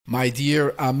My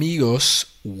dear amigos,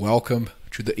 welcome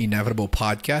to the Inevitable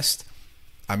Podcast.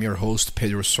 I'm your host,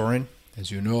 Pedro Soren. As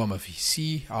you know, I'm a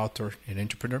VC, author, and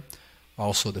entrepreneur,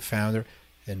 also the founder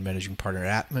and managing partner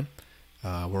at Atman.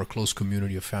 We're a close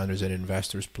community of founders and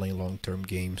investors playing long-term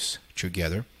games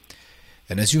together.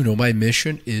 And as you know, my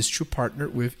mission is to partner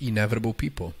with inevitable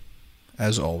people.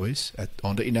 As always,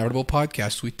 on the Inevitable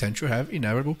Podcast, we tend to have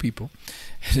inevitable people.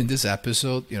 And in this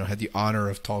episode, I had the honor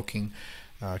of talking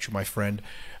to my friend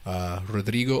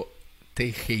Rodrigo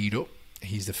Tejero.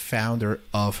 He's the founder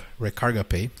of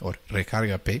RecargaPay, or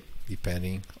RecargaPay,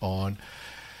 depending on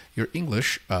your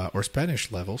English or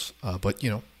Spanish levels. But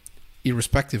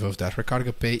irrespective of that,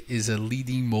 RecargaPay is a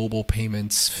leading mobile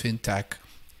payments fintech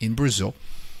in Brazil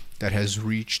that has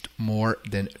reached more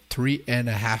than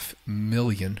 3.5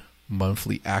 million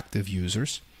monthly active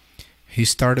users. He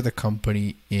started the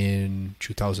company in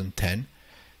 2010,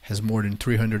 has more than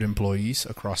 300 employees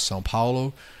across São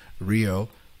Paulo, Rio,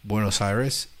 Buenos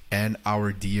Aires, and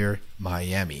our dear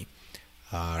Miami.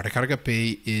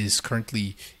 RecargaPay is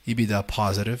currently EBITDA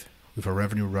positive with a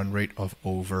revenue run rate of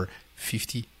over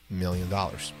 $50 million.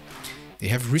 They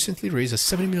have recently raised a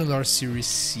 $70 million Series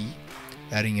C,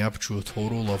 adding up to a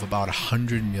total of about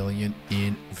 $100 million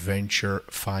in venture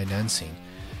financing.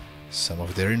 Some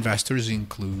of their investors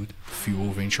include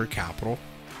Fuel Venture Capital,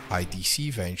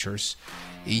 IDC Ventures,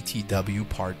 ATW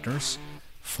Partners,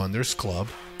 Funders Club,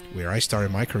 where I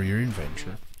started my career in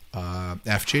venture,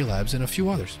 FJ Labs, and a few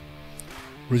others.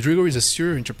 Rodrigo is a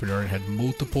serial entrepreneur and had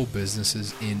multiple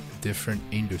businesses in different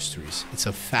industries. It's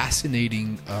a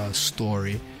fascinating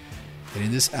story, and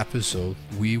in this episode,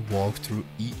 we walk through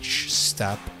each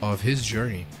step of his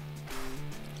journey.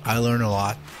 I learned a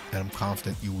lot, and I'm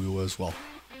confident you will as well.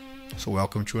 So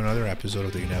welcome to another episode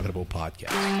of the Inevitable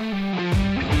Podcast.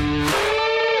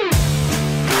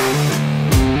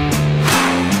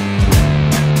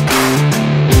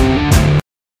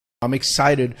 I'm very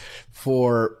excited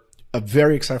for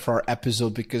our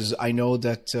episode because I know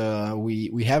that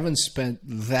we haven't spent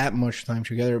that much time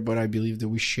together, but I believe that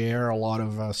we share a lot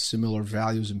of similar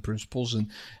values and principles.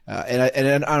 And I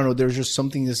don't know, there's just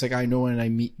something that's like I know when I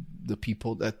meet the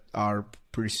people that are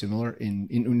pretty similar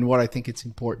in what I think it's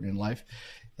important in life.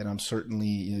 And I'm certainly,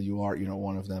 you are,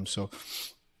 one of them. So,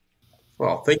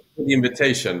 well, thank you for the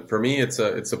invitation. For me, it's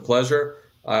a pleasure.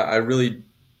 I really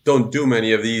don't do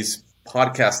many of these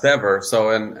podcasts ever. So,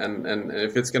 and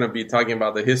if it's going to be talking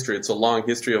about the history, it's a long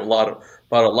history of about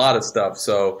a lot of stuff.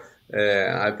 So,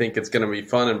 I think it's going to be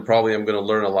fun, and probably I'm going to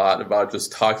learn a lot about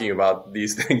just talking about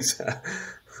these things.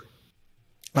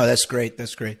 Oh, that's great.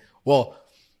 That's great. Well,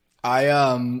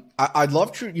 I'd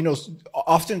love to,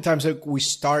 oftentimes we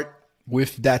start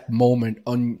with that moment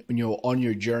on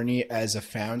your journey as a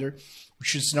founder,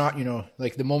 which is not,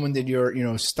 like the moment that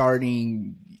you're,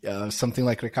 starting something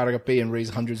like RecargaPay and raise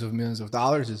hundreds of millions of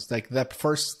dollars. It's like that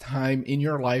first time in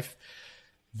your life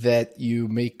that you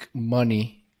make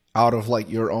money out of like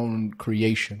your own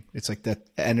creation. It's like that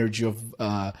energy of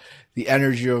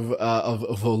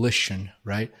volition,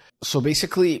 right? So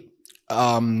basically,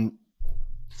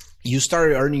 you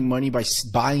started earning money by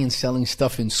buying and selling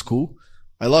stuff in school.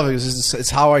 I love it because it's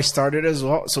how I started as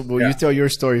well. So will you tell your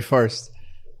story first?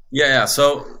 Yeah.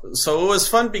 So it was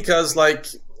fun because like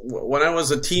when I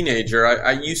was a teenager,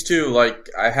 I used to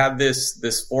I had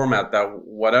this format that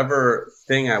whatever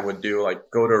thing I would do,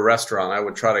 like go to a restaurant, I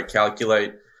would try to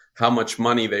calculate how much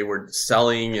money they were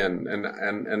selling and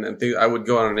I would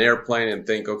go on an airplane and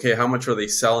think, okay, how much are they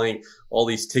selling all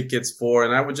these tickets for?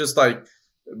 And I would just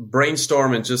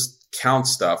brainstorm and just count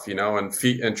stuff,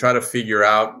 and try to figure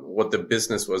out what the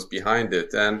business was behind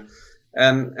it.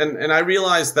 And I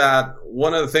realized that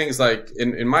one of the things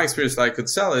in my experience that I could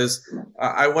sell is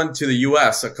I went to the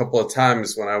US a couple of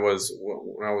times when I was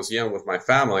young with my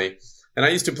family, and I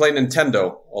used to play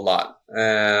Nintendo a lot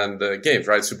and games,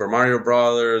 right? Super Mario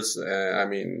Brothers.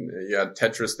 You had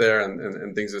Tetris there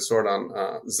and things of sort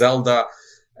on Zelda.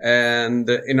 And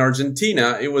in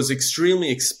Argentina, it was extremely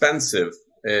expensive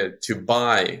to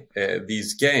buy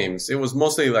these games. It was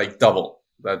mostly like double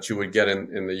that you would get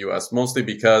in the US, mostly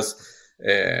because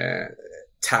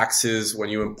taxes when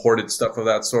you imported stuff of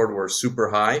that sort were super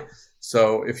high.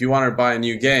 So if you wanted to buy a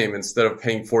new game, instead of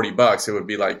paying $40, it would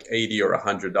be like $80 or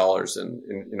 $100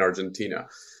 in Argentina.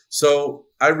 So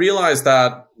I realized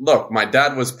that, look, my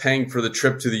dad was paying for the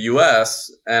trip to the US,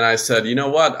 and I said, you know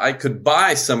what? I could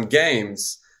buy some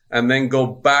games and then go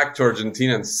back to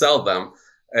Argentina and sell them.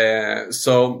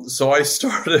 So I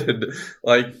started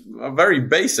like a very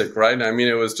basic, right? I mean,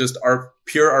 it was just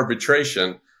pure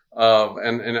arbitration.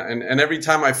 And every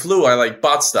time I flew, I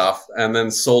bought stuff and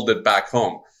then sold it back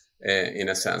home, in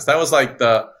a sense. That was like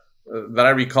the that I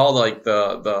recall, like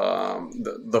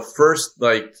the first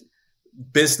like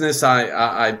business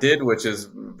I did, which is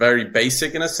very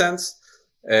basic in a sense.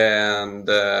 And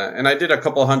I did a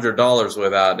couple $100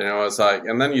 with that. And it was like,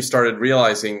 and then you started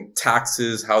realizing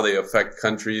taxes, how they affect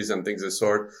countries and things of the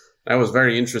sort. And I was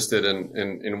very interested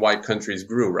in why countries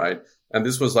grew, right? And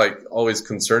this was like always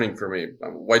concerning for me.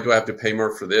 Why do I have to pay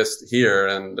more for this here?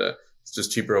 And it's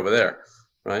just cheaper over there,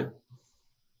 right?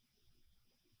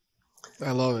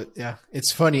 I love it. Yeah.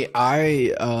 It's funny.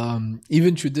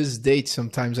 Even to this date,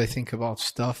 sometimes I think about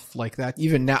stuff like that.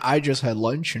 Even now, I just had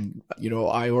lunch and,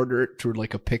 I order it through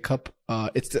like a pickup.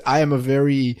 I'm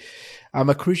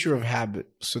a creature of habit.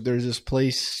 So there's this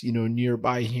place,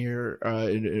 nearby here,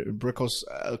 in Brickhouse,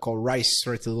 called Rice,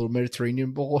 right? The little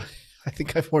Mediterranean bowl. I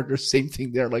think I've ordered the same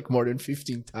thing there like more than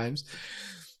 15 times.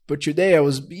 But today I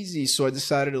was busy. So I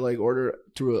decided to like order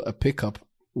through a pickup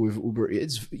with Uber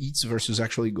Eats versus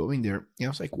actually going there. I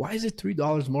was like, why is it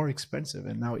 $3 more expensive?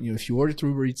 And now, if you order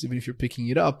through Uber Eats, even if you're picking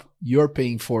it up, you're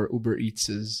paying for Uber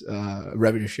Eats'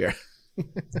 revenue share.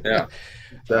 Yeah,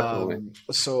 definitely.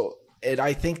 And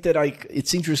I think that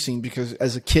it's interesting because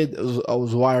as a kid, I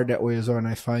was wired that way as well. And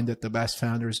I find that the best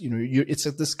founders, it's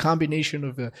this combination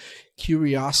of a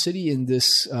curiosity and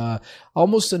this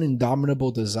almost an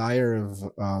indomitable desire of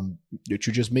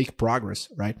to just make progress,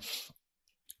 right?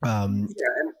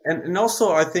 And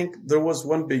also I think there was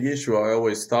one big issue I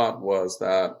always thought was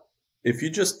that if you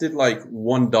just did like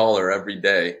 $1 every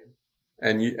day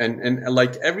and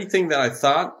like everything that I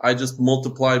thought, I just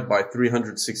multiplied by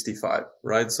 365,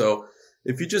 right? So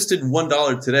if you just did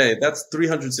 $1 today, that's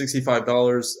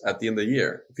 $365 at the end of the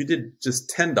year. If you did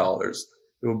just $10,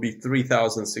 it would be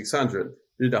 3,600. If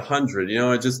you did 100,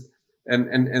 it just,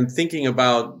 and thinking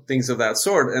about things of that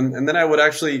sort. And then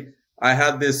I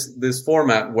had this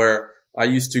format where I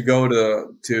used to go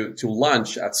to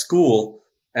lunch at school,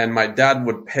 and my dad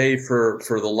would pay for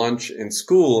the lunch in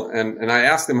school. And I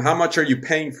asked him, how much are you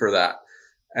paying for that?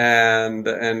 And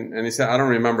he said, I don't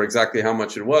remember exactly how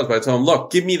much it was, but I told him,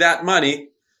 look, give me that money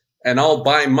and I'll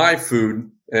buy my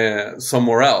food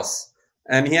somewhere else.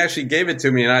 And he actually gave it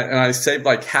to me, and I saved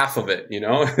like half of it, and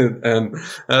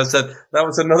I said that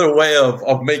was another way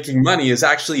of making money, is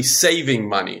actually saving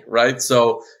money, right?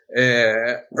 So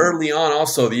early on,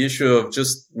 also the issue of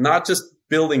not just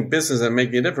building business and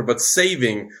making a difference, but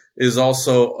saving is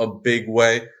also a big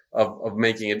way of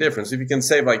making a difference. If you can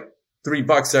save like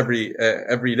 $3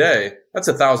 every day, that's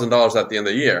 $1,000 at the end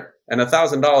of the year, and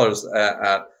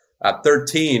 $1,000 at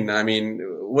 13, I mean,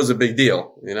 was a big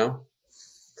deal,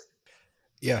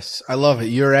 Yes, I love it.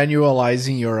 You're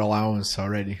annualizing your allowance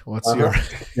already. What's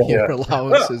your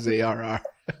allowance as ARR?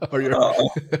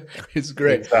 It's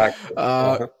great. Exactly.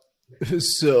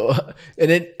 So,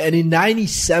 and in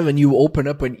 97, you open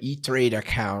up an E-Trade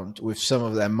account with some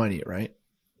of that money, right?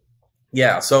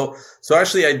 Yeah. So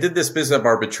actually I did this business of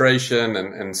arbitration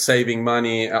and saving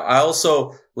money. I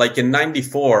also, like in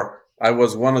 94, I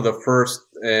was one of the first,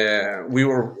 we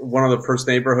were one of the first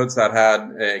neighborhoods that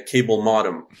had a cable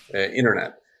modem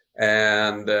internet.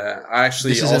 And I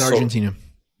actually This is in Argentina.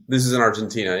 This is in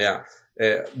Argentina, yeah.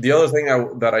 The other thing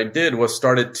that I did was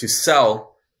started to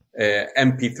sell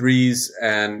MP3s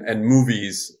and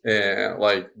movies,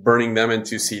 like burning them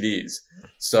into CDs.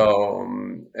 So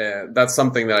that's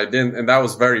something that I did, and that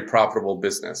was very profitable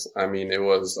business. I mean, it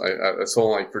was I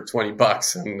sold like for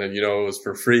 $20, and it was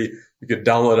for free. You could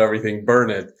download everything, burn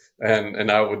it,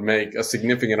 and I would make a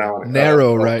significant amount.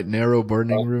 Right? Narrow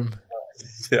burning room.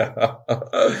 Yeah.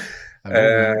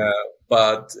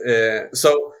 But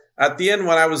so at the end,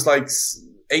 when I was like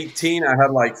 18, I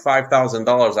had like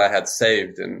 $5,000 I had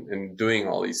saved in doing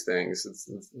all these things.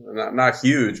 It's not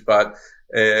huge, but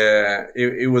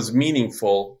it was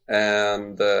meaningful.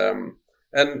 And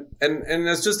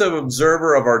as just an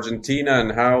observer of Argentina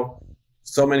and how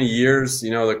so many years,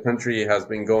 the country has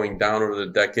been going down over the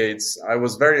decades, I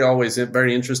was always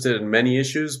very interested in many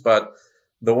issues, but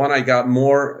the one I got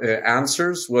more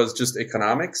answers was just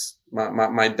economics.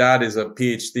 My dad is a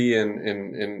PhD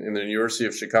in the University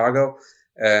of Chicago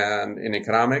and in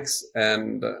economics.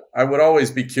 And I would always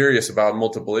be curious about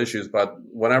multiple issues, but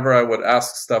whenever I would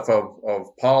ask stuff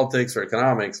of politics or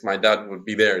economics, my dad would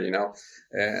be there,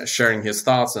 sharing his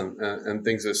thoughts and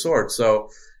things of the sort. So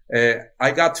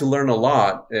I got to learn a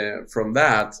lot from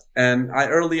that. And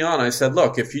early on, I said,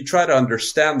 look, if you try to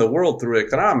understand the world through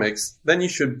economics, then you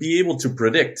should be able to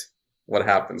predict what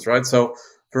happens, right? So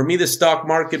for me, the stock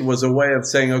market was a way of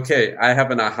saying, okay, I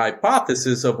have a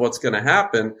hypothesis of what's going to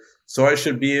happen, so I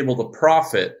should be able to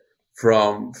profit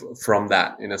from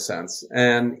that in a sense.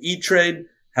 And E-Trade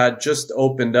had just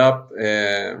opened up,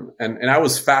 and I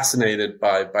was fascinated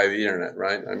by the internet,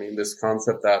 right? I mean, this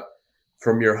concept that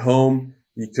from your home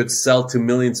you could sell to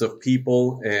millions of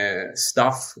people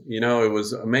stuff, it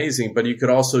was amazing. But you could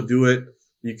also do it.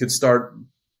 You could start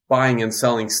buying and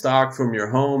selling stock from your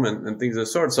home and things of the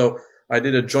sort. So I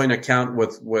did a joint account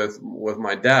with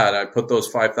my dad. I put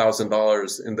those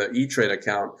 $5,000 in the E-Trade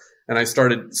account, and I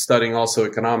started studying also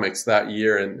economics that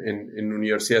year in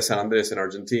Universidad San Andres in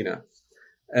Argentina.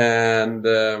 And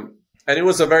it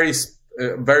was a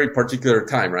very particular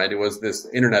time, right? It was this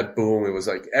internet boom. It was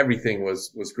like everything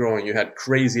was growing. You had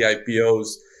crazy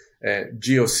IPOs,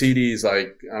 GeoCities,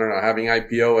 like, I don't know, having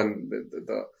IPO and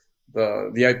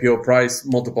the IPO price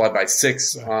multiplied by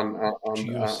 6 on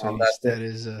that. That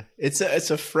is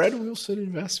it's a Fred Wilson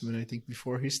investment, I think,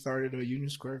 before he started Union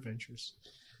Square Ventures.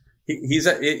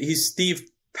 He's Steve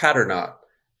Paternotte,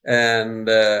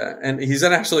 and he's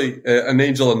actually an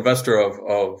angel investor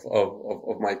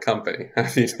of my company.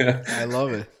 I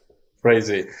love it.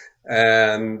 Crazy.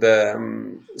 And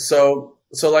so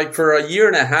like for a year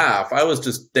and a half, I was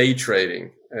just day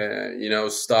trading,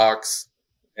 stocks.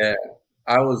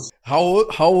 I was how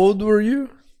old were you?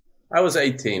 I was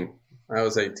 18. I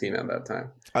was 18 at that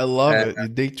time. I love it. You're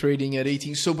day trading at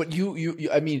 18. So, but you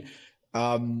I mean,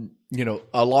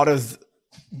 a lot of,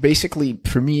 basically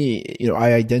for me,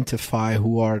 I identify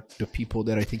who are the people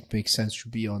that I think make sense to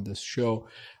be on this show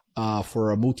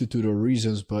for a multitude of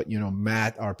reasons. But,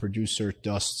 Matt, our producer,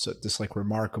 does this like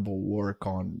remarkable work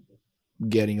on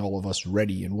getting all of us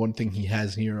ready. And one thing he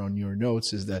has here on your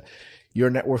notes is that your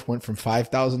net worth went from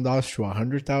 $5,000 to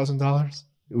 $100,000.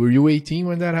 Were you 18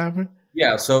 when that happened?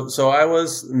 Yeah. So I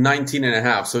was 19 and a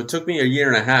half. So it took me a year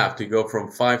and a half to go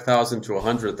from 5,000 to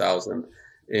 100,000.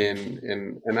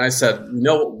 And I said,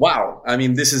 wow. I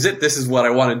mean, this is it. This is what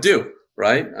I want to do.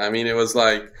 Right. I mean, it was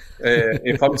like,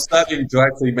 if I'm studying to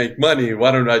actually make money,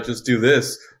 why don't I just do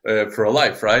this for a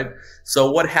life? Right.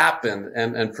 So what happened?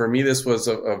 And for me, this was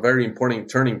a very important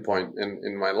turning point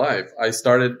in my life. I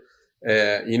started,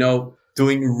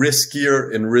 doing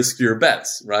riskier and riskier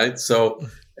bets. Right. So,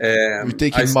 you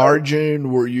taking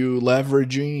margin? Were you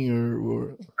leveraging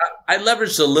or? I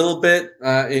leveraged a little bit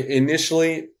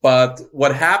initially, but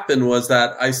what happened was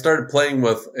that I started playing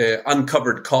with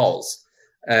uncovered calls,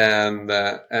 and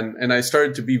I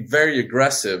started to be very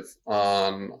aggressive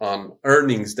on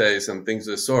earnings days and things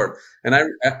of the sort. And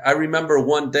I remember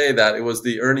one day that it was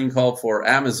the earning call for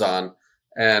Amazon,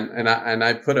 and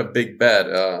I put a big bet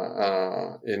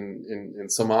in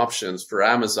some options for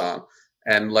Amazon,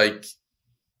 and like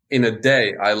in a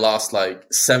day I lost like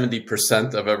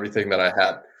 70% of everything that I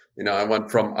had. I went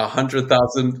from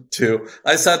 100,000 to,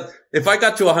 I said, if I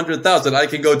got to 100,000, I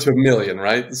can go to 1 million,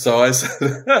 right? So I said,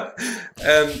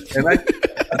 and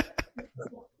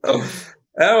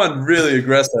I went really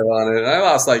aggressive on it. And I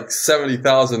lost like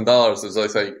 $70,000, as I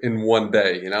say, in one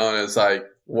day, and it's like,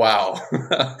 wow.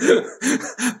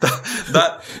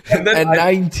 and then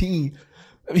 19.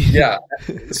 Yeah.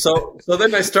 So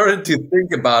then I started to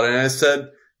think about it, and I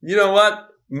said, you know what?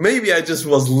 Maybe I just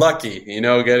was lucky,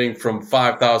 getting from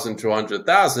 5,000 to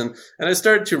 100,000. And I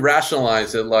started to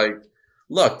rationalize it like,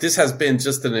 look, this has been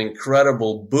just an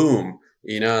incredible boom,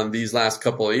 in these last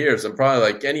couple of years. And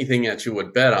probably like anything that you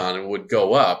would bet on, it would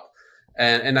go up.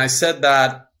 And I said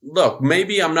that, look,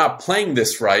 maybe I'm not playing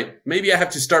this right. Maybe I have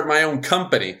to start my own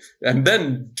company and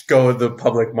then go to the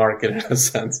public market in a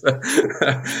sense.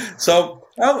 So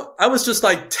I was just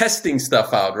like testing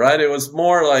stuff out, right? It was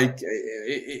more like,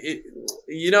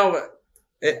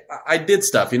 I did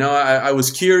stuff, I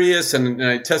was curious and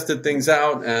I tested things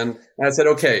out, and I said,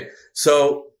 okay,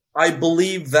 so I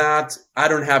believe that I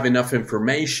don't have enough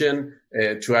information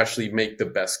to actually make the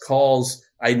best calls.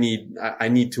 I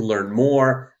need to learn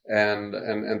more and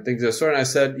things of the sort. And I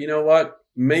said, you know what?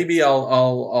 Maybe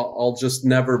I'll just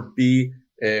never be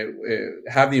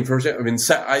have the information. I mean,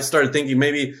 I started thinking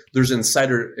maybe there's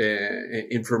insider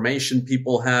information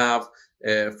people have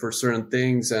for certain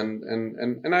things, and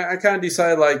I kind of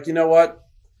decided, like, you know what?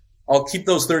 I'll keep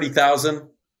those 30,000,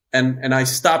 and I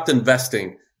stopped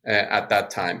investing at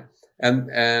that time,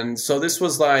 and so this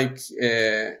was like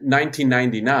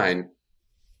 1999,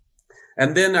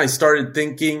 and then I started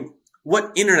thinking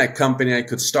what internet company I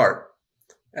could start,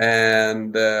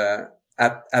 and at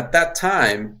that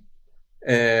time.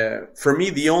 For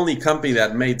me, the only company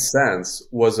that made sense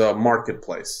was a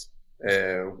marketplace.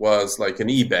 Was like an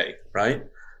eBay, right?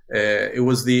 It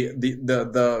was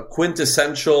the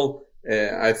quintessential,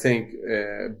 I think,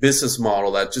 business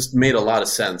model that just made a lot of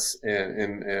sense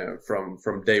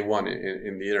from day one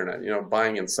in the internet.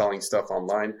 Buying and selling stuff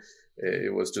online,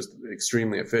 it was just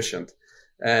extremely efficient.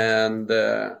 and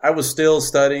I was still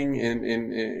studying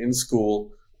in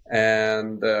school.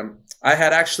 And I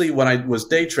had actually, when I was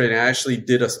day trading, I actually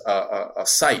did a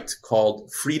site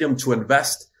called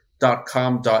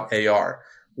freedomtoinvest.com.ar,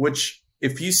 which,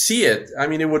 if you see it, I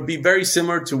mean, it would be very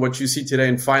similar to what you see today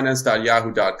in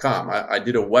finance.yahoo.com. I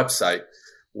did a website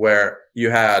where you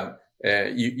had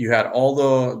all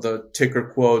the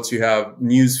ticker quotes, you have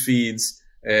news feeds,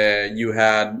 you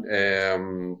had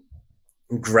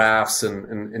graphs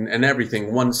and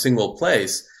everything, one single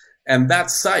place. And that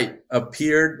site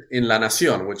appeared in La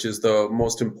Nación, which is the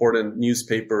most important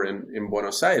newspaper in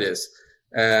Buenos Aires.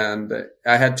 And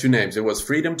I had two names. It was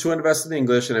Freedom to Invest in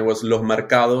English, and it was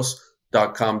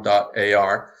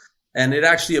losmercados.com.ar. And it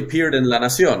actually appeared in La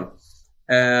Nación.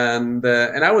 And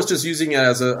I was just using it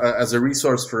as a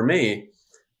resource for me.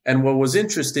 And what was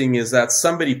interesting is that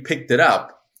somebody picked it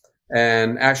up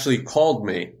and actually called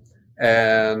me.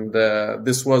 And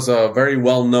this was a very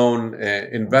well-known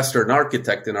investor and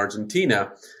architect in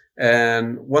Argentina.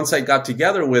 And once I got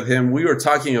together with him, we were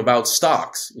talking about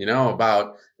stocks,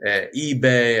 about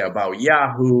eBay, about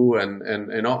Yahoo, and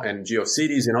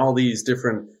GeoCities, and all these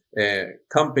different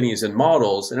companies and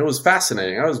models. And it was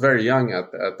fascinating. I was very young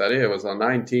at that age. I was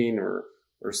 19 or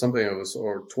something.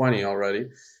 Or 20 already.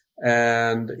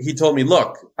 And he told me,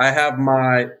 look, I have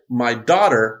my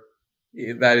daughter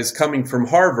that is coming from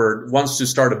Harvard, wants to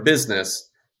start a business,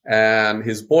 and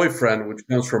his boyfriend, which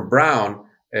comes from Brown,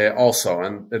 also,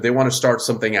 and they want to start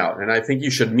something out. And I think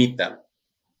you should meet them.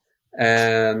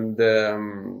 And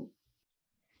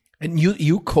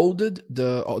you coded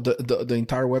the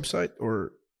entire website,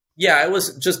 or? Yeah, it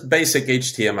was just basic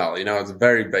HTML. It's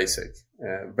very basic,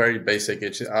 very basic.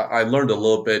 I learned a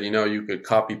little bit. You could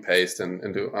copy paste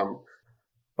and do.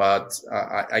 But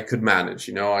I could manage,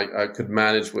 I could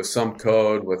manage with some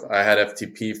code. I had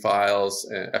FTP files,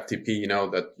 FTP,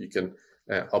 that you can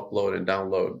upload and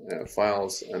download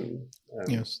files. And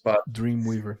yes, but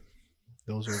Dreamweaver,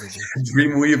 those are the days.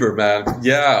 Dreamweaver, man.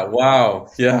 Yeah, wow.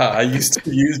 Yeah, I used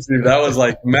to use it. That was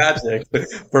like magic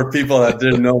for people that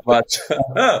didn't know much.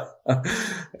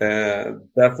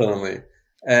 Definitely.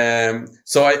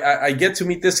 So I get to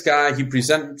meet this guy. He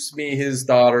presents me his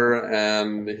daughter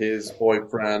and his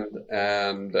boyfriend,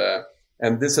 and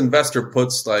this investor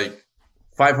puts like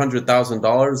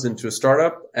 $500,000 into a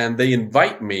startup, and they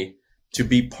invite me to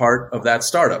be part of that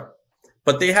startup.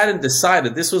 But they hadn't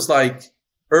decided. This was like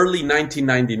early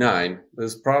 1999. It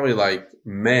was probably like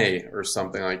May or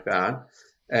something like that.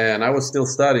 And I was still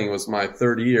studying. It was my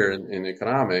third year in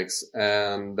economics,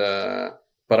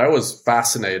 but I was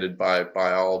fascinated by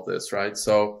all of this, right?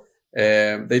 So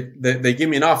they give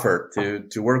me an offer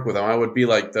to work with them. I would be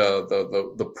like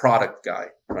the product guy,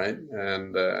 right?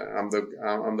 And I'm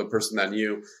the person that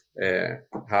knew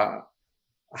how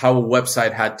a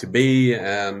website had to be,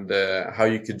 and how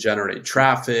you could generate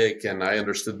traffic, and I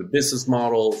understood the business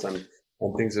models and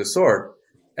things of the sort.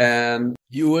 And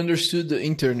you understood the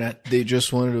internet. They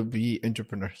just wanted to be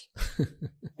entrepreneurs.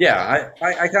 Yeah,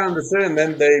 I kind of understood. And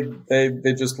then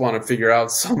they just want to figure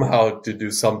out somehow to do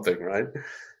something, right?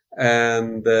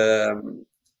 And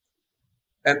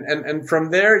from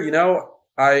there,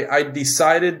 I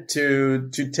decided to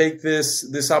take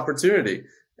this opportunity,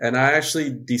 and I actually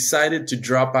decided to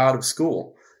drop out of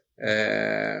school,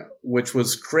 which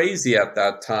was crazy at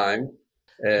that time.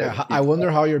 I wonder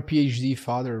how your PhD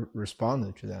father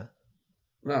responded to that.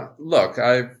 No, look,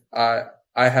 I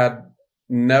had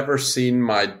never seen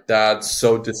my dad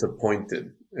so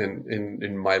disappointed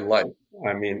in my life.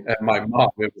 I mean, and my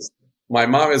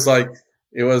mom is like,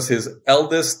 it was his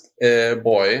eldest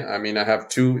boy. I mean, I have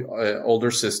two older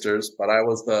sisters, but I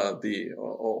was the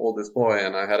oldest boy,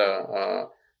 and I had a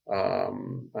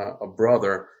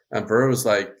brother. And for her, it was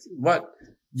like, what?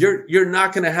 You're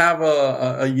not going to have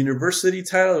a university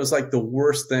title. It was like the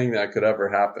worst thing that could ever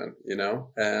happen,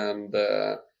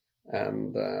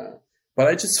 but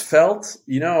I just felt,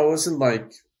 it wasn't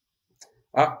like,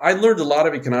 I learned a lot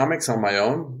of economics on my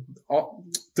own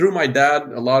through my dad,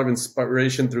 a lot of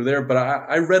inspiration through there, but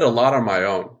I read a lot on my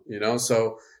own,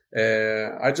 so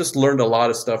I just learned a lot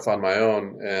of stuff on my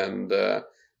own.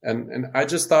 And I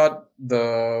just thought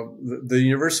the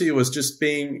university was just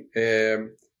being,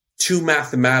 too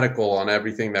mathematical on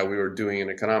everything that we were doing in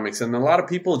economics. And a lot of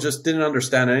people just didn't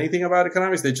understand anything about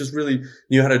economics. They just really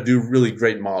knew how to do really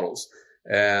great models.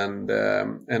 And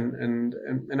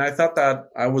I thought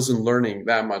that I wasn't learning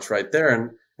that much right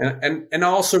there. And I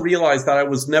also realized that I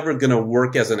was never going to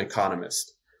work as an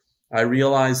economist. I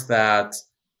realized that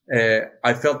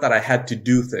I felt that I had to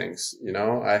do things,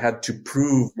 I had to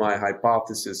prove my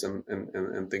hypothesis and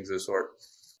things of the sort.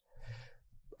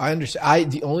 I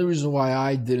understand. The only reason why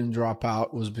I didn't drop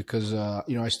out was because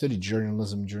I studied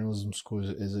journalism. Journalism school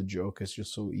is a joke. It's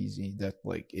just so easy that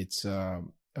like it's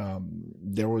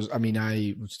there was. I mean,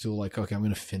 I was still like, okay, I'm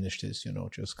gonna finish this.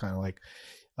 Just kind of like.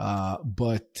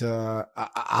 But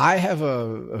I have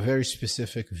a very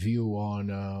specific view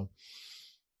on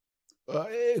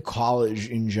college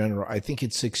in general. I think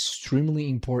it's extremely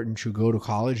important to go to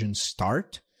college and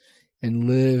start and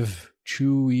live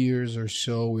 2 years or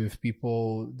so with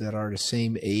people that are the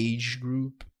same age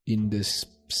group in this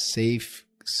safe,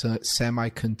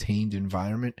 semi-contained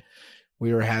environment.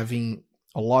 We are having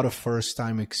a lot of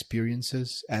first-time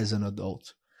experiences as an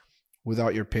adult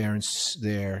without your parents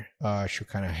there to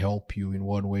kind of help you in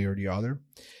one way or the other.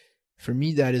 For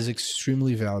me, that is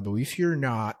extremely valuable. If you're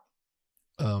not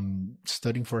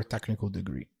studying for a technical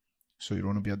degree, so you don't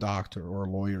want to be a doctor or a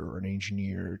lawyer or an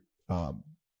engineer,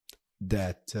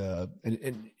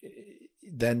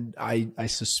 then I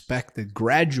suspect that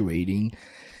graduating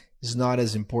is not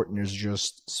as important as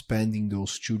just spending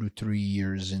those 2 to 3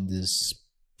 years in this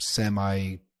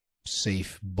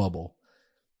semi-safe bubble.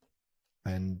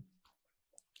 And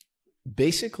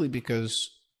basically because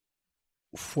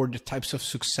for the types of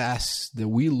success that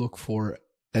we look for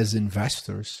as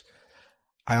investors,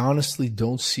 I honestly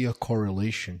don't see a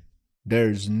correlation.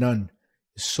 There's none.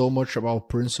 It's so much about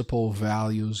principle,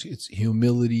 values, it's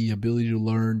humility, ability to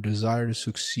learn, desire to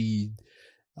succeed,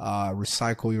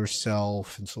 recycle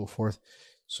yourself, and so forth.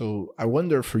 So I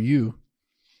wonder for you,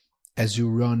 as you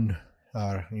run,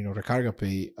 Recarga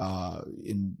Pay, I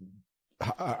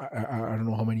don't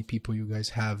know how many people you guys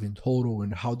have in total,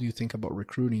 and how do you think about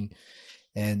recruiting,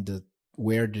 and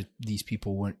where did these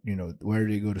people went, where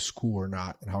do they go to school or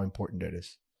not, and how important that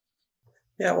is?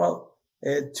 Yeah, well,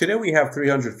 today we have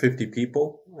 350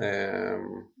 people,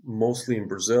 mostly in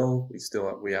Brazil.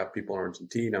 We have people in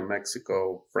Argentina,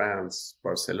 Mexico, France,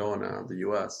 Barcelona, the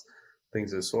US,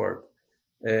 things of the sort.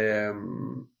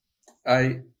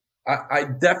 I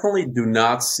definitely do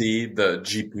not see the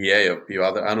GPA of people.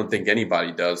 I don't think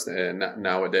anybody does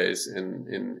nowadays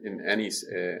in any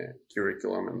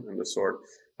curriculum and the sort.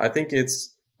 I think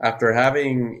it's after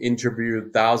having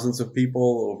interviewed thousands of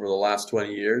people over the last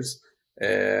 20 years.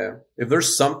 If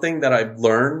there's something that I've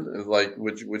learned, like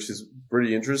which is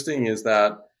pretty interesting, is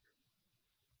that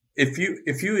if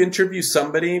you interview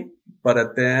somebody, but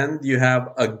at the end you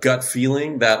have a gut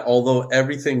feeling that although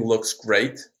everything looks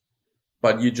great,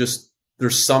 but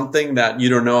there's something that you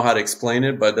don't know how to explain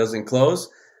it, but it doesn't close.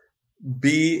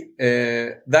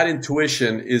 That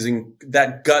intuition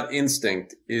that gut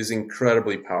instinct is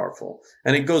incredibly powerful.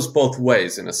 And it goes both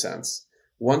ways in a sense.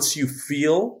 Once you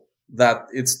feel that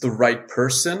it's the right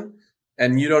person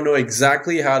and you don't know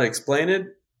exactly how to explain it,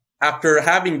 after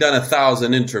having done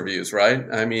 1,000 interviews, right?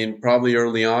 I mean, probably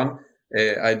early on,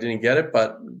 I didn't get it,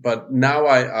 but now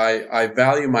I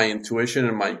value my intuition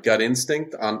and my gut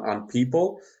instinct on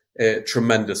people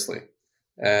tremendously.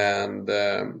 And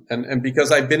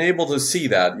because I've been able to see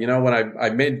that, when I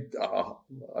made a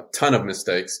ton of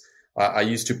mistakes, I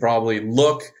used to probably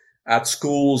look at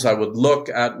schools, I would look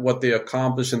at what they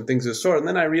accomplish and things of the sort. And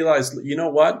then I realized, you know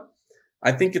what?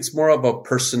 I think it's more of a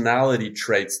personality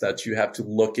traits that you have to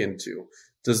look into.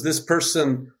 Does this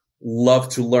person love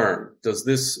to learn? Does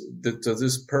this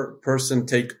person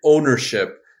take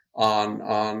ownership on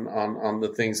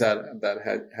the things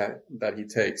that he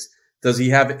takes? Does he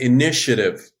have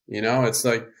initiative? It's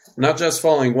like not just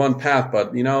following one path,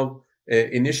 but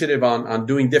initiative on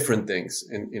doing different things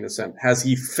in a sense. Has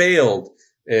he failed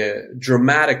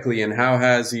dramatically, and how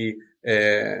has he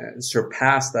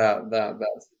surpassed that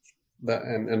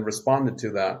and responded to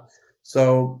that?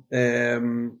 So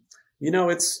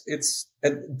it's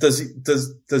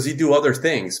does he do other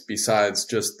things besides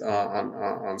just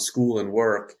on school and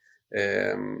work?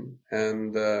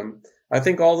 I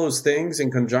think all those things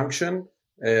in conjunction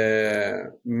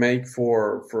make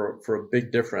for a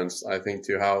big difference, I think,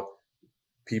 to how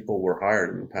people were hired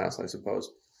in the past, I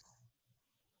suppose.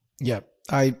 Yeah,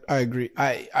 I agree.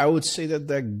 I would say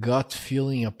that gut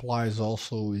feeling applies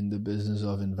also in the business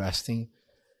of investing.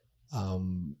 I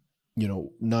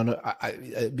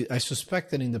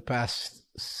suspect that in the past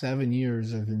 7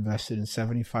 years, I've invested in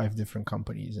 75 different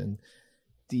companies and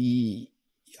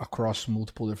across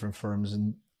multiple different firms.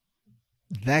 And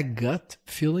that gut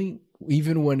feeling,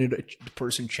 even when the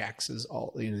person checks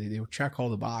they will check all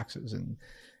the boxes, and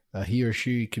he or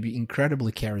she could be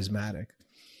incredibly charismatic.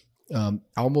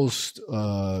 Almost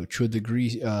to a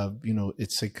degree,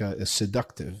 it's like a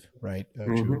seductive, right?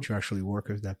 To actually work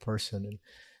with that person.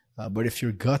 But if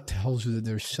your gut tells you that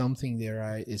there's something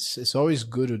there, it's always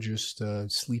good to just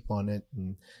sleep on it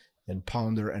and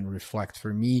ponder and reflect.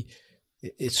 For me,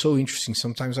 it's so interesting.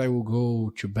 Sometimes I will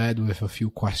go to bed with a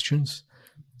few questions,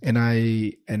 and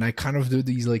I kind of do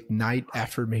these like night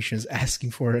affirmations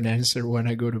asking for an answer when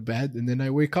I go to bed, and then I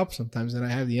wake up sometimes and I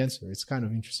have the answer. It's kind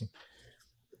of interesting.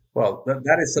 Well,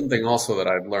 that is something also that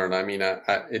I've learned. I mean,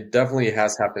 it definitely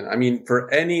has happened. I mean, for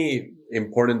any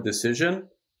important decision,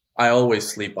 I always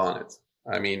sleep on it.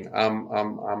 I mean,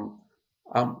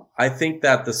 I think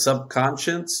that the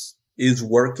subconscious is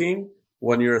working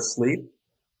when you're asleep,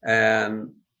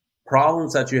 and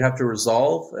problems that you have to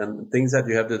resolve and things that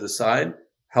you have to decide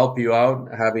help you out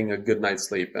having a good night's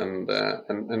sleep. And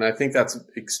I think that's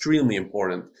extremely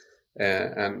important,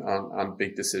 and on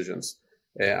big decisions.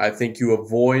 I think you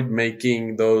avoid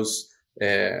making those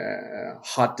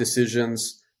hot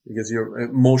decisions because you're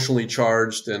emotionally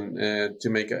charged, and to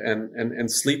make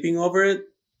and sleeping over it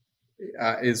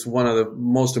is one of the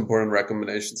most important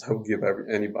recommendations I would give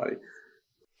anybody.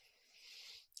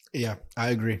 Yeah,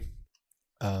 I agree.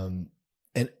 And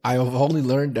I have only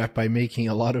learned that by making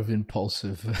a lot of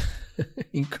impulsive,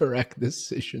 incorrect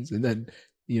decisions, and then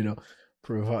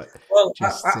provide. Well,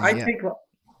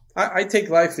 I take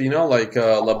life, like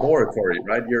a laboratory,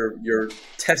 right? You're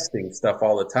testing stuff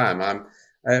all the time.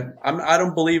 I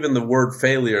don't believe in the word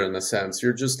failure in the sense.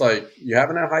 You're just like, you have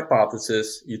a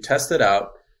hypothesis, you test it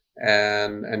out,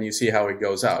 and you see how it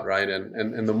goes out, right?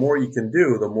 And the more you can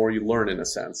do, the more you learn in a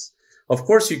sense. Of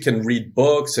course, you can read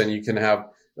books and you can have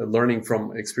learning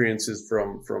from experiences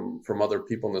from other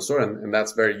people in the store, and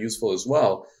that's very useful as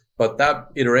well. But that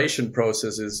iteration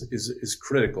process is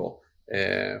critical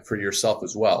for yourself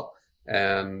as well,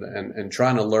 and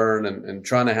trying to learn and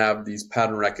trying to have these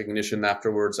pattern recognition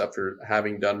afterwards, after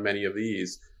having done many of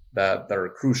these that are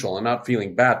crucial, and not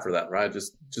feeling bad for that, right?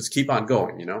 Just keep on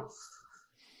going,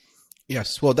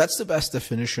 Yes, well, that's the best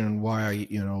definition. Why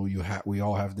we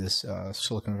all have this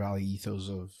Silicon Valley ethos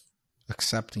of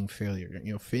accepting failure.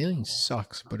 Failing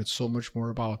sucks, but it's so much more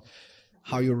about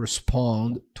how you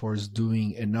respond towards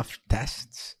doing enough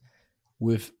tests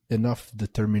with enough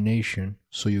determination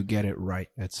so you get it right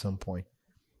at some point.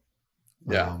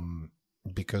 Yeah.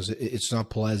 Because it's not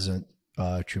pleasant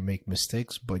to make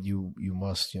mistakes, but you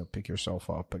must pick yourself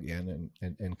up again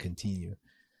and continue.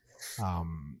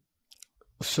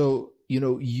 So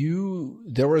then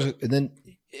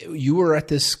you were at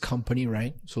this company,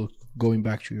 right? So going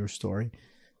back to your story,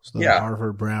 so the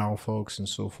Harvard Brown folks and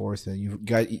so forth, and you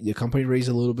got the company raised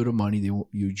a little bit of money.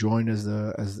 You joined as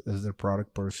their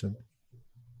product person.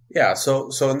 Yeah.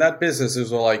 So in that business, it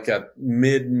was like at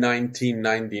mid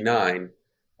 1999,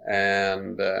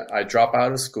 and I dropped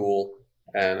out of school,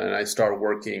 and I started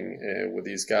working with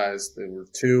these guys. There were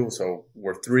two, so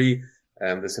we're three,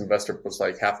 and this investor was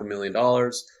like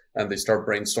 $500,000, and they start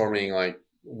brainstorming like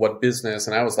what business,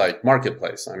 and I was like,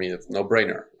 marketplace. I mean, it's no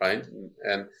brainer, right?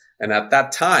 And at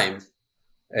that time,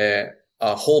 a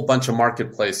whole bunch of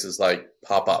marketplaces like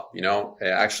pop up.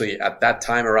 Actually at that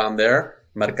time around there,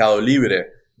 Mercado Libre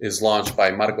is launched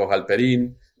by Marco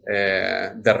Halperin,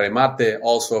 De Remate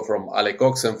also from Alec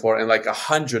Oxenford, and like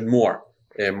 100 more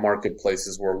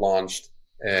marketplaces were launched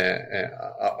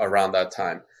around that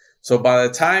time. So by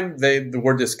the time they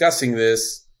were discussing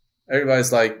this,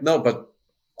 everybody's like, no, but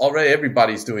already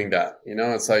everybody's doing that.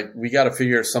 It's like, we got to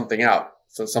figure something out.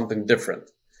 So something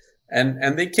different.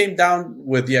 And they came down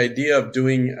with the idea of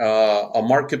doing a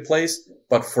marketplace,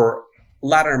 but for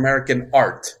Latin American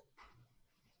art,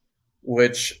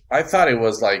 which I thought it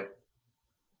was like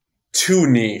too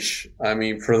niche. I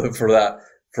mean, it's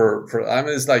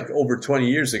like over 20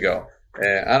 years ago.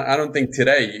 I don't think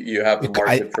today you have the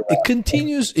market for that.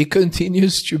 It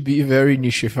continues to be very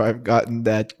niche. If I've gotten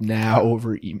that now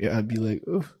over email, I'd be like,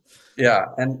 oof. Yeah,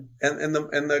 and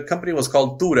the company was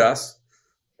called Duras,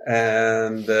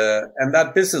 and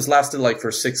that business lasted like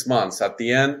for 6 months. At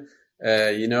the end,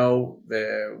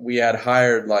 we had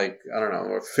hired like, I don't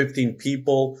know, 15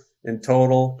 people in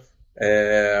total.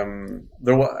 There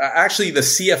was actually the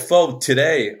CFO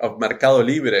today of Mercado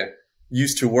Libre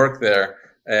used to work there.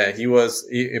 He was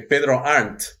Pedro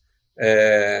Arndt,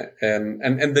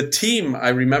 and the team, I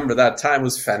remember that time,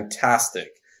 was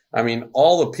fantastic. I mean,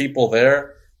 all the people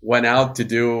there went out to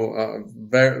do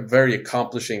very, very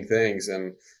accomplishing things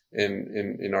in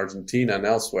Argentina and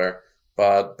elsewhere.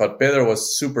 But Pedro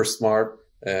was super smart.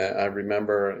 I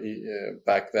remember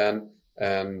back then,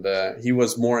 and he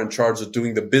was more in charge of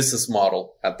doing the business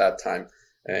model at that time.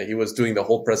 He was doing the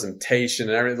whole presentation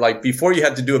and everything. Like before, you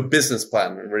had to do a business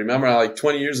plan. Remember, like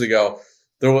 20 years ago,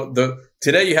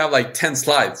 today you have like 10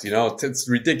 slides. It's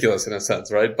ridiculous in a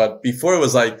sense, right? But before, it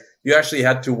was like you actually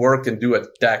had to work and do a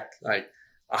deck, like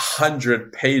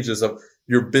 100 pages of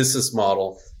your business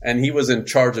model, and he was in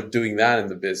charge of doing that in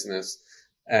the business.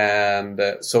 And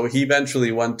so he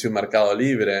eventually went to Mercado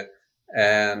Libre,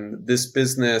 and this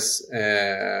business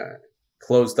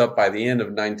closed up by the end of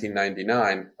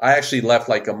 1999. I actually left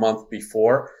like a month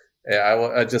before.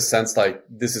 I just sensed like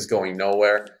this is going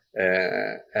nowhere.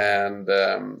 But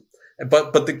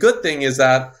the good thing is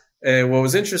that what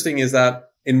was interesting is that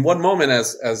in one moment,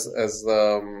 as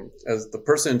the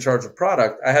person in charge of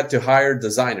product, I had to hire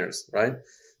designers, right?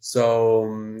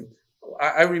 So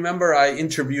I remember I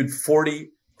interviewed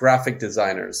 40 graphic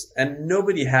designers, and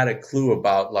nobody had a clue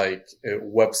about like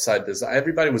website design.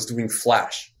 Everybody was doing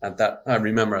Flash at that. I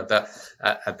remember at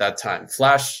that time,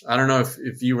 Flash. I don't know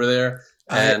if you were there.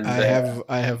 And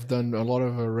I have done a lot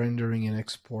of rendering and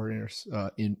exporters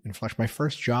in Flash. My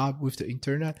first job with the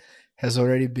internet has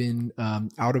already been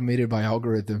automated by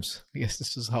algorithms. I guess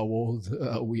this is how old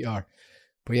we are.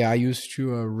 But yeah, I used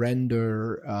to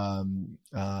render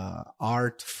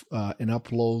art and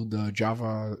upload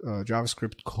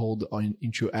JavaScript code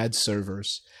into ad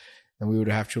servers, and we would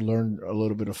have to learn a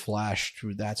little bit of Flash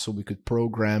through that, so we could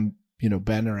program,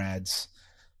 banner ads.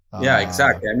 Yeah,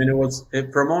 exactly. I mean,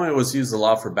 for a moment it was used a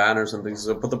lot for banners and things.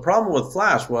 But the problem with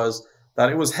Flash was that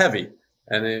it was heavy,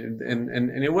 and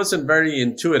it wasn't very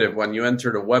intuitive when you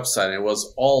entered a website. It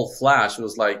was all Flash. It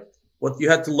was like what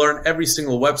you had to learn every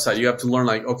single website. You have to learn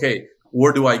like, okay,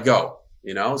 where do I go?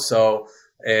 So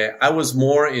I was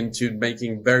more into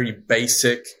making very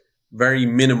basic, very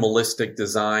minimalistic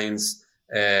designs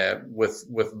with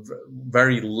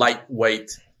very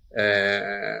lightweight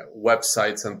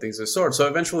websites and things of the sort. So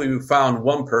eventually we found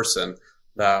one person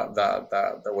that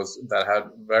was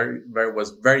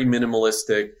very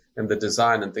minimalistic in the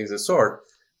design and things of the sort,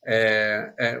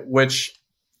 which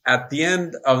at the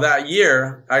end of that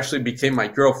year actually became my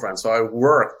girlfriend. So I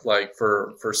worked like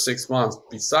for 6 months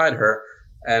beside her,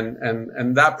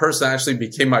 and that person actually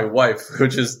became my wife,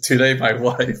 which is today my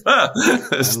wife.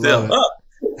 Still.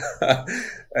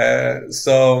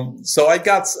 So I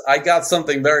got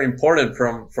something very important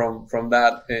from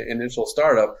that initial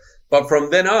startup. But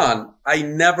from then on, I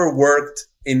never worked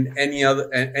in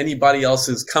anybody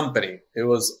else's company. It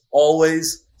was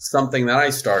always something that I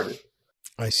started.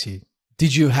 I see.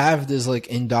 Did you have this like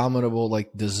indomitable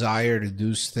like desire to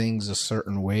do things a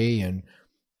certain way and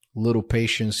little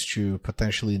patience to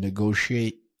potentially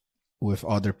negotiate with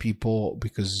other people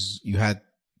because you had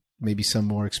maybe some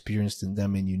more experience than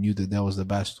them and you knew that was the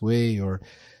best way, or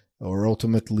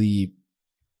ultimately,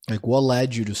 like what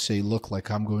led you to say, look,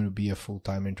 like I'm going to be a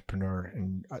full-time entrepreneur?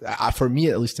 And for me,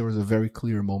 at least, there was a very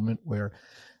clear moment where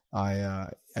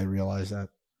I realized that.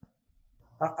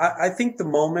 I think the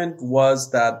moment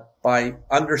was that by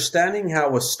understanding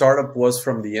how a startup was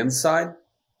from the inside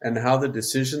and how the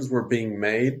decisions were being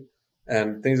made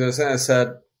and things like that, I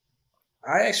said,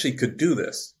 I actually could do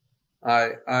this.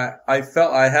 I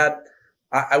felt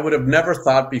I would have never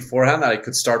thought beforehand that I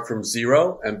could start from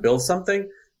zero and build something,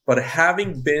 but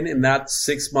having been in that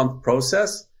 6-month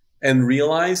process and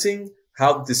realizing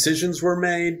how decisions were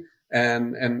made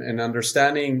and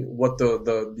understanding what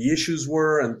the issues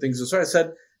were and things. So I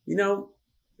said,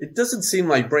 it doesn't seem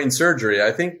like brain surgery.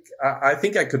 I think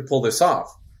I could pull this off.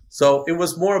 So it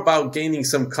was more about gaining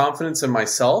some confidence in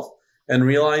myself and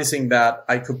realizing that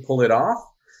I could pull it off.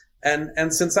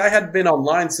 And since I had been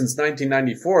online since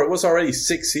 1994, it was already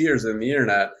 6 years in the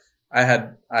internet. I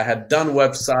had done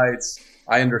websites.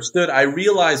 I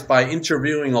realized by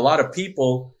interviewing a lot of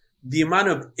people, the amount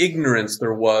of ignorance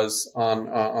there was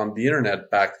on the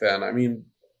internet back then. I mean,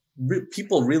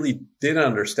 people really didn't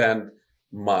understand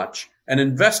much, and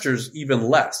investors even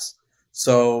less.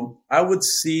 So I would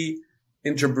see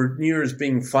entrepreneurs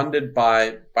being funded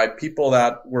by people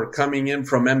that were coming in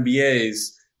from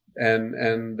MBAs,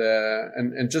 and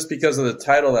just because of the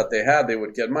title that they had, they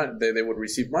would get money. They would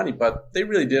receive money, but they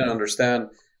really didn't understand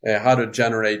how to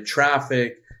generate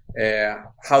traffic,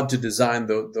 how to design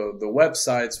the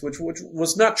websites, which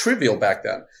was not trivial back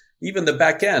then. Even the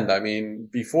back end. I mean,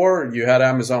 before you had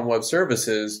Amazon Web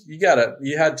Services, you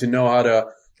had to know how to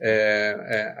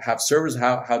have servers,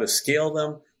 how to scale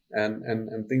them,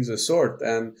 and things of the sort.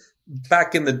 And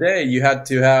back in the day, you had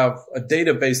to have a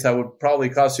database that would probably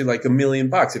cost you like $1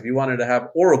 million. If you wanted to have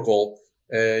Oracle,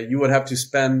 you would have to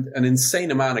spend an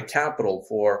insane amount of capital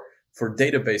for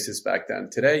databases back then.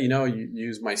 Today, you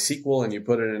use MySQL and you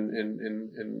put it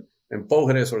in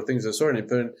Postgres or things of the sort, and you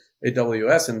put in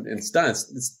AWS and it's done.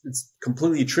 It's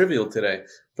completely trivial today,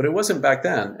 but it wasn't back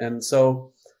then. And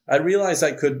so I realized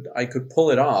I could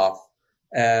pull it off.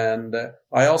 And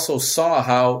I also saw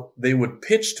how they would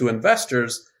pitch to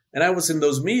investors, and I was in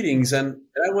those meetings, and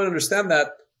I would understand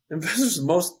that investors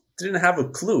most didn't have a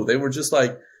clue. They were just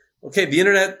like, okay, the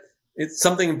internet, it's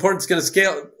something important is going to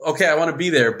scale. Okay, I want to be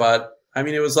there, but I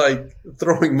mean, it was like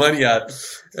throwing money at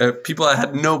people I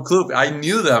had no clue. I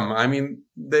knew them. I mean,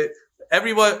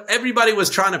 everybody was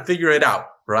trying to figure it out,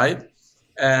 right?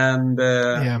 And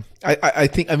yeah, I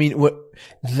think, I mean,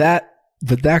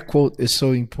 that quote is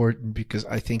so important, because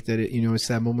I think that it's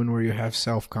that moment where you have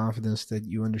self-confidence, that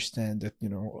you understand that,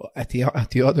 at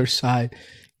the other side,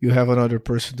 you have another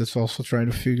person that's also trying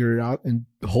to figure it out and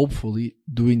hopefully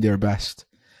doing their best.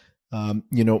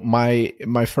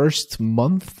 My first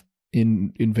month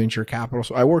in venture capital,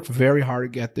 so I worked very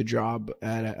hard to get the job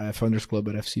at Funders Club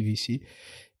at FCVC,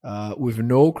 with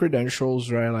no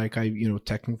credentials, right? Like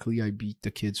technically I beat the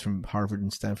kids from Harvard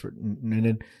and Stanford, and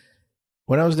then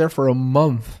when I was there for a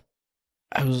month,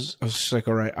 I was just like,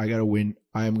 all right, I gotta win.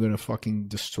 I am gonna fucking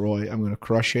destroy. I'm gonna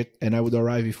crush it. And I would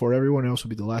arrive before everyone else, would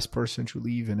be the last person to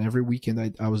leave. And every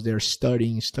weekend I was there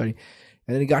studying. And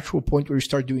then it got to a point where you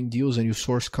start doing deals and you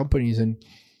source companies, and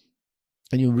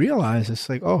you realize it's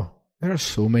like, oh, there are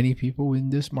so many people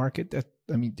in this market that,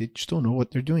 I mean, they just don't know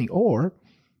what they're doing. Or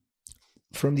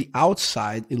from the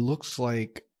outside, it looks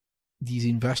like these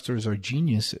investors are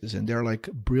geniuses and they're like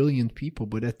brilliant people,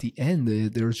 but at the end,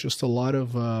 there's just a lot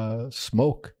of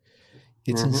smoke.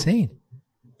 It's insane.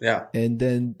 Yeah.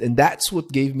 And that's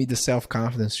what gave me the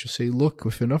self-confidence to say, look,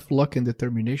 with enough luck and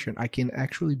determination, I can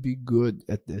actually be good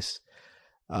at this.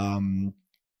 And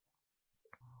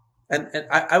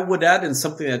I would add in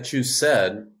something that you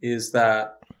said is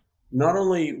that not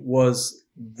only was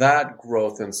that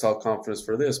growth and self-confidence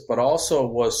for this, but also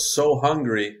was so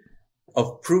hungry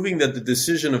of proving that the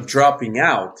decision of dropping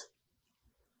out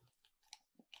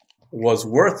was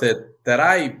worth it, that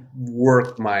I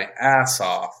worked my ass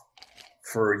off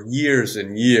for years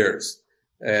and years.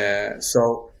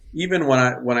 So even when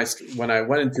I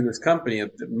went into this company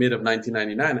at the mid of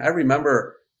 1999, I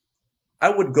remember I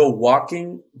would go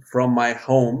walking from my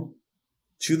home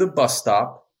to the bus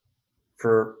stop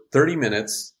for 30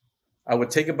 minutes. I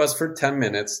would take a bus for 10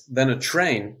 minutes, then a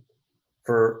train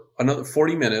for another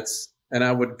 40 minutes, and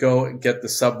I would go and get the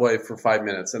subway for 5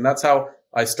 minutes. And that's how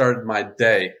I started my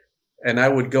day. And I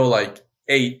would go like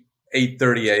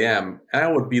 8:30 a.m. and I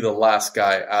would be the last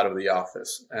guy out of the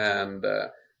office. And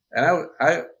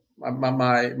my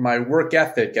work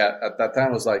ethic at that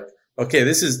time was like, okay,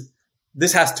 this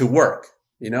has to work,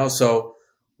 So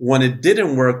when it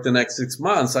didn't work the next 6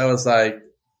 months, I was like,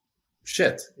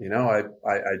 shit, I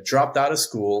dropped out of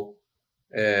school.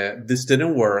 This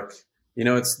didn't work.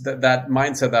 It's that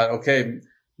mindset that, okay,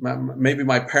 maybe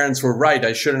my parents were right.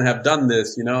 I shouldn't have done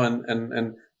this,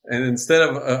 and instead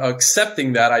of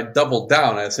accepting that, I doubled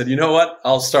down. I said, you know what?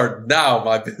 I'll start now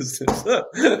my business.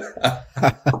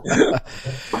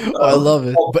 I love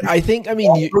it. But I think, I mean,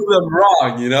 I'll prove them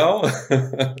wrong,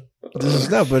 This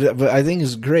is not, but I think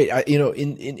it's great.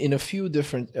 In a few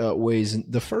different ways. And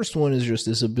the first one is just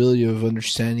this ability of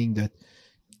understanding that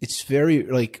it's very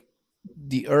like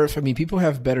the earth. I mean, people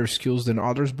have better skills than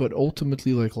others, but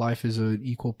ultimately, like, life is an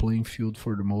equal playing field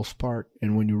for the most part.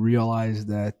 And when you realize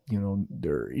that,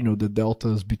 the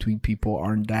deltas between people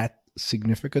aren't that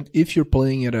significant. If you're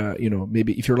playing at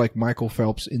maybe if you're like Michael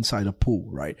Phelps inside a pool,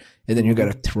 right? And then you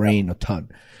got to train a ton,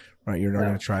 right? You're not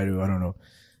going to try to, I don't know,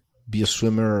 be a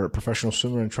swimmer, a professional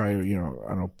swimmer, and try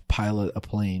to, pilot a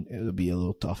plane. It'll be a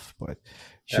little tough, but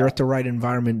if you're at the right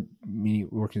environment,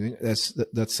 working,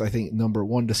 that's I think number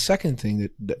one. The second thing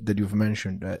that you've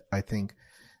mentioned that I think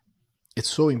it's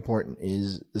so important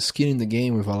is the skin in the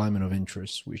game with alignment of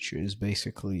interest, which is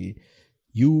basically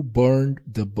you burned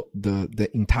the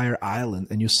entire island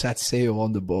and you set sail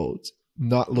on the boat,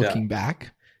 not looking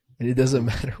back, and it doesn't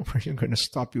matter where you're going to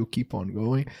stop. You'll keep on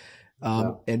going.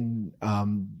 And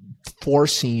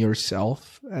forcing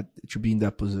yourself to be in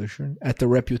that position at the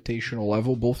reputational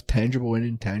level, both tangible and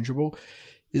intangible,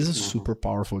 is a super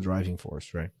powerful driving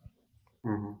force, right?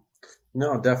 Mm-hmm.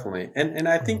 No, definitely, and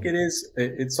I think it is.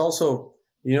 It's also,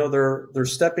 they're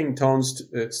stepping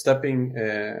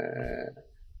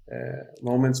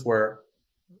moments where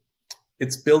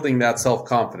it's building that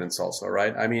self-confidence also,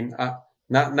 right? I mean,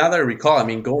 now that I recall, I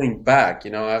mean, going back,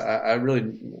 I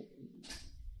really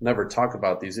never talk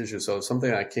about these issues. So something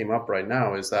that came up right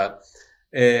now is that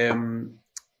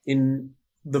in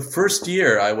the first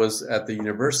year I was at the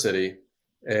university,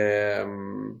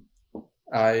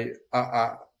 I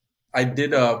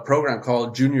did a program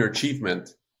called Junior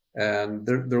Achievement, and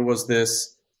there was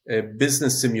this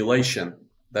business simulation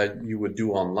that you would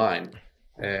do online.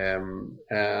 And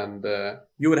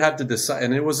you would have to decide,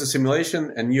 and it was a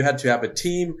simulation, and you had to have a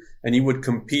team, and you would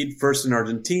compete first in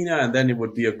Argentina, and then it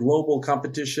would be a global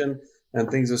competition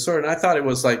and things of the sort. And I thought it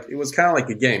was kind of like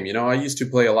a game. I used to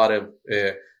play a lot of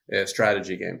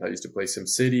strategy games. I used to play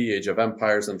SimCity, Age of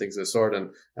Empires, and things of the sort, and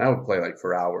I would play like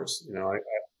for hours. You know,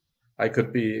 I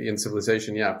could be in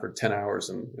Civilization, for 10 hours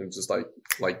and just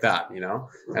like that,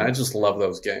 and I just love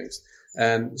those games.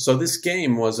 And so this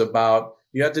game was about,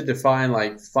 you had to define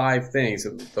like 5 things: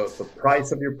 the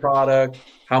price of your product,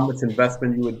 how much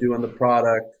investment you would do in the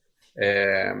product,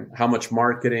 how much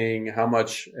marketing, how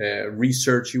much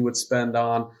research you would spend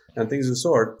on, and things of the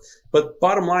sort. But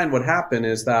bottom line, what happened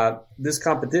is that this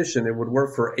competition, it would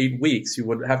work for 8 weeks. You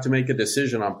would have to make a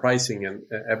decision on pricing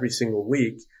every single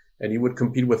week, and you would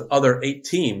compete with other 8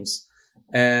 teams.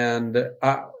 And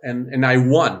I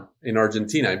won in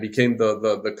Argentina. I became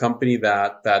the company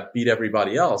that beat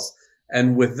everybody else.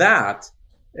 And with that,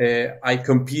 I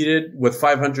competed with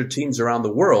 500 teams around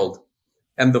the world.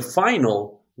 And the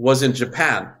final was in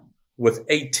Japan with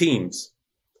 8 teams.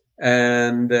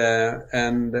 And I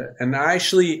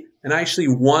actually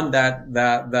won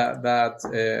that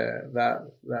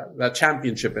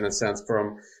championship in a sense.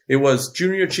 It was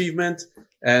Junior Achievement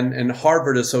and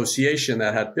Harvard Association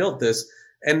that had built this.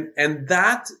 And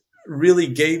that really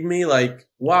gave me like,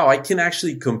 wow, I can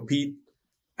actually compete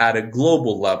at a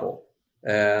global level.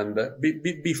 And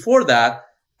before that,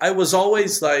 I was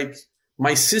always like,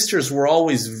 my sisters were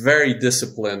always very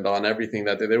disciplined on everything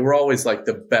that they were always like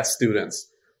the best students.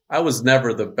 I was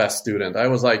never the best student. I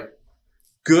was like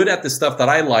good at the stuff that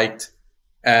I liked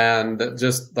and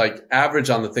just like average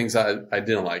on the things I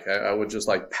didn't like. I would just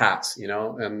like pass,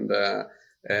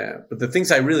 but the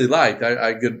things I really liked,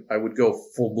 I would go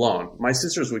full blown. My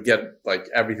sisters would get like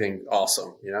everything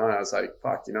awesome, and I was like,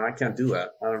 fuck, I can't do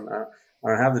that. I don't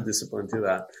have the discipline to do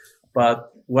that.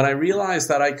 But when I realized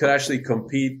that I could actually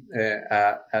compete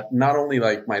at not only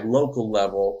like my local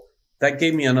level, that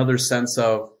gave me another sense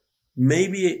of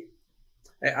maybe,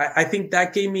 I think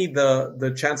that gave me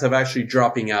the chance of actually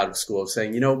dropping out of school, of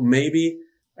saying, maybe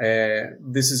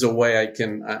this is a way I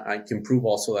can prove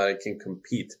also that I can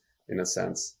compete in a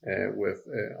sense with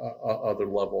other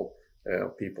level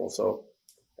people. So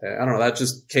I don't know, that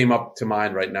just came up to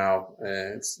mind right now.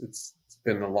 It's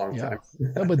been a long time.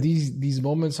 No, but these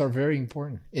moments are very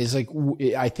important. It's like,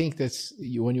 I think that's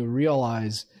when you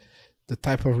realize the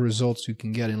type of results you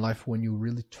can get in life when you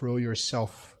really throw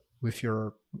yourself with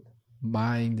your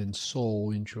mind and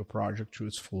soul into a project to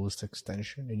its fullest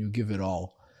extension and you give it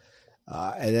all.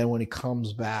 And then when it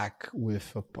comes back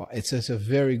with it's just a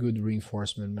very good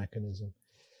reinforcement mechanism.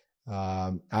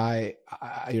 I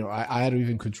had to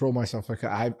even control myself. Like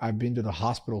I've been to the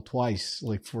hospital twice,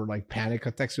 like for like panic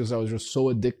attacks, because I was just so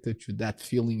addicted to that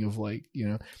feeling of like,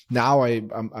 now I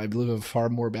live a far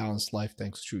more balanced life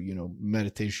thanks to,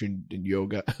 meditation and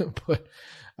yoga, but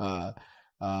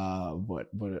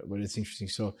it's interesting.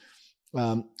 So,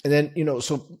 and then,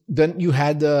 so then you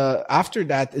had, after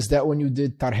that, is that when you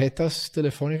did Tarjetas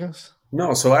Telefónicas?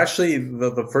 No, so actually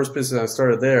the first business I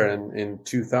started there in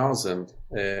 2000,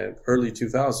 early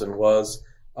 2000 was,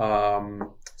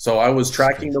 so I was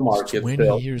tracking the market.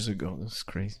 20 years ago. That's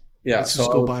crazy. Yeah. Let's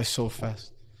just go by so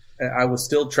fast. I was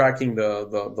still tracking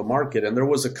the market, and there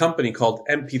was a company called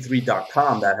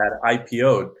MP3.com that had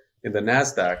IPO'd in the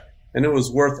NASDAQ, and it was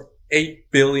worth $8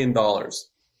 billion.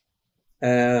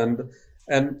 And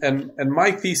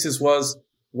my thesis was,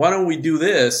 why don't we do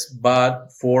this,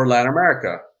 but for Latin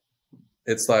America?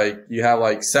 It's like you have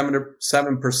like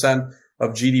 7%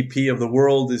 of GDP of the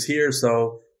world is here.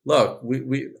 So look,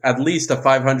 we at least a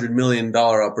 $500 million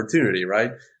opportunity,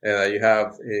 right? You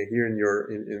have here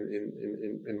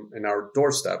in our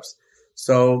doorsteps.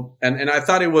 So, and I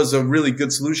thought it was a really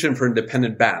good solution for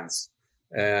independent bands.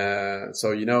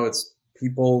 So, it's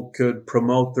people could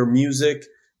promote their music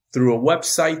through a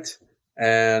website,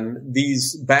 and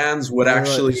these bands would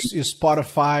actually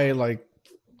Spotify like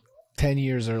 10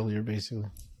 years earlier, basically.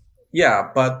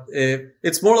 Yeah, but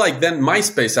it's more like then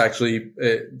MySpace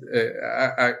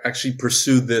actually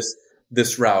pursued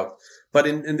this route. But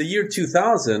in the year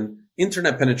 2000,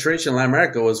 internet penetration in Latin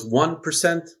America was 1%,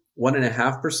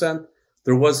 1.5%.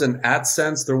 There wasn't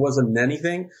AdSense, there wasn't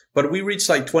anything, but we reached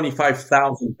like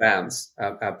 25,000 bands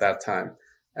at that time.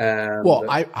 And well,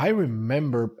 I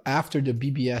remember after the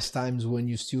BBS times when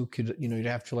you still could, you'd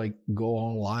have to like go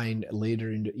online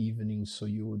later in the evening so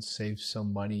you would save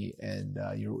some money. And,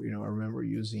 I remember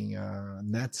using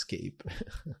Netscape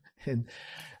and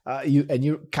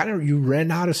you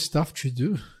ran out of stuff to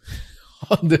do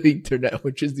on the internet,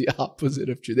 which is the opposite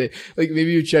of today. Like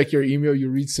maybe you check your email, you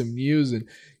read some news and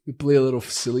you play a little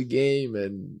silly game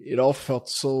and it all felt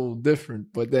so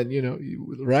different. But then,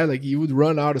 right? Like you would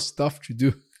run out of stuff to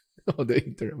do on the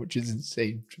internet, which is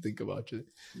insane to think about today.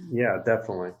 Yeah,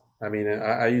 definitely. I mean,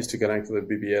 I used to connect to the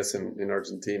BBS in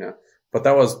Argentina, but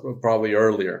that was probably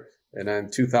earlier. And then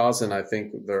 2000, I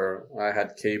think I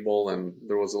had cable and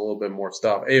there was a little bit more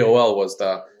stuff. AOL was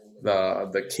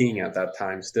the king at that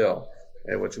time still,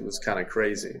 which was kind of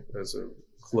crazy. It was a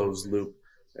closed loop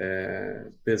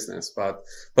business. But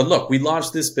look, we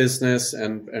launched this business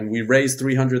and we raised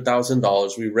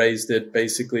 $300,000. We raised it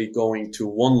basically going to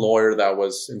one lawyer that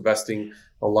was investing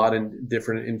a lot in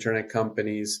different internet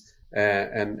companies,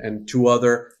 and two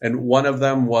other, and one of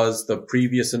them was the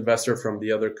previous investor from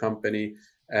the other company.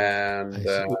 And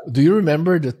do you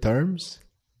remember the terms?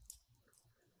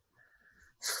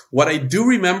 What I do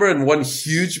remember, and one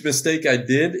huge mistake I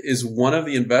did, is one of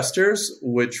the investors,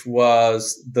 which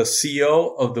was the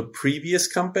CEO of the previous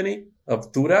company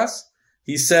of Turas.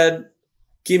 He said,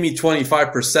 "Give me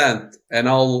 25%, and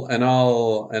I'll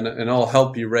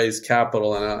help you raise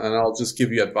capital, and I'll just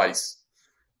give you advice."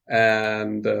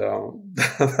 And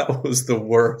that was the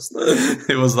worst.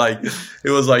 It was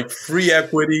like free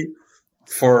equity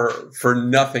for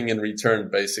nothing in return,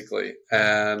 basically.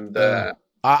 And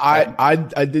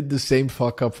I did the same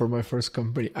fuck up for my first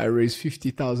company. I raised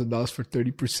 $50,000 for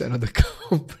 30% of the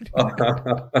company.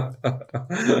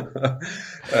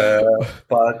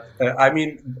 But I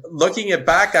mean, looking it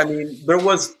back, I mean, there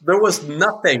was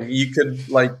nothing you could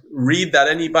like read that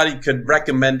anybody could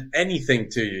recommend anything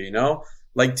to you, you know?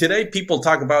 Like today, people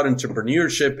talk about entrepreneur,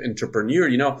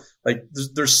 you know, like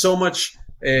there's so much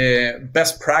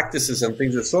best practices and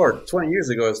things of the sort. 20 years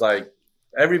ago, it's like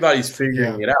everybody's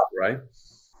figuring it out, right?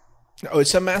 Oh,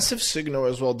 it's a massive signal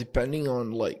as well, depending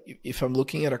on like if I'm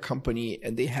looking at a company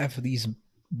and they have these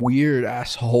weird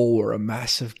asshole or a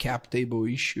massive cap table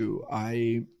issue.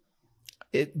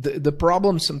 The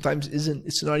problem sometimes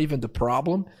it's not even the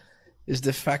problem, is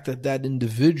the fact that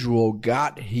individual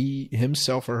got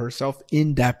himself or herself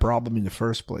in that problem in the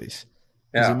first place.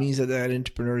 Because it means that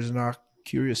entrepreneur is not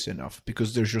curious enough,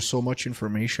 because there's just so much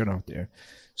information out there.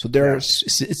 So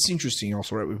it's interesting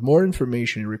also, right? With more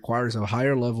information, it requires a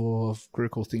higher level of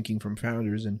critical thinking from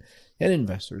founders and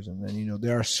investors. And then, you know,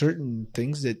 there are certain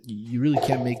things that you really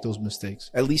can't make those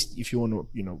mistakes, at least if you want to,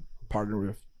 you know,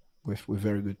 partner with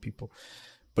very good people.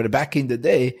 But back in the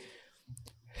day,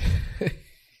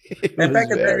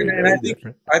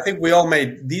 I think we all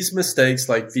made these mistakes,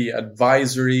 like the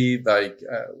advisory, like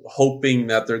hoping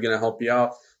that they're going to help you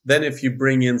out. Then if you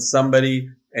bring in somebody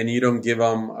and you don't give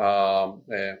them,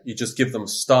 you just give them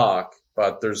stock,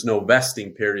 but there's no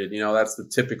vesting period. You know, that's the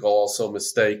typical also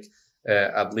mistake,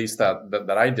 at least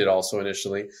that I did also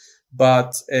initially.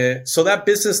 But so that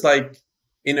business, like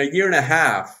in a year and a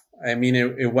half, I mean,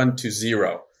 it went to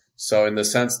zero. So in the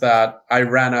sense that I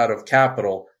ran out of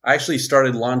capital, I actually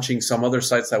started launching some other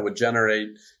sites that would generate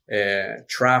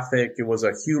traffic. It was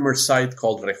a humor site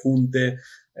called Rejunte.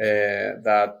 It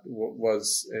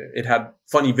had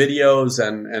funny videos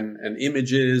and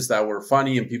images that were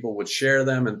funny, and people would share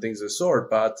them and things of the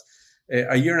sort. But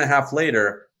a year and a half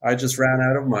later, I just ran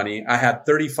out of money. I had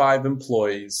 35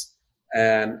 employees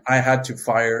and I had to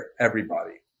fire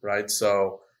everybody, right?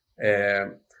 So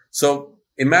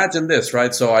imagine this,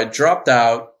 right? So I dropped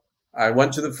out. I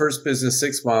went to the first business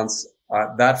 6 months.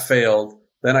 That failed.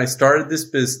 Then I started this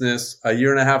business. A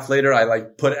year and a half later, I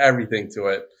like put everything to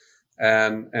it.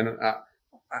 And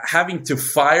having to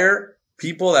fire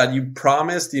people that you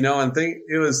promised, you know, and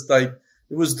it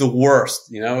was the worst,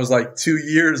 you know. It was like 2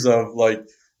 years of like,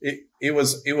 it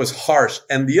was harsh.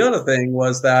 And the other thing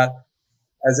was that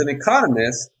as an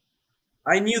economist,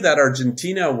 I knew that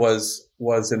Argentina was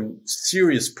in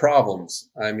serious problems.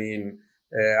 I mean,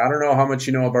 I don't know how much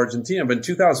you know of Argentina, but in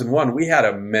 2001, we had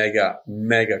a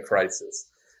mega crisis.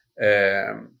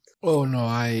 Oh no,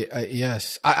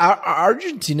 yes.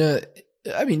 Argentina,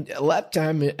 I mean,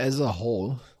 LATAM as a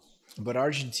whole, but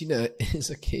Argentina is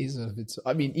a case of its.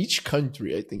 I mean, each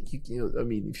country, I think, you know, I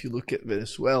mean, if you look at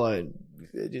Venezuela,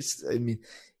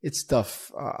 it's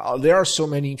tough. There are so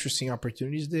many interesting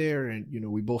opportunities there, and you know,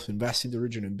 we both invest in the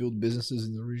region and build businesses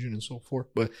in the region and so forth.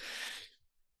 But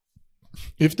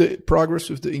if the progress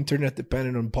with the internet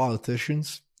depended on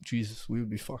politicians, Jesus, we would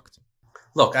be fucked.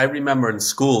 Look, I remember in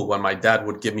school when my dad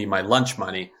would give me my lunch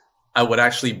money, I would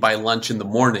actually buy lunch in the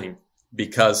morning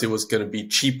because it was going to be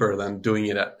cheaper than doing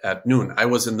it at noon. I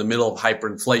was in the middle of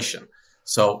hyperinflation.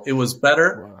 So it was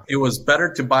better. Wow. It was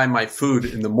better to buy my food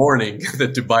in the morning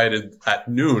than to buy it at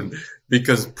noon,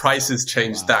 because prices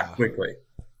changed that quickly.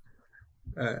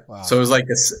 So it was like,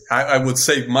 I would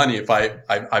save money if I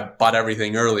bought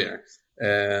everything earlier.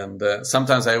 And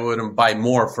sometimes I wouldn't buy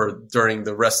more for during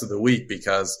the rest of the week,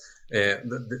 because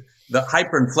the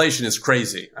hyperinflation is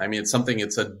crazy. I mean,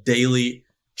 it's a daily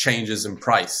changes in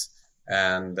price.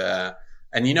 And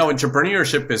you know,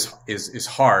 entrepreneurship is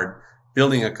hard.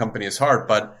 building a company is hard,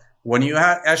 but when you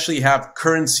actually have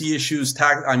currency issues,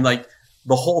 I'm like,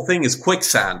 the whole thing is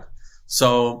quicksand.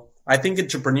 So I think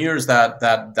entrepreneurs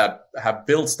that have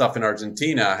built stuff in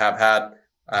Argentina have had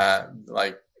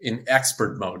like in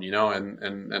expert mode,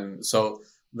 and so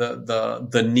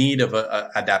the need of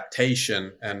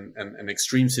adaptation and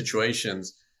extreme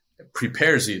situations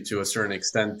prepares you to a certain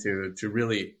extent to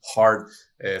really hard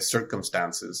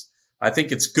circumstances. I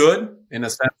think it's good in a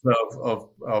sense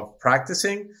of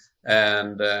practicing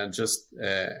and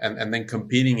and then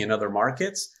competing in other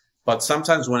markets. But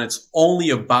sometimes when it's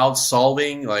only about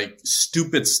solving like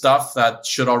stupid stuff that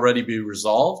should already be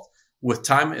resolved, with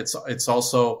time, it's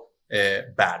also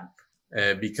bad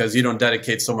because you don't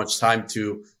dedicate so much time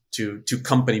to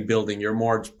company building. You're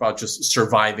more about just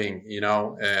surviving,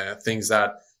 things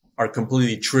that are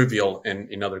completely trivial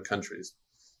in other countries.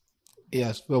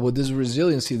 Yes, well, with this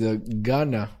resiliency, the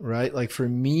Ghana, right? Like for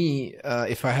me,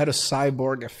 if I had a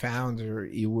cyborg, a founder,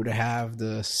 it would have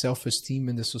the self-esteem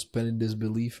and the suspended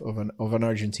disbelief of an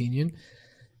Argentinian,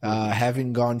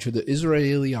 having gone to the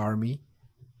Israeli army,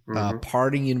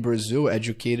 partying in Brazil,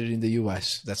 educated in the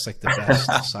U.S. That's like the best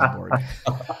cyborg.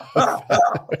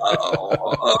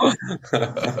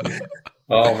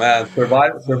 Oh man,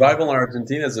 survival in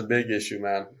Argentina is a big issue,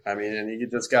 man. I mean, and you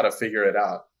just got to figure it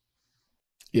out.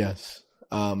 Yes.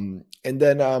 And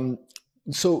then,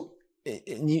 so,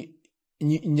 and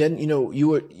then, you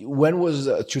were, when was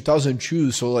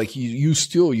 2002? So like you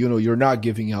still, you're not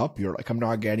giving up. You're like, I'm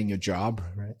not getting a job,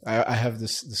 right? I have the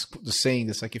saying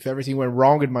that's like, if everything went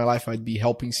wrong in my life, I'd be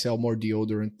helping sell more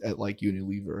deodorant at like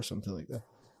Unilever or something like that.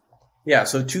 Yeah.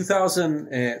 So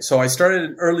 2000, so I started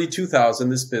in early 2000,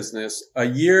 this business. A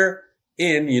year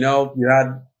in, you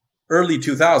had early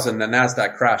 2000, the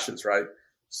NASDAQ crashes, right?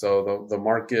 So the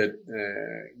market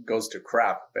goes to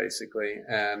crap, basically.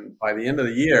 And by the end of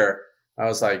the year, I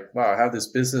was like, wow, I have this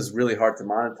business really hard to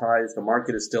monetize. The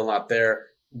market is still not there.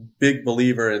 Big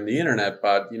believer in the internet,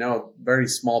 but, very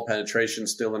small penetration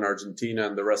still in Argentina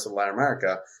and the rest of Latin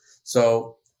America.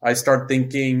 So I start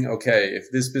thinking, okay,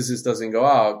 if this business doesn't go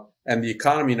out and the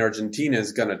economy in Argentina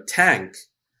is going to tank,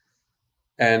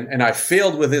 and I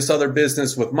failed with this other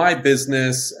business, with my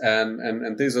business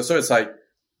and things. So it's like,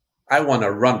 I want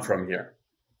to run from here.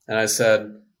 And I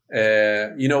said,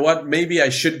 you know what? Maybe I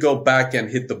should go back and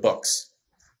hit the books.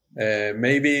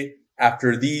 Maybe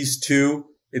after these two,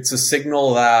 it's a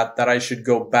signal that I should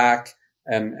go back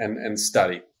and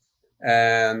study.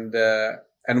 And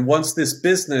once this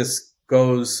business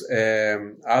goes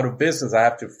out of business, I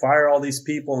have to fire all these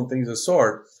people and things of the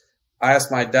sort. I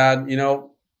asked my dad,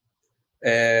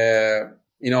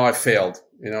 I failed.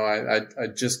 I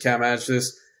just can't manage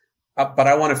this. But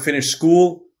I want to finish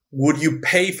school. Would you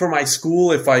pay for my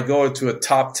school if I go to a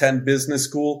top 10 business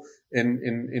school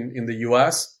in the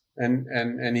US?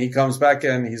 And he comes back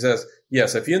and he says,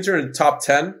 yes, if you enter the top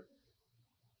 10,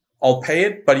 I'll pay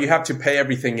it, but you have to pay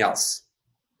everything else.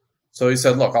 So he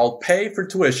said, look, I'll pay for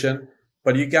tuition,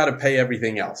 but you got to pay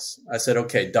everything else. I said,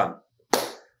 okay, done.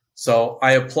 So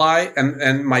I apply,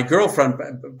 and my girlfriend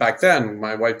back then,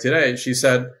 my wife today, she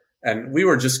said, and we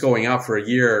were just going out for a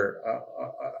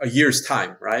year's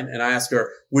time, right? And I asked her,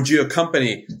 would you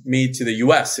accompany me to the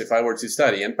US if I were to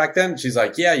study? And back then she's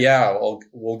like, yeah,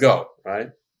 we'll go, right?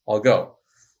 I'll go.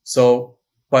 So,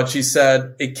 but she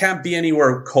said, it can't be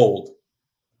anywhere cold.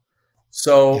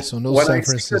 So, no San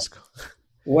Francisco.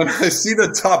 When I see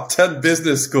the top 10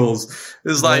 business schools,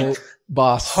 it's like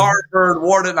Boston, Harvard,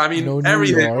 Wharton,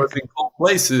 everything was in cold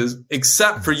places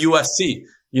except for USC,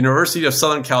 University of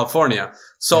Southern California.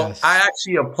 So yes. I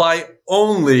actually apply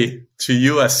only to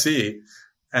USC,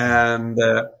 and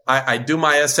I do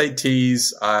my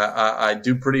SATs. I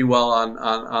do pretty well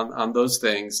on those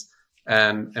things,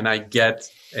 and I get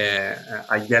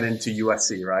into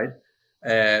USC,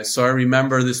 right? So I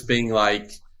remember this being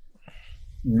like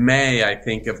May, I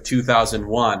think, of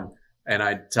 2001, and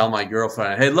I tell my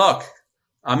girlfriend, "Hey, look,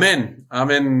 I'm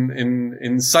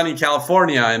in sunny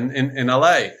California in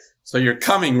LA." So you're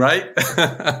coming, right?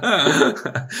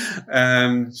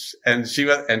 and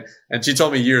she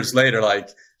told me years later, like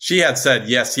she had said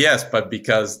yes, but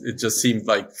because it just seemed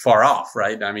like far off,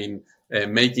 right? I mean,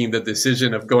 making the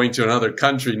decision of going to another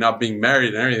country, not being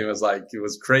married and everything was like, it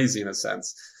was crazy in a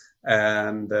sense.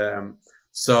 And,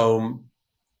 so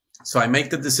I make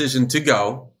the decision to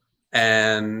go,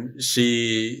 and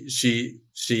she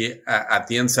at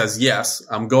the end says, yes,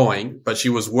 I'm going, but she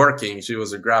was working. She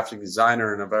was a graphic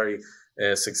designer in a very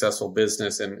successful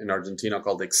business in Argentina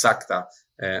called Exacta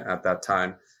at that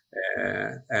time.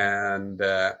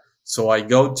 So I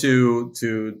go to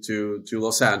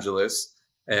Los Angeles,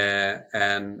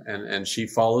 and she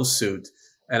follows suit.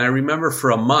 And I remember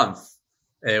for a month,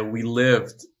 we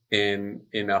lived in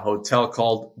a hotel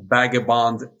called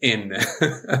Vagabond Inn.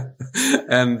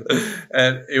 and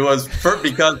it was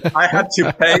because I had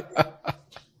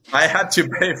to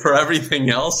pay for everything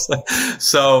else.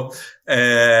 So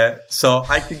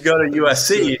I could go to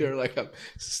USC. You're like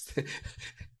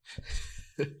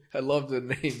I love the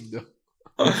name though.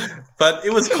 But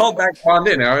it was called Vagabond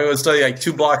Inn. I mean, it was still like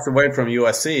 2 blocks away from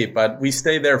USC, but we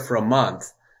stayed there for a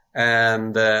month.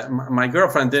 And my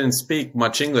girlfriend didn't speak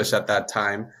much English at that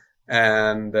time,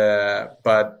 and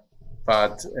but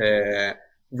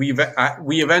we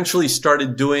eventually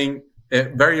started doing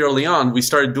very early on. We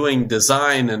started doing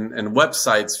design and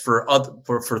websites for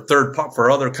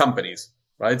other companies,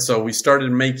 right? So we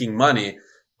started making money,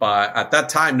 but at that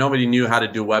time nobody knew how to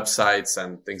do websites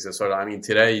and things of sort of. I mean,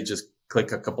 today you just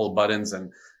click a couple of buttons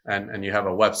and you have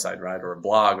a website, right, or a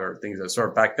blog or things of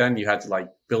sort. Back then you had to like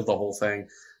build the whole thing.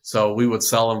 So we would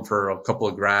sell them for a couple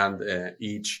of grand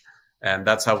each. And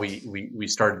that's how we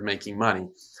started making money.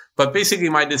 But basically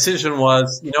my decision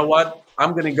was, you know what?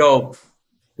 I'm going to go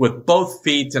with both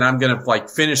feet and I'm going to like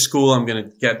finish school. I'm going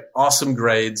to get awesome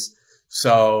grades.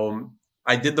 So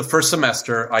I did the first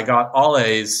semester. I got all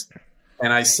A's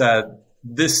and I said,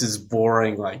 this is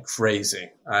boring like crazy.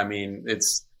 I mean,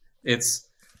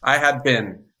 I had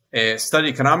been studied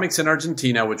economics in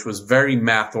Argentina, which was very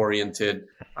math oriented.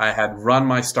 I had run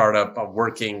my startup of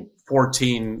working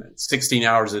 14, 16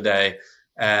 hours a day,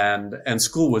 and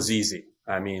school was easy.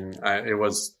 I mean, it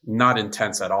was not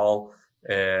intense at all.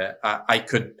 I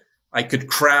could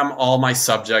cram all my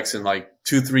subjects in like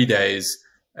 2-3 days.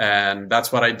 And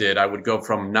that's what I did. I would go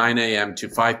from 9 a.m. to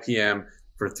 5 p.m.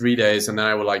 for 3 days. And then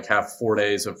I would like have 4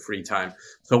 days of free time.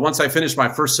 So once I finished my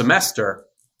first semester,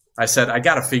 I said, I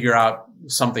got to figure out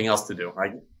something else to do.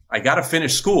 I got to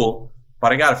finish school,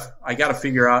 but I got to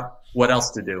figure out what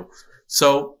else to do.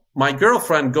 So my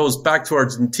girlfriend goes back to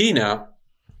Argentina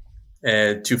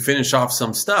to finish off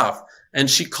some stuff. And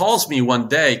she calls me one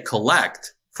day,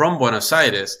 collect from Buenos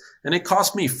Aires, and it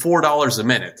cost me $4 a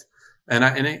minute. And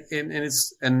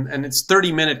it's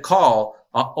 30-minute call,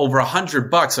 over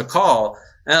 $100 a call.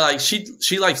 And like,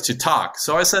 she likes to talk.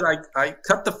 So I said, I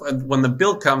cut when the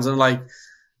bill comes and like,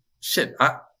 shit,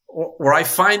 or I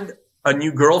find a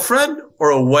new girlfriend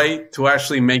or a way to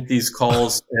actually make these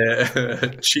calls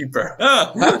cheaper,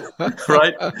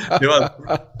 right?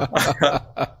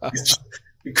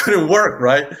 It couldn't work,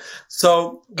 right?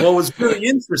 So what was really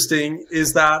interesting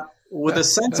is that with a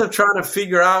sense of trying to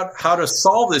figure out how to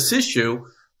solve this issue,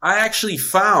 I actually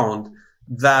found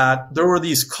that there were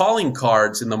these calling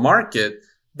cards in the market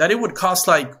that it would cost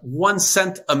like 1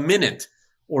 cent a minute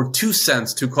or 2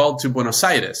 cents to call to Buenos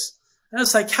Aires. And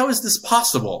it's like, how is this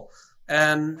possible?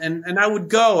 And I would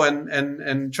go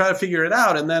and try to figure it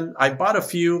out. And then I bought a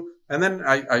few, and then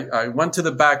I went to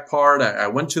the back part. I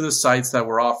went to the sites that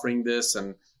were offering this,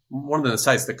 and one of the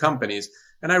sites, the companies,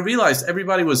 and I realized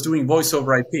everybody was doing voice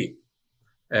over IP.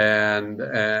 And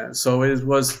so it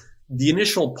was the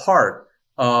initial part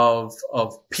of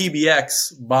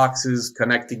PBX boxes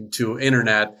connecting to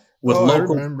internet with local. I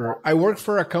remember. I worked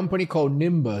for a company called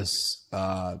Nimbus.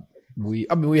 We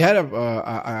had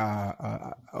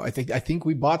I think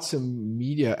we bought some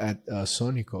media at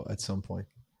Sonico at some point.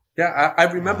 Yeah, I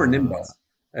remember Nimbus.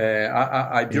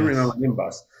 I do remember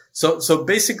Nimbus. So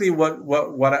basically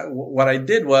what I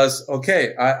did was,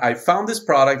 okay, I found this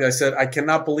product. I said, I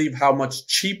cannot believe how much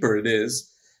cheaper it is.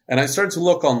 And I started to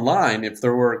look online if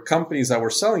there were companies that were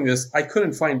selling this. I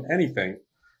couldn't find anything.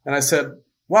 And I said,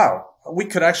 wow, we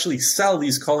could actually sell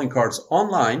these calling cards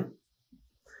online.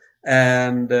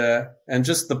 And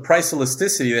just the price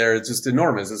elasticity there is just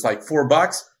enormous. It's like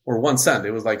 $4 or 1 cent.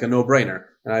 It was like a no-brainer.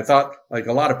 And I thought like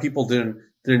a lot of people didn't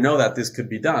know that this could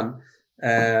be done.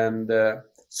 And,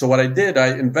 so what I did,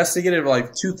 I investigated for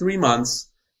like 2-3 months.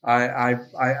 I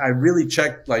really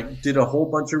checked, like did a whole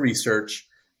bunch of research,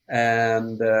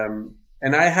 and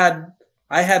I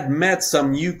had met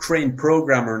some Ukraine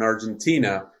programmer in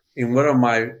Argentina in one of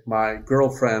my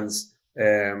girlfriend's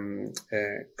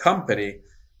company.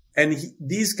 And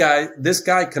this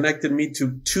guy connected me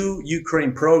to 2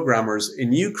 Ukraine programmers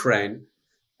in Ukraine.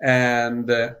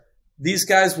 And these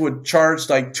guys would charge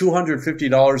like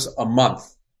 $250 a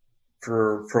month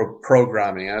for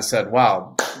programming. And I said,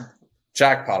 wow,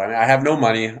 jackpot. I mean, I have no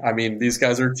money. I mean, these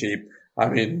guys are cheap. I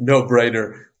mean, no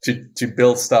brainer to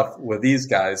build stuff with these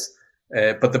guys.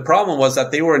 But the problem was that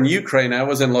they were in Ukraine. I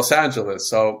was in Los Angeles.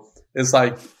 So it's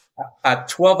like at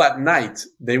 12 at night,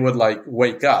 they would like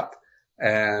wake up.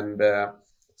 And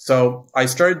so I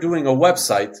started doing a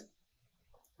website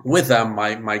with them.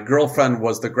 My girlfriend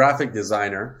was the graphic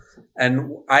designer,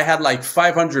 and I had like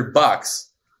 $500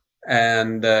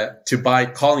 and to buy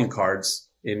calling cards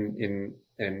in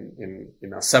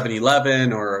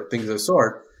 7-Eleven or things of the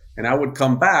sort. And I would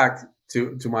come back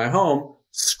to my home,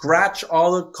 scratch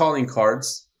all the calling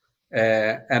cards,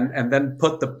 and then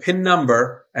put the PIN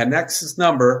number and access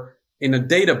number in a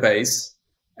database,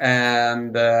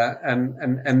 and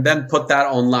then put that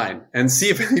online and see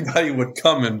if anybody would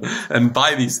come and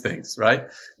buy these things, right?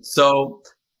 So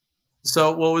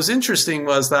what was interesting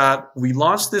was that we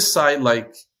launched this site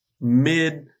like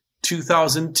mid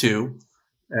 2002,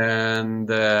 and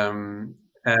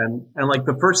like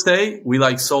the first day we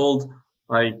like sold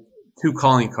like 2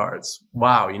 calling cards.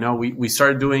 Wow. We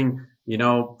started doing,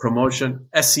 promotion,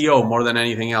 SEO more than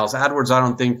anything else. AdWords, I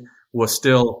don't think was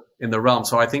still in the realm.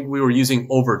 So I think we were using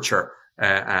Overture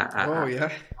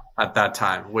at that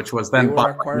time, which was then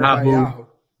bought by Yahoo.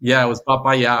 Yeah, it was bought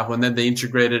by Yahoo, and then they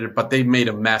integrated it, but they made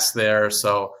a mess there.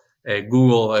 So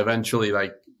Google eventually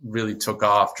like really took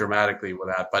off dramatically with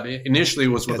that. But initially it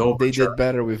was with Overture. They did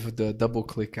better with the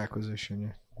DoubleClick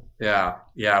acquisition. Yeah,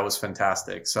 it was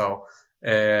fantastic. So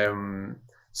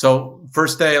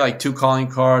first day, like 2 calling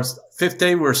cards. 5th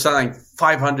day, we were selling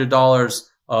 $500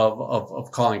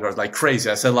 of calling cards, like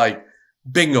crazy. I said, like,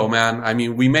 bingo, man. I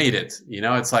mean, we made it.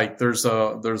 It's like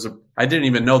I didn't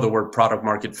even know the word product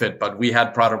market fit, but we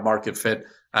had product market fit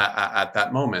at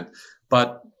that moment.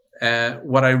 But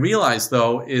what I realized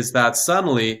though is that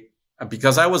suddenly,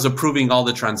 because I was approving all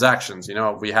the transactions,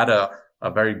 we had a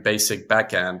very basic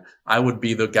backend. I would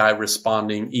be the guy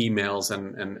responding emails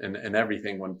and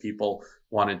everything when people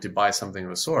wanted to buy something of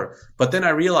the sort. But then I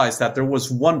realized that there was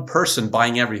one person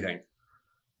buying everything.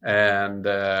 And,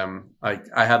 I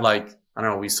had like, I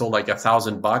don't know, we sold like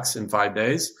 $1,000 in 5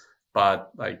 days,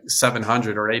 but like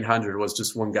 700 or 800 was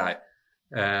just one guy.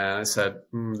 And I said,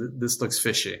 this looks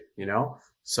fishy,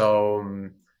 So,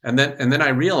 and then I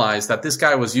realized that this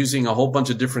guy was using a whole bunch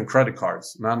of different credit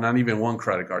cards, not even one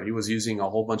credit card. He was using a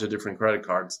whole bunch of different credit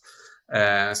cards.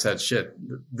 And I said, shit,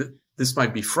 this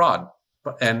might be fraud.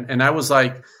 And I was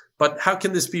like, but how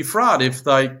can this be fraud if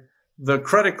like the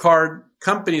credit card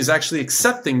company is actually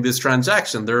accepting this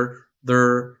transaction?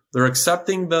 They're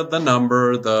accepting the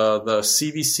number, the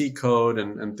CVC code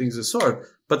and things of the sort,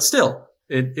 but still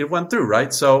it went through,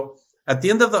 right? So at the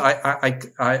end of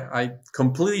I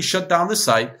completely shut down the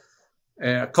site.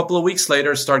 A couple of weeks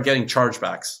later, start getting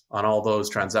chargebacks on all those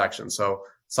transactions. So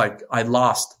it's like I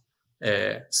lost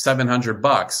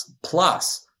 $700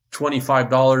 plus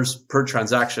 $25 per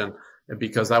transaction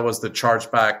because that was the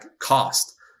chargeback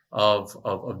cost of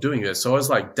doing this. So it was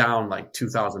like down like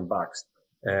 $2,000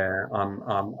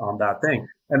 on that thing.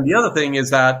 And the other thing is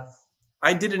that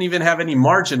I didn't even have any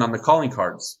margin on the calling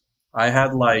cards. I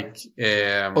had like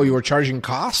you were charging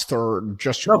cost or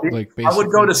just no, like basically? I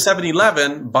would go to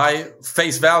 7-Eleven, buy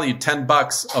face value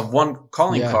 $10 of one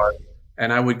calling card,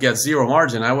 and I would get zero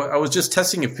margin. I was just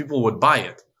testing if people would buy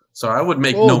it, so I would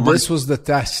make no margin. This was the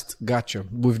test. Gotcha.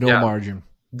 With no margin.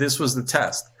 This was the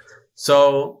test.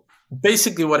 So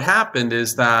basically, what happened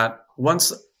is that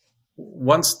once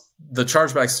the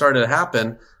chargeback started to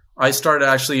happen, I started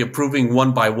actually approving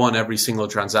one by one every single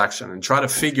transaction and try to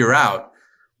figure out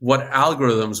what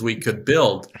algorithms we could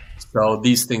build so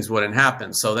these things wouldn't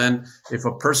happen. So then if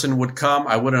a person would come,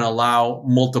 I wouldn't allow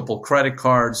multiple credit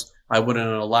cards. I wouldn't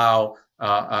allow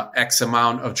X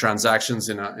amount of transactions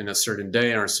in a certain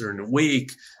day or a certain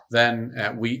week. Then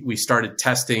we started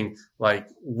testing, like,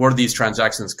 where these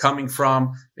transactions coming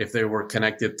from, if they were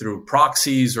connected through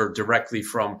proxies or directly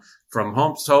from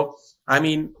home. So, I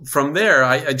mean, from there,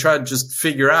 I tried to just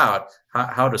figure out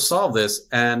how to solve this.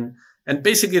 And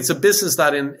basically, it's a business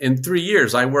that in 3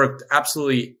 years, I worked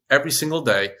absolutely every single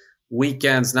day,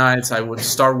 weekends, nights. I would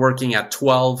start working at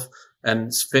 12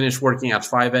 and finish working at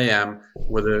 5 a.m.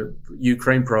 with the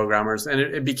Ukraine programmers. And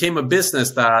it became a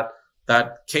business that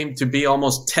came to be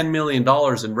almost $10 million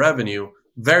in revenue,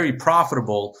 very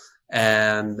profitable.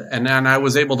 And then I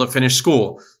was able to finish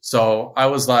school. So I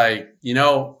was like,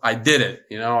 I did it.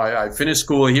 I finished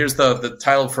school. Here's the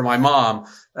title for my mom.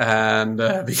 And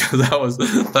because that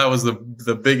was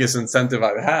the biggest incentive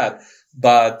I've had.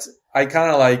 But I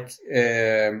kind of like,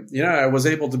 I was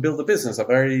able to build a business, a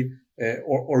very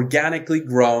organically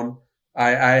grown.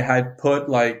 I had put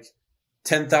like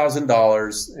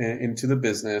 $10,000 into the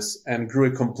business and grew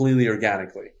it completely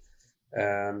organically.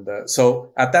 And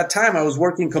so at that time, I was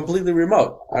working completely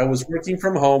remote. I was working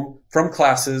from home, from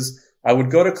classes. I would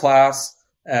go to class,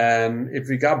 and if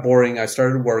it got boring, I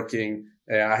started working.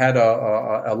 I had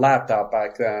a laptop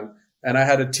back then, and I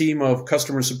had a team of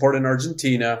customer support in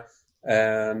Argentina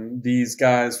and these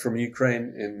guys from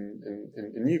Ukraine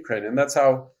in Ukraine. And that's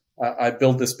how I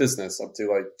built this business up to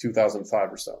like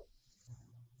 2005 or so.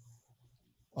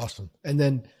 Awesome. And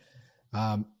then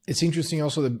it's interesting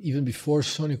also that even before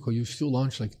Sonico, you still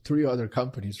launched like 3 other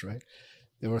companies, right?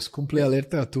 There was Cumple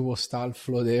Alerta, Tubostal,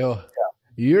 Flodeo.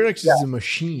 Yeah. Eurex is a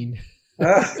machine.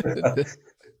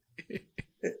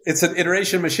 It's an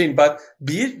iteration machine. But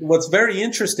what's very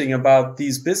interesting about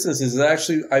these businesses is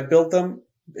actually I built them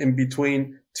in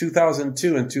between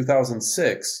 2002 and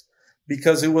 2006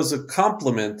 because it was a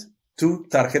complement to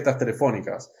Tarjetas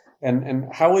Telefónicas. And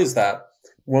how is that?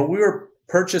 When we were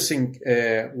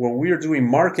when we were doing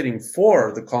marketing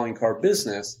for the calling card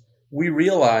business, we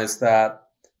realized that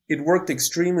it worked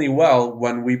extremely well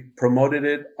when we promoted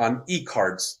it on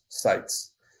e-cards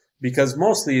sites. Because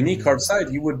mostly an e-card site,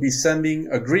 you would be sending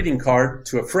a greeting card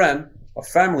to a friend, a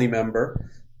family member,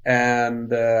 and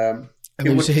then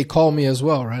you say, hey, call me as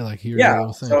well, right? Like here's the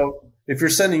whole thing. So if you're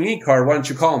sending e-card, why don't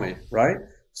you call me, right?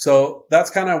 So that's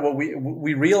kind of what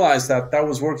we realized that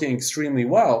was working extremely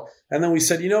well. And then we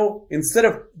said, instead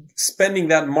of spending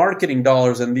that marketing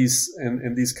dollars in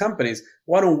these companies,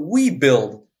 why don't we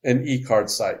build an e-card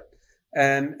site?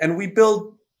 And we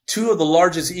built 2 of the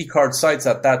largest e-card sites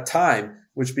at that time,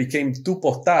 which became Tu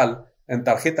Postal and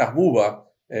Tarjetas Buba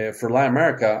for Latin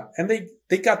America. And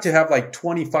they got to have like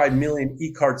 25 million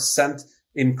e-cards sent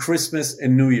in Christmas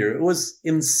and New Year. It was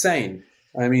insane.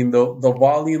 I mean, the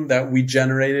volume that we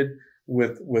generated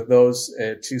with those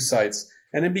 2 sites.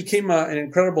 And it became an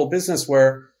incredible business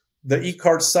where the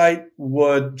e-card site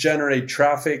would generate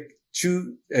traffic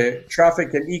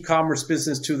and e-commerce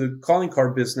business to the calling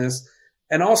card business.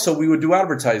 And also we would do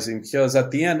advertising because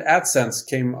at the end, AdSense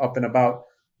came up in about,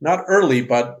 not early,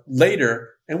 but later.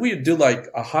 And we would do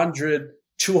like $100,000,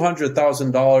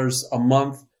 $200,000 a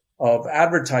month of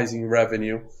advertising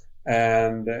revenue.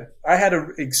 And I had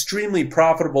an extremely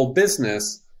profitable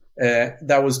business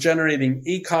that was generating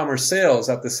e-commerce sales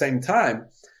at the same time.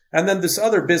 And then this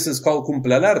other business called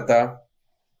Cumple Alerta,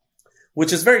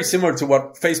 which is very similar to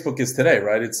what Facebook is today,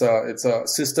 right? It's a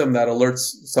system that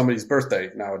alerts somebody's birthday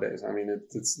nowadays. I mean,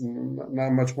 it's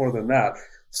not much more than that.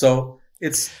 So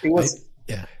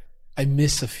I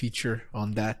miss a feature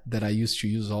on that I used to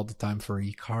use all the time for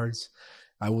e-cards.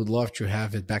 I would love to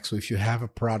have it back. So if you have a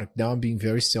product, now I'm being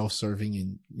very self-serving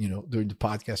and, during the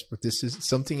podcast, but this is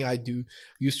something I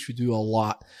used to do a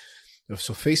lot.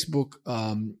 So Facebook,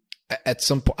 at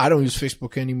some point, I don't use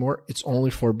Facebook anymore. It's only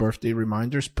for birthday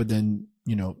reminders, but then,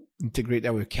 integrate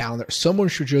that with calendar. Someone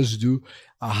should just do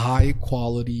a high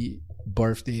quality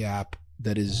birthday app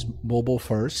that is mobile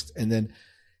first. And then,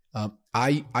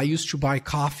 I used to buy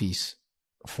coffees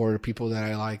for people that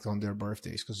I liked on their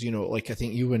birthdays. Cause I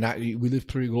think you and I, we live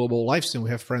pretty global lives and we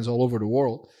have friends all over the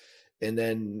world. And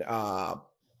then,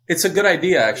 it's a good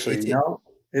idea, actually.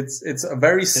 It's a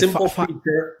very simple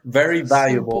feature, very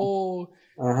valuable.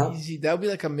 Easy. That would be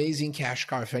like amazing cash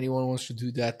car. If anyone wants to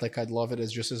do that, like I'd love it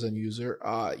as just as a user,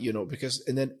 because,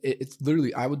 and then it's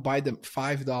literally, I would buy them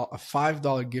a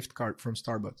 $5 gift card from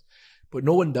Starbucks, but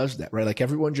no one does that, right? Like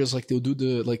everyone just like, they'll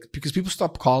do because people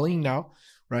stop calling now,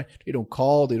 right? They don't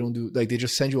call, they don't do, like, they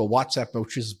just send you a WhatsApp,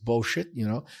 which is bullshit,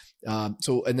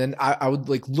 So, and then I would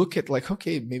like look at like,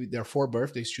 okay, maybe there are 4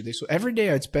 birthdays today. So every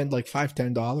day I'd spend like $5,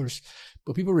 $10,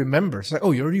 but people remember. It's like,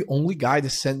 oh, you're the only guy that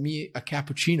sent me a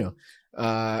cappuccino.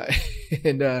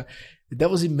 And that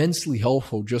was immensely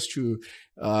helpful just to,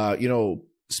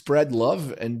 spread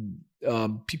love and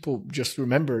people just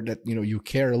remember that, you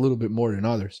care a little bit more than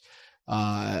others.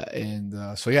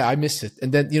 So yeah, I miss it.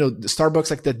 And then, the Starbucks,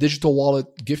 like that digital wallet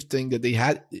gift thing that they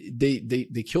had,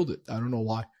 they killed it. I don't know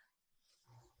why.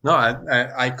 No,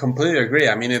 I completely agree.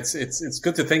 I mean, it's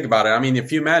good to think about it. I mean,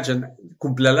 if you imagine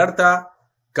Cumple Alerta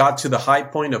got to the high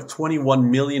point of 21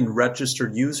 million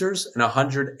registered users and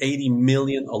 180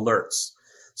 million alerts.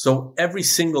 So every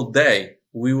single day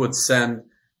we would send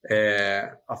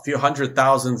a few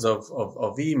 100,000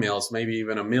 of emails, maybe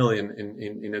even 1 million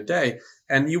in a day.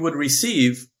 And you would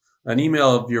receive an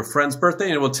email of your friend's birthday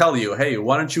and it will tell you, hey,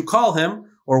 why don't you call him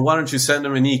or why don't you send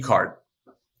him an e-card?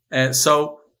 And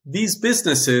so these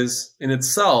businesses in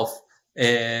itself,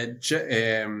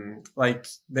 like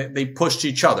they pushed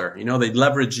each other, they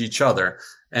leveraged each other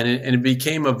and it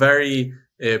became a very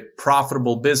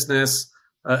profitable business.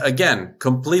 Again,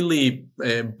 completely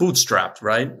bootstrapped,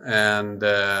 right? And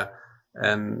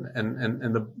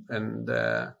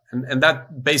that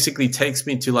basically takes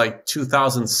me to like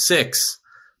 2006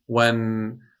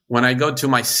 when I go to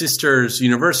my sister's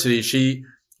university.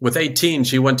 With 18,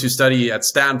 she went to study at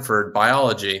Stanford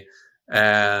biology,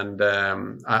 and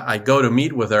I go to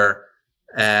meet with her,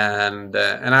 and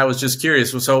I was just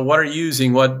curious. So, what are you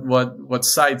using? What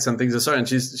sites and things? And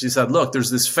she said, "Look,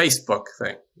 there's this Facebook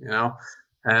thing,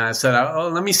 And I said, "Oh,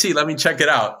 let me see. Let me check it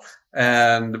out."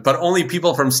 but only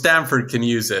people from Stanford can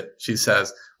use it, she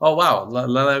says. Oh, wow.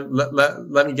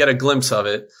 Let me get a glimpse of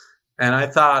it. And I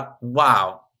thought,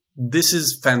 wow, this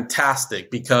is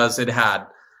fantastic, because it had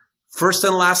first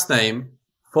and last name,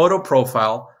 photo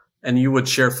profile, and you would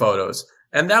share photos.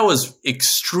 And that was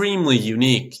extremely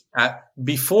unique.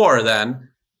 Before then,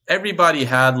 everybody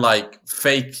had like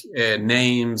fake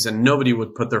names, and nobody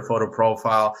would put their photo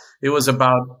profile. It was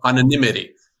about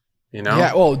anonymity, you know?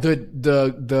 Yeah. Well,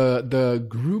 the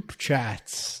group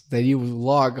chats that you would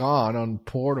log on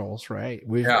portals, right?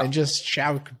 And just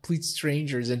chat with complete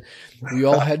strangers, and we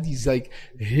all had these like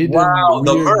hidden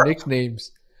weird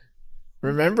nicknames.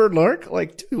 Remember Lurk?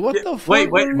 Like, dude, what the fuck?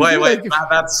 Wait.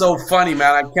 That's so funny,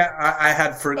 man. I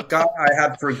had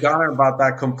forgotten about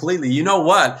that completely. You know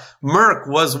what? Merc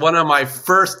was one of my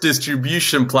first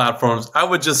distribution platforms. I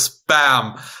would just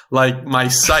spam like my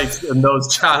sites in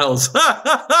those channels.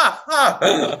 I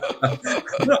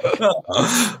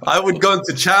would go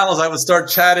into channels, I would start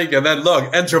chatting, and then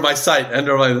look, enter my site,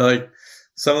 like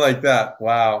something like that.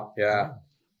 Wow. Yeah.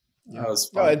 That was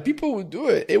fun. And people would do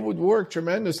it. It would work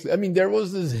tremendously. I mean, there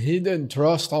was this hidden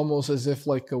trust, almost as if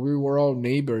like we were all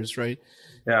neighbors, right?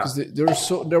 Yeah. Because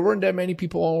there weren't that many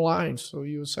people online, so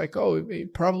you was like, oh,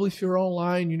 probably if you're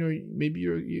online, maybe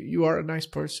you are a nice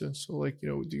person. So like,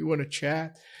 do you want to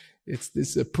chat? It's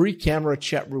this pre-camera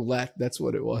chat roulette. That's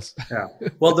what it was. Yeah.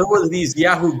 Well, there were these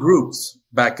Yahoo groups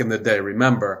back in the day,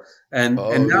 remember? And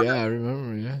now, I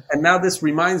remember. Yeah. And now this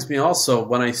reminds me also,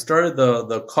 when I started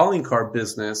the calling card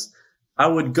business, I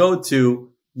would go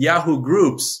to Yahoo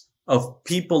groups of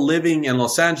people living in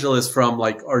Los Angeles from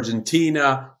like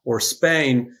Argentina or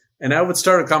Spain. And I would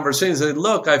start a conversation and say,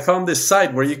 look, I found this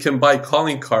site where you can buy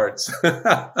calling cards.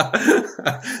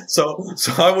 So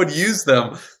I would use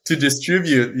them to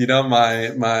distribute,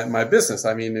 my business.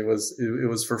 I mean, it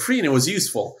was for free, and it was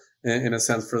useful in a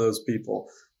sense for those people.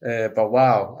 But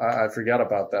wow, I forgot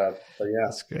about that. But yeah.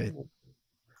 That's great.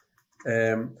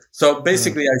 So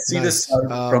basically, I see nice. This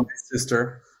from my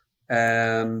sister,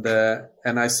 and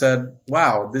I said,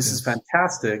 "Wow, this is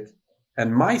fantastic."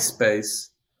 And MySpace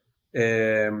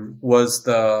was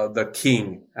the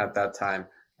king at that time,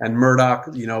 and Murdoch,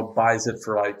 buys it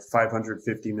for like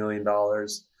 $550 million.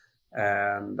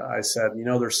 And I said,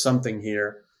 there's something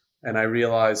here, and I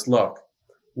realized, look,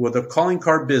 with the calling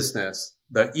card business,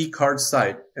 the e-card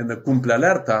site, and the Cumple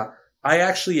Alerta, I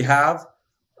actually have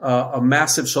a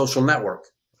massive social network.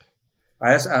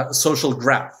 I have a social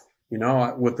graph.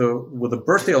 With the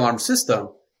birthday alarm system,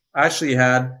 I actually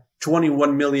had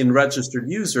 21 million registered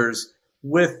users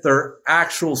with their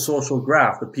actual social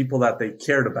graph, the people that they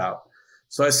cared about.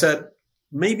 So I said,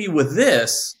 maybe with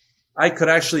this, I could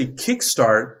actually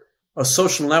kickstart a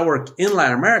social network in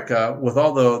Latin America with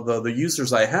all the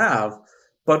users I have,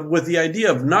 but with the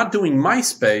idea of not doing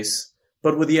MySpace,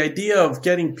 but with the idea of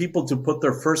getting people to put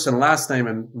their first and last name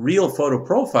and real photo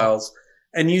profiles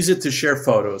and use it to share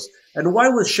photos. And why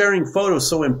was sharing photos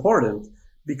so important?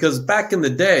 Because back in the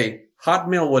day,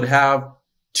 Hotmail would have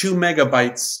 2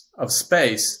 megabytes of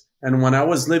space. And when I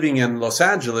was living in Los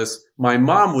Angeles, my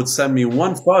mom would send me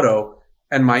one photo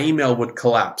and my email would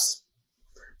collapse.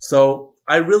 So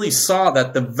I really saw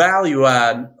that the value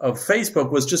add of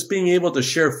Facebook was just being able to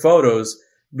share photos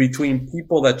between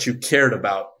people that you cared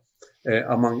about.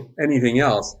 Among anything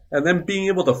else, and then being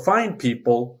able to find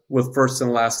people with first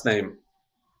and last name.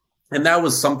 And that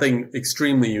was something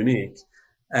extremely unique.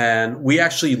 And we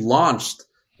actually launched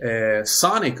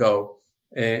Sonico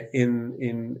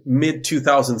in mid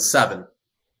 2007,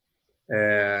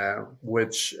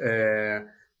 which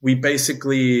we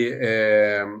basically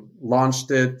launched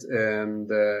it. And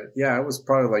it was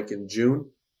probably like in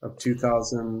June of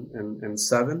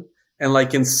 2007. And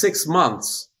like in 6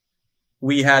 months,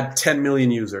 we had 10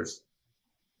 million users.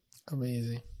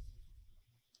 Amazing.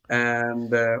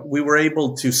 And we were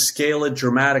able to scale it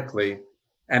dramatically.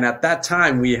 And at that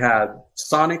time, we had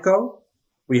Sonico,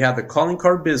 we had the calling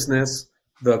card business,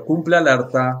 the Cumple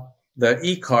Alerta, the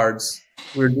e-cards.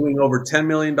 We were doing over $10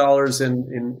 million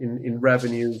in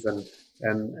revenues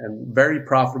and very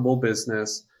profitable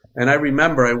business. And I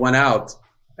remember I went out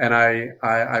and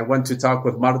I went to talk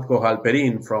with Marco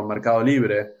Halperin from Mercado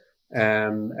Libre,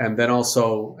 and then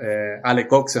also Ale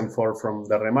Coxenfort from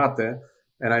the Remate.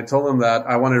 And I told him that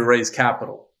I wanted to raise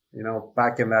capital.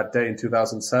 Back in that day in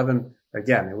 2007,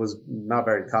 again, it was not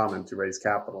very common to raise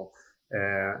capital.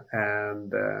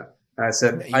 And I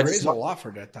said, you raised a lot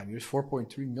for that time. It was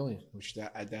 4.3 million, which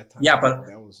at that time. Yeah, but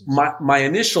that was my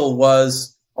initial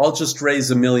was, I'll just raise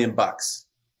 $1 million.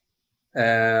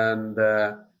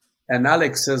 And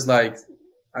Alex says, like,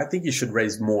 I think you should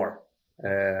raise more.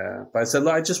 But I said,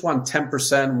 look, I just want 10%,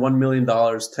 $1 million,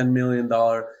 $10 million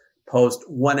post,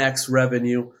 1x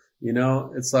revenue.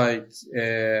 It's like,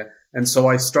 and so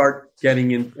I start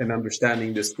getting in and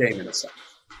understanding this game in a sense.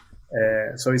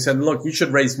 So he said, look, you should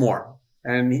raise more.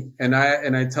 And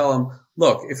I tell him,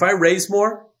 look, if I raise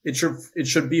more, it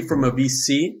should be from a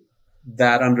VC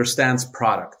that understands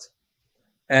product.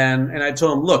 And I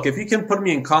told him, look, if you can put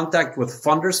me in contact with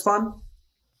Funders Fund,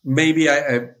 maybe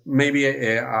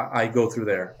I go through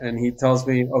there. And he tells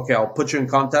me, okay, I'll put you in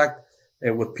contact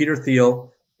with Peter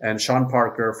Thiel and Sean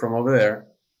Parker from over there.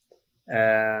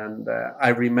 And I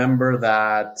remember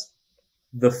that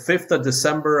the 5th of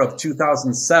December of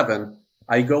 2007,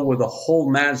 I go with a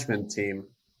whole management team,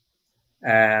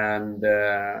 and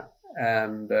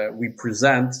we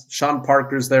present. Sean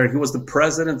Parker's there. He was the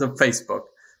president of Facebook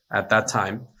at that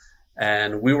time.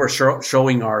 And we were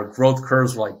showing our growth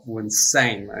curves like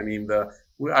insane. I mean,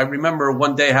 I remember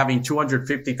one day having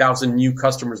 250,000 new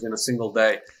customers in a single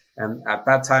day. And at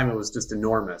that time, it was just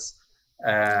enormous.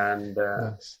 And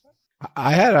nice.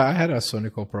 I had a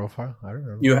Sonico profile. I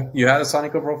remember. You had a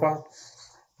Sonico profile?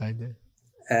 I did.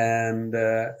 And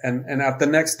at the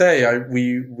next day,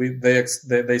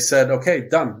 they said, okay,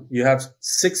 done. You have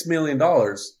 $6 million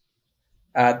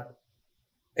at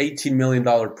 $18 million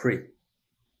pre.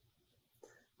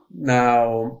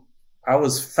 Now, I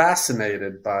was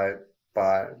fascinated by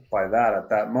that at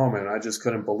that moment. I just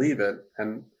couldn't believe it.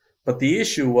 But the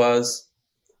issue was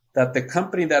that the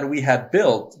company that we had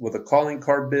built with the calling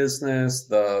card business,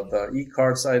 the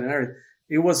e-card side and everything,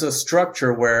 it was a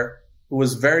structure where it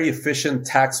was very efficient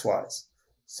tax-wise.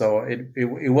 So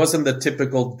it wasn't the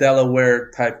typical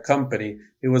Delaware type company.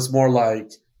 It was more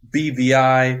like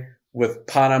BVI with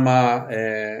Panama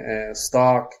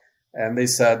stock. And they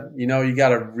said, you got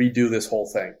to redo this whole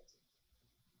thing.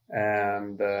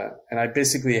 And I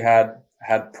basically had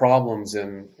problems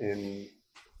in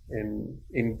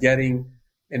getting,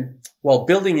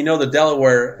 building, the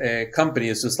Delaware company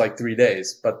is just like 3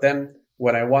 days. But then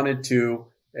when I wanted to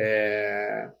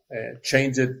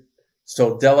change it,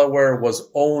 so Delaware was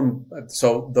owned,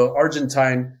 so the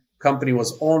Argentine company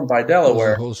was owned by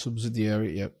Delaware. The whole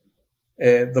subsidiary, yep.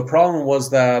 The problem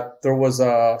was that there was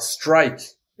a strike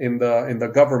in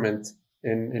the government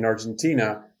in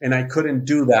Argentina, and I couldn't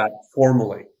do that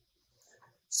formally.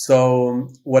 So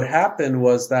what happened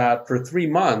was that for 3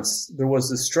 months, there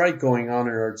was a strike going on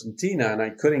in Argentina, and I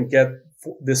couldn't get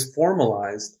this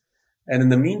formalized. And in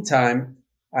the meantime,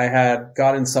 I had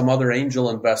gotten some other angel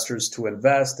investors to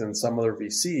invest and some other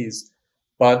VCs.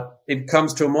 But it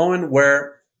comes to a moment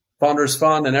where Founders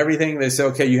Fund and everything, they say,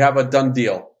 okay, you have a done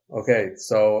deal. Okay,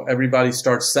 so everybody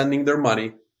starts sending their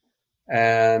money.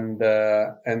 And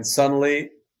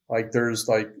suddenly, like, there's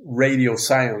like radio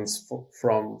silence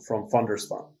from Funders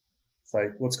Fund. It's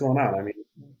like, what's going on? I mean,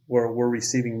 we're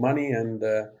receiving money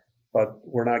but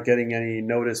we're not getting any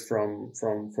notice from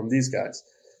these guys.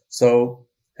 So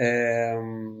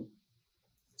I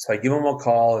give them a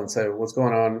call and say, what's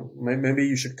going on? Maybe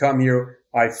you should come here.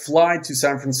 I fly to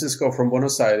San Francisco from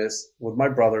Buenos Aires with my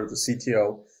brother, the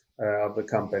CTO of the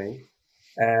company.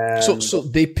 And so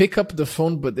they pick up the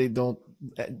phone, but they don't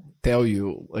tell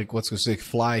you, like, what's going to say,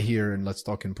 fly here and let's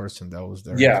talk in person. That was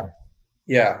their answer.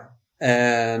 Yeah.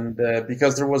 And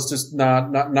because there was just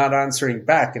not answering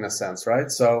back in a sense, right?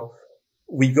 So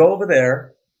we go over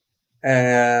there,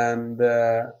 and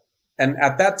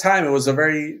at that time, it was a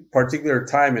very particular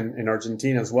time in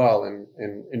Argentina as well,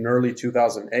 in early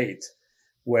 2008,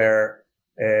 where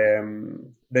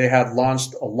they had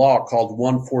launched a law called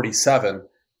 147,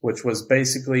 which was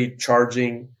basically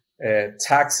charging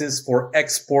taxes for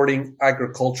exporting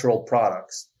agricultural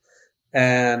products.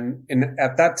 And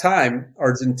at that time,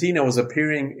 Argentina was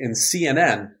appearing in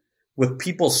CNN with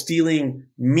people stealing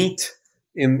meat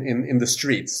in the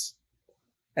streets.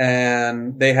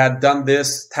 And they had done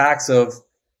this tax of,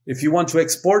 if you want to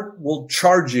export, we'll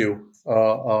charge you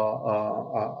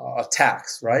a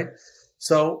tax, right?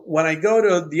 So when I go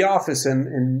to the office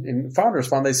in Founders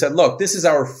Fund, they said, look, this is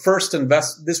our first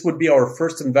this would be our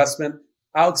first investment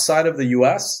outside of the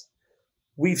US.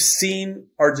 We've seen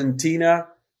Argentina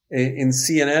in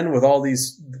CNN with all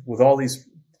these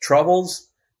troubles,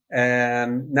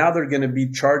 and now they're going to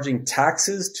be charging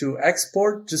taxes to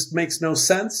export. Just makes no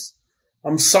sense.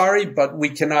 I'm sorry, but we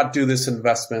cannot do this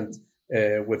investment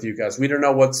with you guys. We don't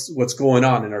know what's going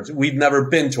on in Argentina. We've never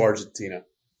been to Argentina.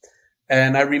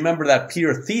 And I remember that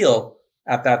Peter Thiel,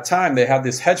 at that time, they had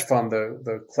this hedge fund,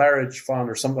 the Claridge Fund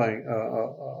or something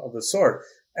of the sort,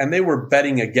 and they were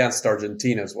betting against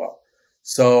Argentina as well.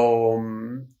 So,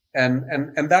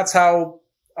 and that's how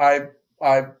I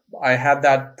I had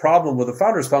that problem with the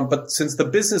Founders Fund, but since the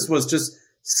business was just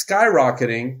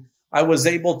skyrocketing, I was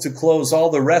able to close all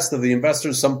the rest of the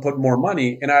investors. Some put more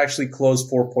money, and I actually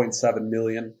closed 4.7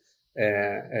 million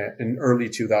in early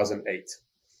 2008.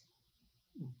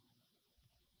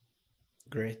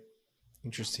 Great.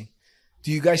 Interesting.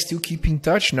 Do you guys still keep in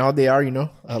touch? Now they are,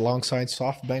 alongside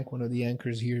SoftBank, one of the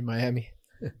anchors here in Miami.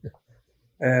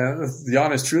 The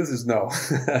honest truth is no.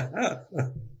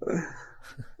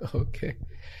 Okay.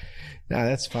 No,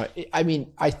 that's fine. I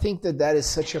mean, I think that is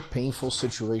such a painful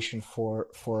situation for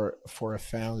a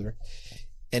founder.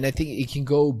 And I think it can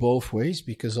go both ways,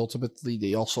 because ultimately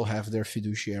they also have their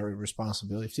fiduciary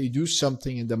responsibility. If they do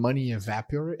something and the money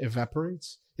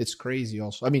evaporates, it's crazy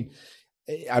also. I mean,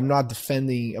 I'm not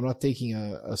taking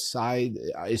a side.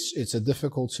 It's a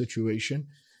difficult situation.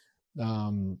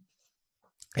 Yeah.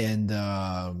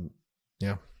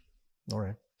 All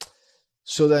right.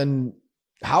 So then,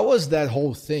 how was that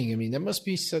whole thing? I mean, that must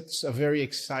be such a very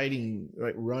exciting,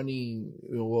 right? Running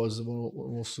was one of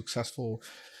the most successful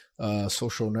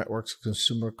social networks,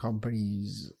 consumer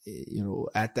companies,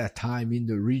 at that time in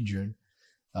the region.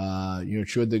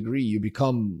 To a degree, you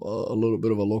become a little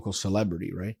bit of a local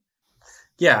celebrity, right?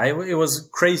 Yeah, it was a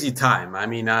crazy time. I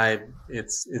mean,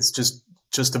 it's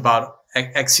just about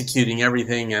executing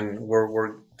everything, and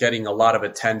we're getting a lot of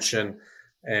attention.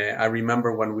 I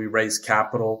remember when we raised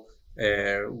capital,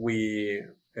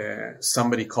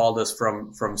 somebody called us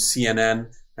from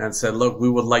CNN and said, "Look, we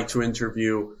would like to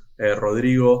interview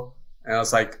Rodrigo." And I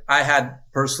was like, I had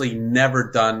personally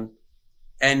never done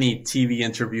any TV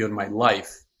interview in my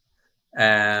life.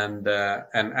 And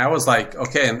I was like,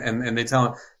 okay. And they tell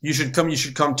him, you should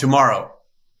come tomorrow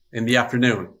in the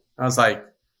afternoon. I was like,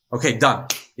 okay, done.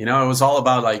 It was all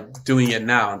about like doing it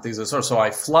now and things of the sort. So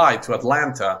I fly to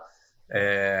Atlanta,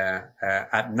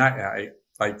 at night,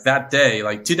 like that day,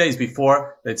 like 2 days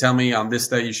before. They tell me on this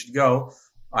day you should go.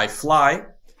 I fly,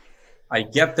 I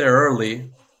get there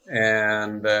early,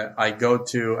 and I go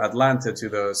to Atlanta to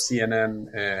the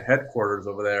CNN headquarters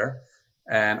over there.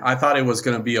 And I thought it was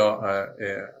going to be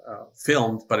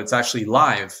filmed, but it's actually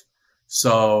live.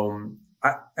 So,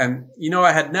 I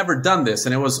had never done this,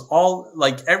 and it was all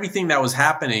like everything that was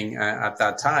happening at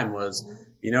that time was,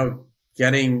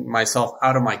 getting myself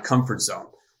out of my comfort zone.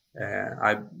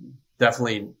 I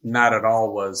definitely not at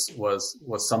all was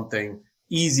something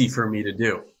easy for me to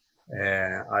do.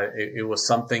 It was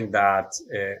something that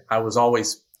I was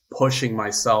always pushing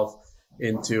myself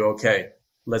into. Okay,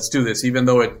 let's do this, even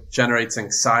though it generates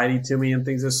anxiety to me and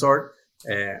things of the sort.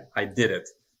 I did it,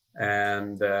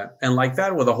 and like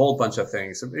that with a whole bunch of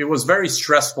things. It was a very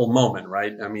stressful moment,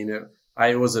 right? I mean,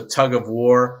 it was a tug of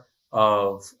war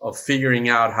of figuring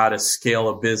out how to scale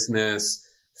a business,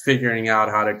 figuring out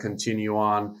how to continue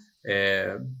on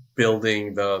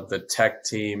building the tech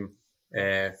team,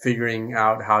 figuring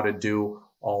out how to do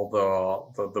all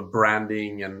the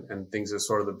branding and things of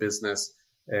sort of the business.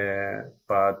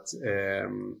 But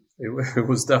it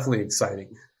was definitely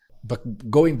exciting. But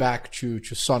going back to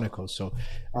Sonico, so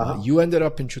you ended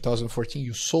up in 2014,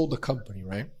 you sold the company,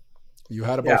 right? You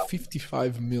had about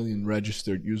 55 million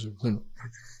registered users.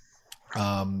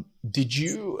 Did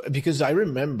you, because I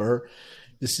remember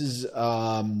this is,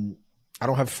 I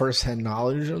don't have firsthand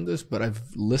knowledge on this, but I've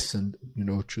listened,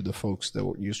 to the folks that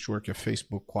used to work at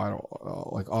Facebook quite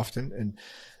often. And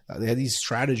they had these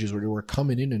strategies where they were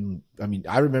coming in. And I mean,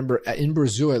 I remember in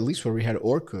Brazil, at least where we had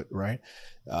Orkut, right?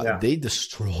 They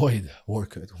destroyed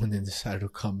Orkut when they decided to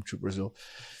come to Brazil.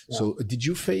 Yeah. So did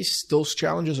you face those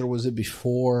challenges, or was it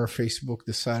before Facebook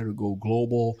decided to go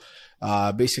global?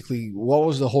 Basically, what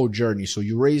was the whole journey? So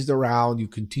you raised a round, you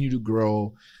continue to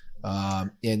grow,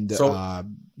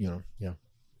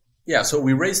 So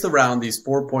we raised around these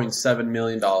 $4.7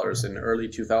 million in early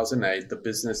 2008. The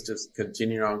business just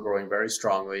continued on growing very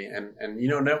strongly. And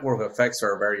network effects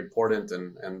are very important,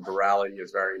 and virality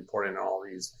is very important in all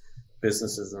these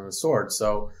businesses and the sort.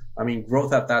 So, I mean,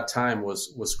 growth at that time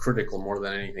was critical more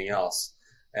than anything else.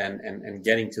 And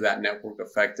getting to that network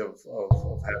effect of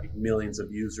having millions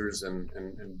of users and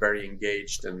very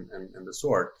engaged and the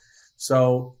sort.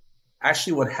 So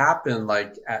actually what happened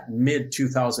like at mid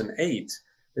 2008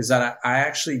 is that I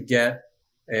actually get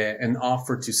an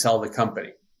offer to sell the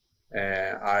company.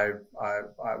 I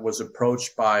was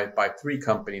approached by three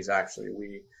companies. Actually,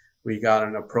 we got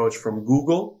an approach from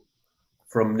Google,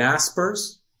 from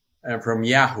Naspers, and from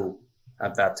Yahoo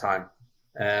at that time.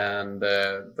 And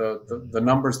the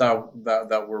numbers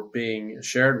that were being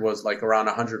shared was like around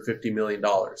 $150 million.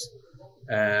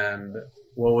 And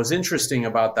what was interesting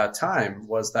about that time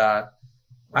was that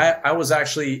I was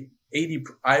actually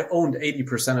I owned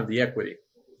 80% of the equity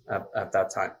at that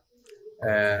time.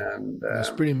 And That's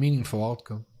pretty meaningful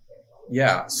outcome.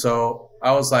 yeah, so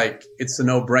I was like, it's a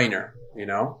no-brainer, you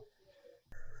know.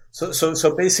 So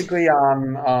basically,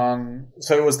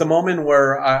 so it was the moment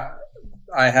where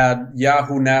I had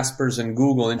Yahoo, Naspers, and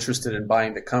Google interested in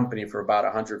buying the company for about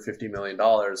 $150 million,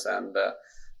 and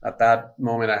at that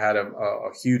moment, I had a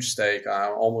huge stake.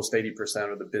 Almost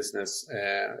 80% of the business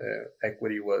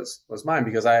equity was mine,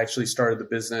 because I actually started the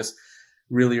business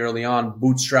really early on,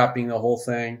 bootstrapping the whole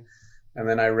thing, and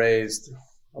then I raised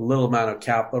a little amount of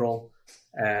capital,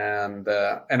 and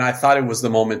I thought it was the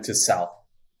moment to sell.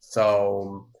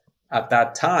 So at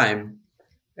that time,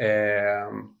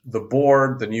 the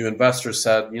board, the new investors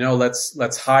said,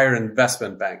 let's hire an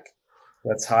investment bank.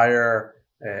 Let's hire,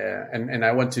 and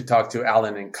I went to talk to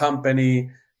Allen and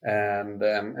Company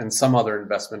and some other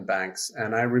investment banks.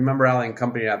 And I remember Allen and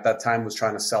Company at that time was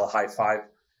trying to sell High Five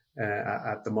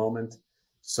at the moment.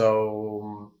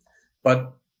 So,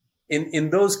 but in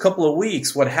those couple of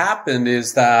weeks, what happened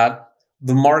is that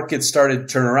the market started to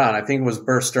turn around. I think it was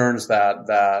Bear Stearns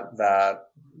that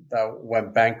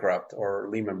went bankrupt, or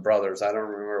Lehman Brothers. I don't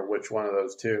remember which one of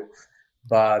those two.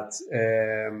 But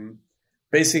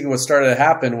basically what started to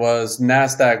happen was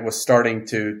NASDAQ was starting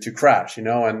to crash,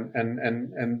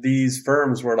 and these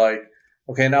firms were like,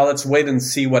 okay, now let's wait and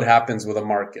see what happens with the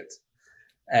market.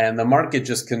 And the market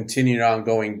just continued on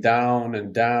going down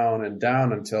and down and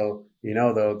down until,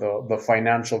 the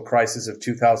financial crisis of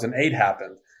 2008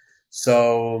 happened.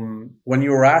 So when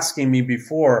you were asking me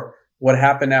before, what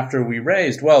happened after we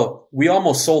raised? Well, we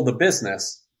almost sold the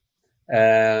business.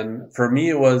 And for me,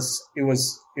 it was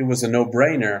a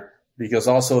no-brainer, because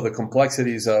also the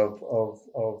complexities of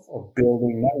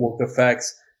building network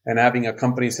effects and having a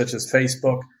company such as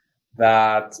Facebook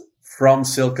that from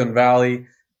Silicon Valley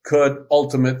could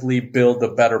ultimately build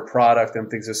a better product and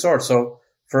things of the sort. So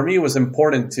for me, it was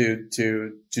important to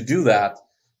do that.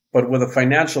 But with a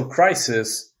financial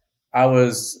crisis,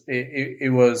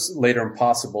 it was later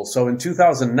impossible. So in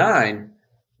 2009,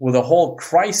 with a whole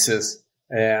crisis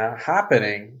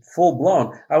happening, full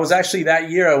blown, I was actually,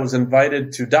 that year I was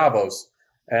invited to Davos,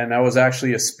 and I was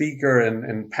actually a speaker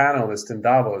and panelist in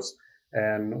Davos.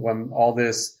 And when all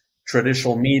this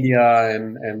traditional media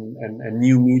and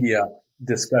new media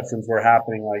discussions were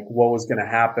happening, like what was going to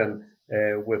happen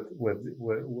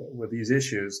with these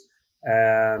issues,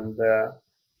 and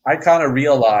I kind of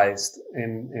realized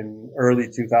in early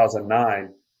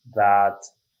 2009 that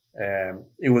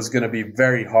it was going to be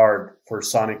very hard for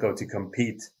Sonico to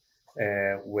compete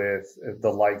with the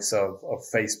likes of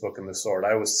Facebook and the sort.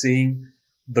 I was seeing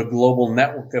the global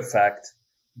network effect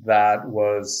that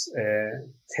was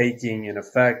taking in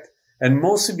effect, and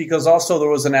mostly because also there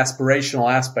was an aspirational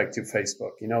aspect to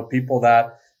Facebook. People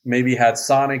that maybe had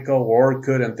Sonico or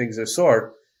Orkut and things of the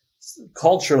sort,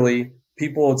 culturally,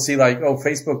 people would see like, oh,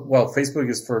 Facebook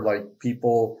is for like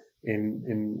people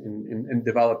in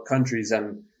developed countries,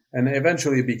 and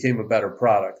eventually it became a better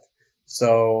product.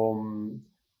 So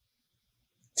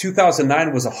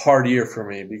 2009 was a hard year for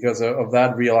me because of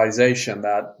that realization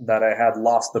that I had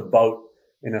lost the boat,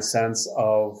 in a sense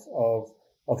of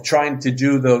trying to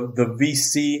do the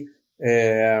VC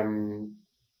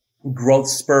growth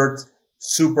spurt,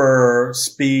 super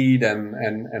speed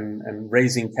and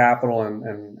raising capital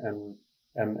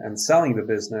and selling the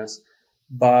business.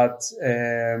 But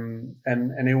and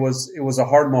it was a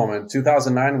hard moment.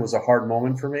 2009 was a hard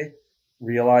moment for me,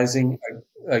 realizing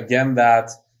again that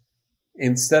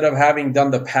instead of having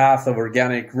done the path of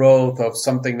organic growth of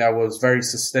something that was very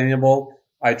sustainable,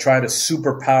 I tried to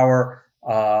superpower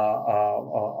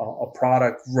a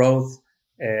product growth,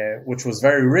 which was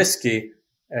very risky,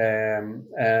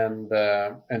 and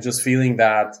just feeling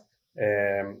that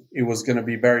it was going to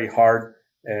be very hard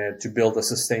to build a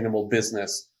sustainable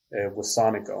business with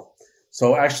Sonico.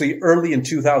 So actually, early in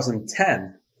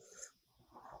 2010,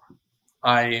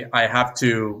 I have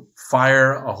to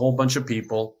fire a whole bunch of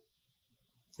people,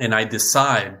 and I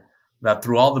decide that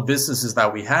through all the businesses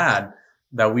that we had,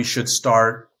 that we should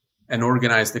start and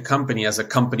organize the company as a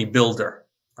company builder.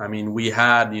 I mean, we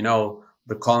had,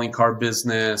 the calling card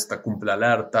business, the Cumple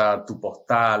Alerta, Tu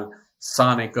Postal,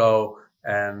 Sonico,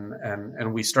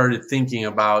 and we started thinking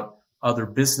about other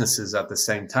businesses at the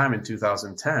same time in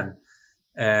 2010.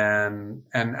 And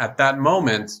at that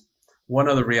moment, one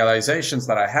of the realizations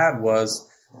that I had was,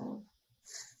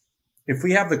 if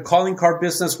we have the calling card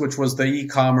business, which was the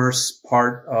e-commerce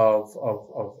part of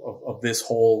this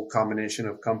whole combination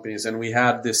of companies, and we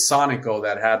had this Sonico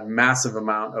that had massive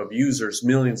amount of users,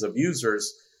 millions of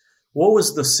users, what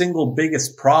was the single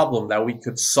biggest problem that we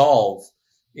could solve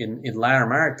in Latin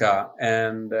America?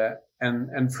 And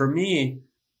for me,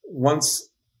 once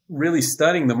really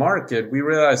studying the market, we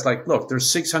realized like, look, there's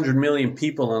 600 million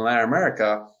people in Latin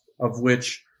America, of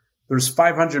which there's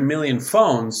 500 million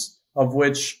phones, of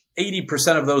which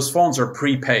 80% of those phones are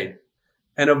prepaid.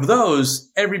 And of those,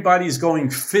 everybody's going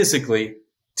physically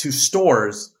to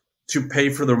stores to pay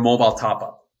for their mobile top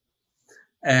up.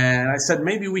 And I said,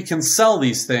 maybe we can sell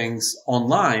these things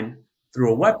online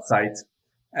through a website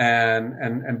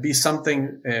and be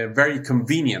something very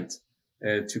convenient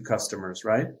to customers,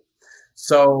 right?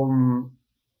 So,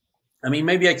 I mean,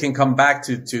 maybe I can come back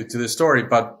to the story,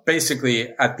 but basically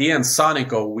at the end,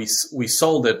 Sonico, we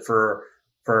sold it for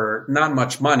not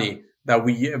much money that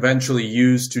we eventually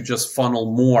used to just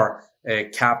funnel more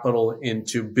capital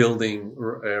into building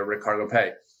Recargo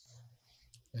Pay.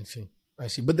 I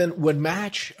see. But then when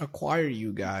Match acquired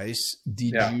you guys,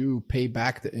 did you pay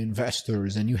back the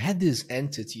investors? And you had this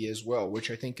entity as well,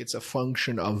 which I think it's a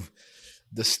function of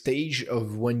the stage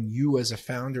of when you as a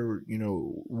founder,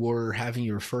 were having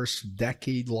your first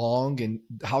decade long and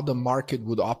how the market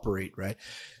would operate, right?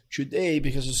 Today,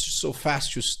 because it's just so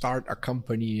fast to start a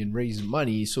company and raise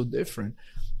money, so different.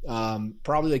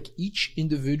 Probably like each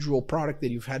individual product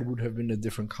that you've had would have been a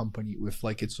different company with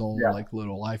like its own like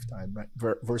little lifetime, right?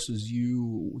 Versus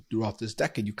you throughout this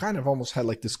decade, you kind of almost had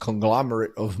like this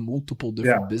conglomerate of multiple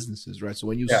different businesses, right? So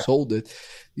when you sold it,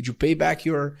 did you pay back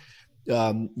your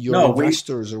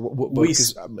investors or what?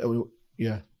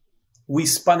 We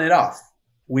spun it off.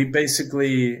 We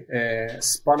basically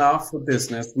spun off the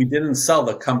business. We didn't sell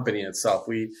the company itself.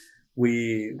 We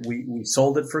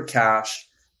sold it for cash,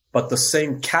 but the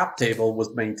same cap table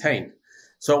was maintained.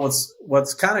 So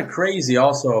what's kind of crazy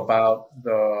also about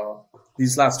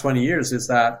these last 20 years is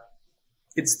that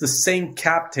it's the same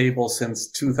cap table since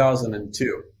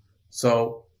 2002.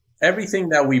 So everything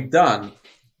that we've done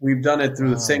it through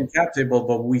the same cap table,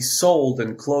 but we sold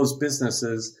and closed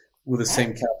businesses with the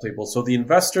same cap table. So the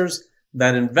investors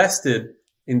that invested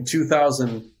in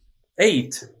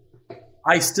 2008,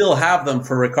 I still have them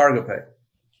for Recargo Pay.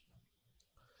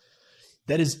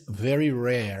 That is very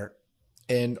rare.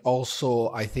 And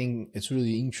also, I think it's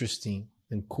really interesting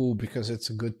and cool because it's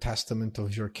a good testament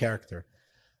of your character.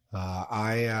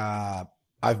 I've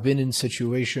been in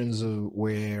situations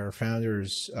where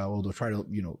founders, they'll try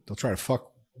to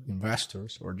fuck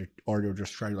investors or they'll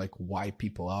just try to like wipe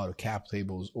people out of cap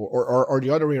tables or the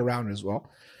other way around as well.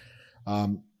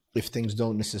 If things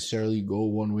don't necessarily go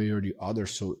one way or the other.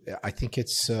 So I think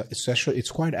it's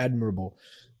quite admirable,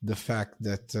 the fact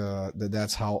that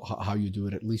that's how you do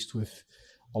it, at least with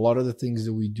a lot of the things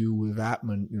that we do with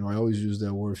Atman. I always use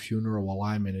that word funeral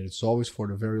alignment, and it's always for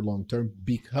the very long term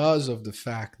because of the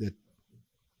fact that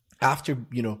after,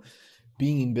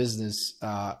 being in business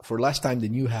for less time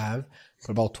than you have,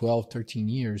 for about 12, 13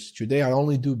 years, today I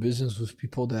only do business with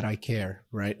people that I care,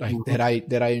 right? Like that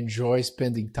I enjoy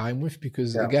spending time with,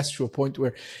 because it gets to a point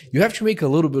where you have to make a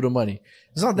little bit of money.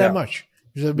 It's not that much.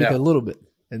 You just have to make a little bit.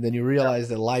 And then you realize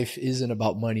that life isn't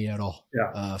about money at all.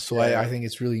 I think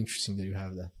it's really interesting that you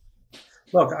have that.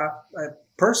 Look, I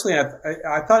personally,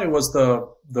 I thought it was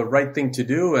the right thing to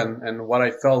do, and what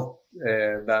I felt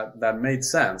that made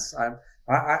sense.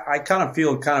 I kind of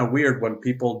feel kind of weird when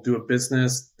people do a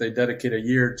business, they dedicate a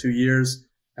year, 2 years,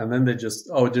 and then they just,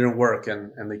 it didn't work,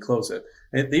 and they close it.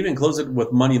 They even close it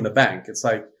with money in the bank. It's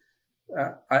like,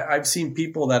 I've seen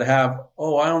people that have,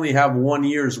 I only have 1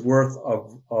 year's worth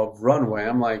of runway.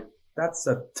 I'm like, that's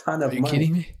a ton of money. Are you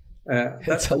kidding me?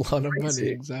 That's a lot of money.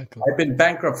 Exactly. I've been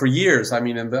bankrupt for years. I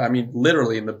mean,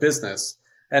 literally in the business.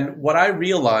 And what I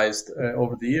realized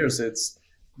over the years, it's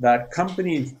that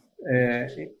companies,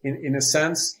 in a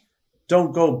sense,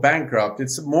 don't go bankrupt.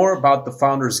 It's more about the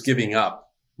founders giving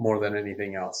up more than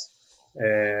anything else.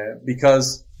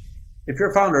 Because if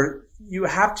you're a founder, you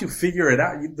have to figure it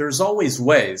out. There's always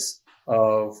ways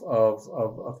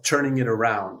of turning it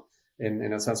around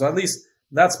in a sense. So at least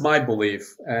that's my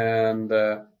belief. And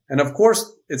of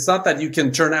course, it's not that you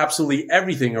can turn absolutely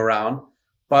everything around,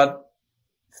 but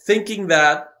thinking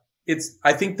that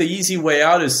I think the easy way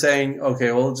out is saying,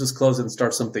 okay, well, let's just close it and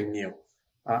start something new.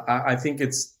 I think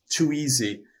it's too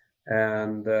easy.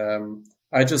 And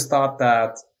I just thought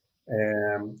that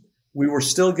we were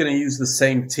still going to use the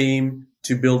same team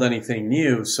to build anything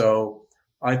new. So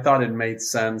I thought it made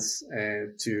sense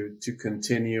to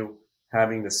continue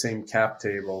having the same cap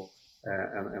table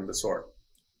and the sort.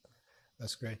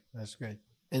 That's great. That's great.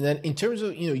 And then in terms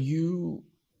of,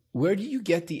 where do you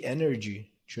get the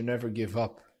energy to never give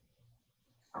up?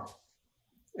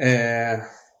 I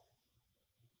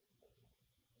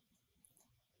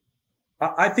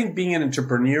think being an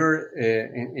entrepreneur,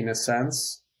 in a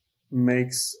sense,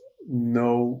 makes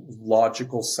no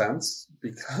logical sense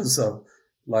because of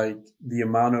like the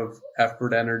amount of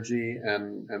effort, energy,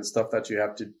 and stuff that you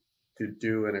have to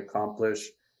do and accomplish.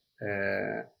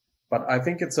 But I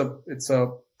think it's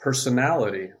a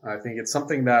personality. I think it's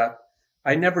something that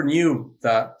I never knew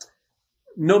that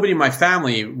nobody in my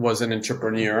family was an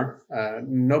entrepreneur.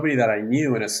 Nobody that I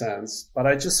knew in a sense, but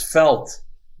I just felt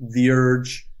the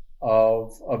urge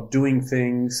of doing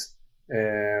things,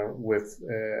 with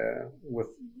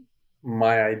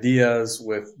my ideas,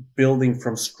 with building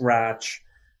from scratch.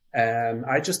 And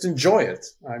I just enjoy it.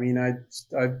 I mean,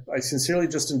 I sincerely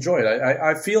just enjoy it.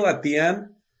 I feel at the end,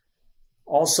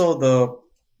 also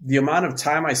the amount of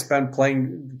time I spend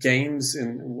playing games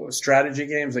and strategy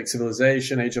games like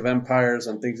Civilization, Age of Empires,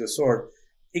 and things of the sort,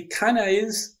 it kind of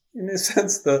is, in a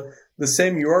sense, the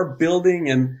same. You're building,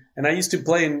 and I used to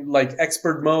play in like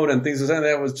expert mode and things like that.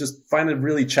 That was just find it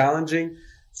really challenging.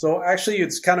 So actually,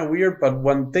 it's kind of weird. But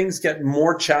when things get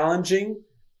more challenging,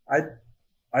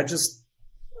 I just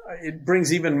it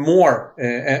brings even more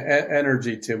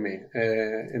energy to me,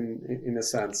 in a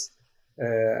sense.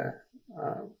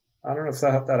 I don't know if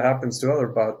that happens to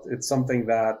others, but it's something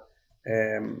that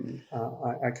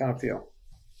I kind of feel.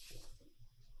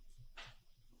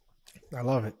 I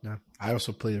love it. No, I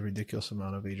also played a ridiculous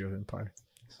amount of Age of Empire.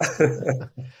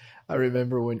 I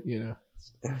remember when,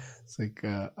 it's like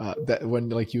that when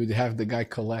like you would have the guy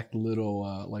collect little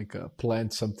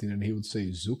plant something and he would say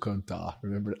Zukanta.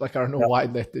 Remember? Like I don't know why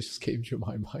that just came to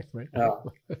my mind right now.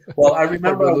 Well, I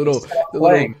remember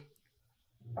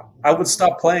I would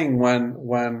stop playing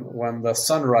when the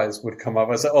sunrise would come up.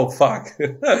 I said, "Oh fuck,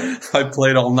 I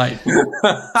played all night."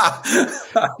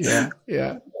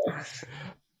 Yeah.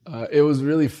 It was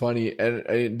really funny,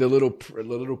 and the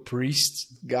little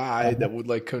priest guy that would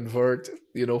like convert,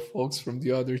 folks from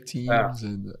the other teams,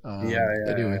 and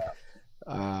anyway.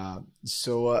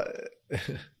 So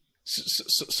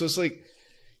it's like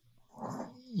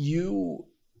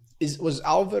was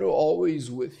Alvaro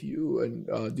always with you, and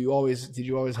did you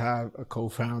always have a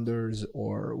co-founders,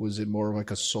 or was it more like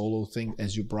a solo thing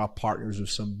as you brought partners with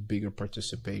some bigger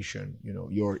participation?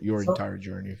 Your entire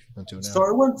journey until now. So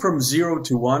I went from 0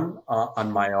 to 1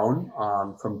 on my own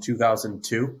from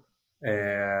 2002,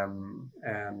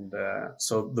 and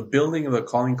so the building of the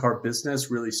calling card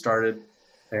business really started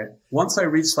once I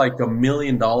reached like $1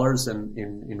 million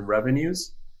in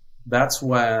revenues. That's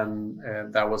when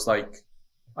that was like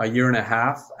a year and a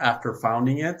half after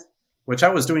founding it, which I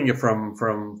was doing it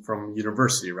from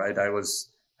university, right? I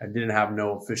didn't have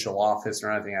no official office or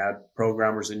anything. I had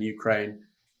programmers in Ukraine.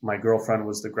 My girlfriend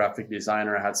was the graphic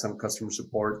designer. I had some customer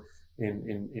support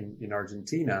in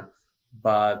Argentina,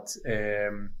 but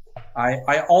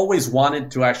I always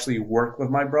wanted to actually work with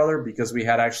my brother because we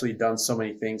had actually done so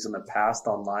many things in the past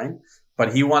online,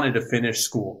 but he wanted to finish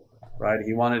school, right?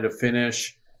 He wanted to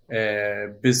finish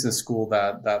business school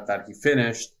that he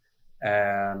finished.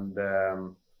 And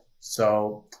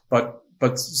so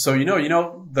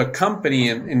the company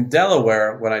in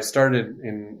Delaware, when I started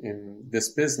in this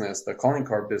business, the calling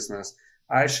card business,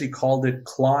 I actually called it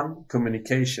Clon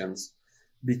Communications,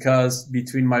 because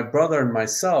between my brother and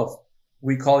myself,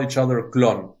 we call each other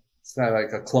clon. It's not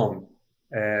like a clone.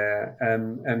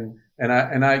 And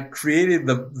I created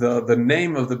the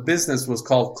name of the business was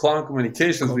called Clon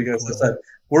Communications because I said,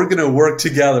 we're going to work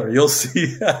together. You'll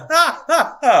see.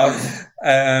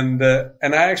 And I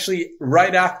actually,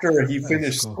 right after he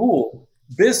finished school,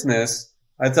 business,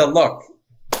 I thought, look,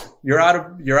 you're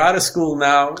out of school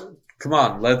now. Come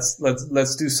on,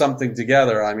 let's do something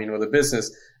together. I mean, with a business.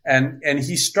 And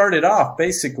he started off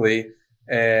basically,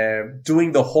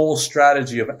 doing the whole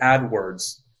strategy of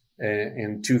AdWords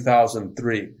in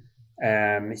 2003.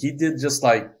 And he did just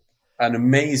like an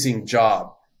amazing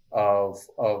job of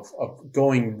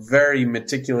going very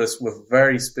meticulous with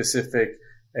very specific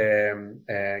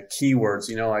keywords,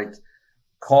 like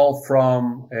call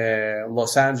from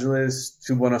Los Angeles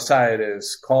to Buenos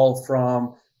Aires, call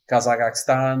from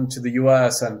Kazakhstan to the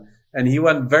US, and he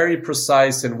went very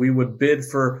precise, and we would bid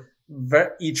for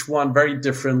each one very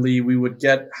differently. We would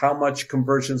get how much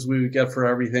conversions we would get for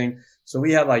everything. So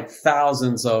we had like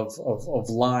thousands of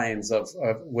lines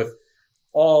with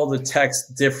all the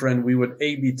text different. We would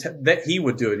A/B that he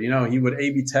would do it. He would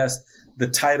A/B test the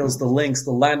titles, the links,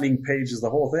 the landing pages, the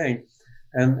whole thing.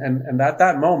 And at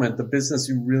that moment, the business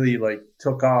really like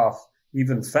took off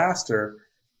even faster.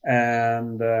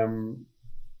 And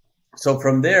so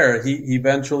from there, he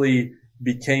eventually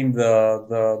became the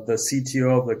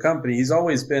CTO of the company. He's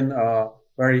always been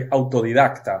very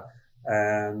autodidacta,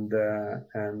 and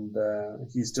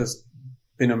he's just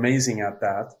been amazing at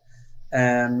that.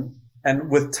 And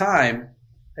with time,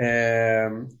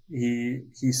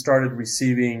 he started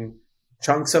receiving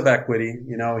chunks of equity.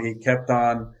 He kept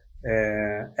on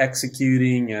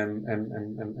executing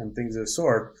and things of the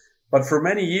sort. But for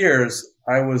many years,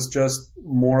 I was just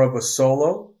more of a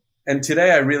solo. And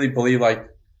today I really believe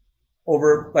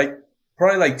over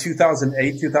probably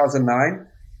 2008, 2009,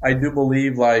 I do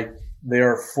believe they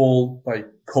are full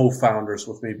co-founders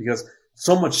with me, because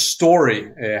so much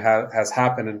story has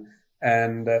happened.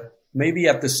 And maybe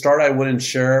at the start, I wouldn't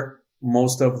share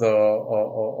most of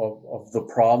the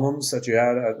problems that you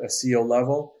had at a CEO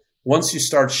level. Once you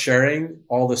start sharing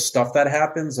all the stuff that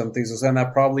happens and things like that, and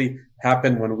that probably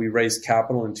happened when we raised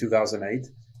capital in 2008,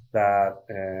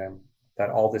 that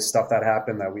all this stuff that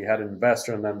happened, that we had an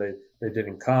investor and then they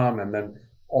didn't come, and then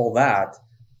all that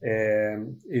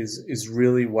is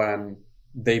really when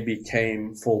they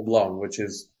became full blown, which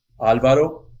is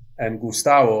Alvaro and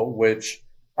Gustavo, which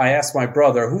I asked my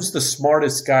brother, who's the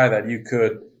smartest guy that you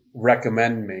could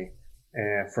recommend me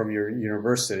from your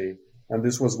university? And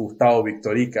this was Gustavo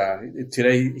Victorica.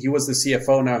 Today, he was the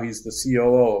CFO. Now he's the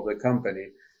COO of the company.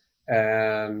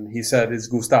 And he said, it's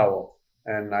Gustavo.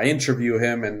 And I interview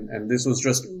him, and this was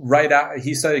just right out.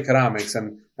 He studied economics,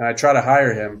 and I tried to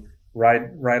hire him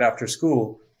right after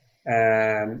school.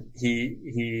 And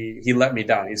he let me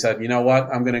down. He said, you know what?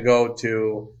 I'm going to go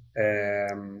to,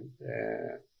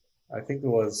 I think it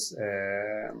was,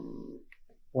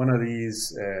 one of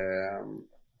these,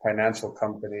 financial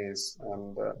companies.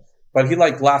 And, but he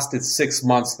lasted 6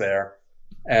 months there.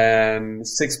 And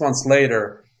 6 months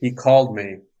later, he called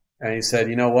me and he said,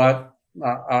 you know what?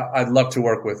 I'd love to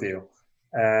work with you.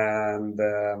 And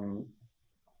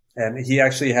he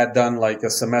actually had done a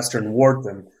semester in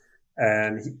Wharton,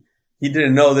 and he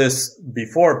didn't know this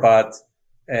before, but,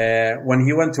 when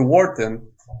he went to Wharton,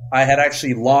 I had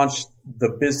actually launched the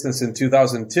business in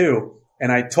 2002.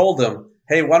 And I told him,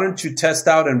 hey, why don't you test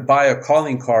out and buy a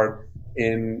calling card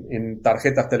in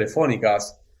Tarjetas Telefónicas?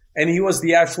 And he was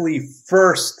the actually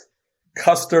first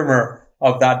customer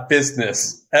of that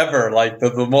business ever,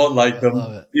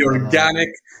 the organic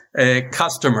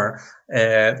customer.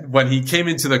 When he came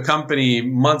into the company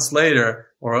months later,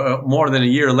 or more than a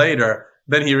year later,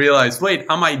 then he realized, wait,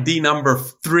 I'm ID number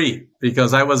 3,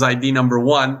 because I was ID number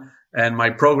 1 and my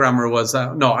programmer was,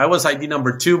 I was ID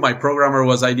number 2. My programmer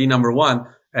was ID number 1,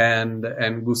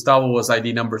 and Gustavo was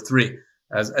ID number 3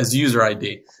 as user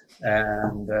ID.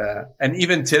 And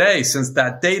even today, since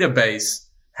that database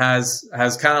has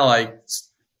kind of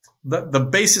the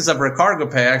basis of Recargo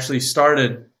Pay actually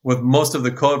started with most of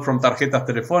the code from Tarjetas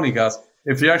Telefónicas.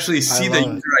 If you actually see the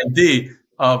user ID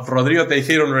of Rodrigo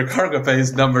Tejero on Recargo Pay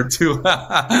is number 2.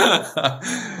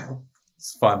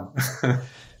 It's fun.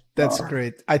 That's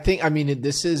great.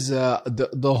 This is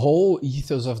the whole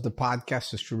ethos of the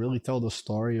podcast is to really tell the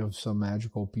story of some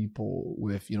magical people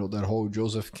with, that whole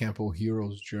Joseph Campbell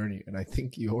hero's journey. And I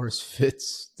think yours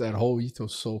fits that whole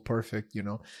ethos so perfect,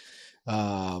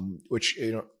 which,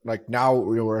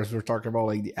 now, as we're talking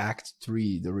about the Act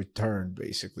 3, the return,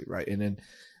 basically, right? And then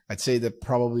I'd say that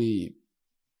probably,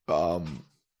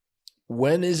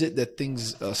 when is it that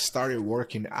things started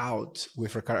working out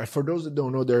with Recargo? For those that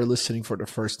don't know, they're listening for the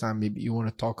first time. Maybe you want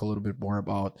to talk a little bit more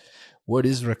about what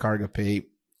is Recargo Pay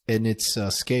and its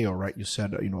scale, right? You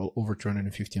said, over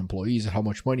 250 employees, how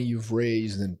much money you've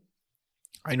raised. And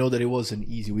I know that it wasn't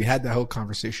easy. We had that whole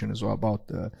conversation as well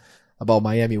about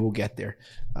Miami. We'll get there.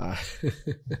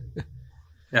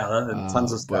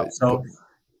 Tons of stuff.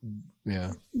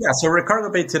 Yeah. So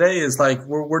Recargo Pay today is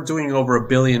we're doing over $1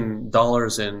 billion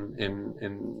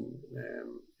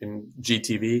in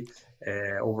GTV,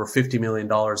 over $50 million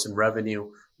in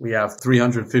revenue. We have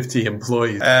 350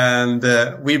 employees, and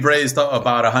we've raised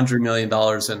about $100 million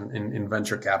in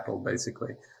venture capital,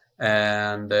 basically.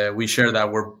 And we share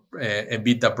that we're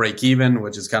EBITDA break even,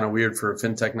 which is kind of weird for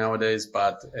fintech nowadays,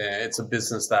 but it's a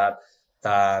business that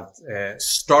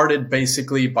started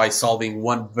basically by solving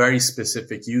one very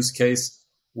specific use case,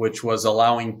 which was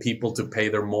allowing people to pay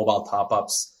their mobile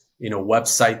top-ups in a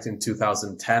website in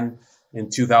 2010. In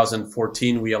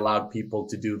 2014, we allowed people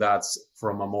to do that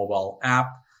from a mobile app.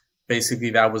 Basically,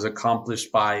 that was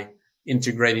accomplished by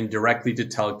integrating directly to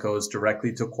telcos,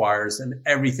 directly to acquirers, and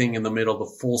everything in the middle,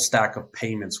 the full stack of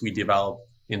payments we developed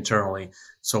internally.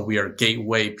 So we are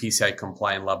gateway PCI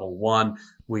compliant level 1.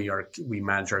 We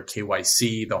manage our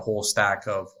KYC, the whole stack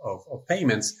of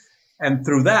payments. And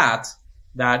through that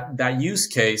use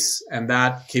case and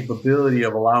that capability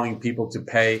of allowing people to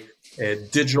pay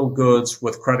digital goods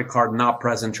with credit card not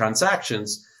present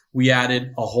transactions, we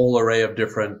added a whole array of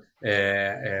different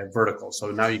verticals.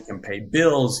 So now you can pay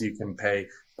bills, you can pay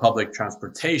public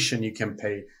transportation, you can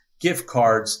pay gift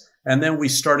cards. And then we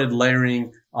started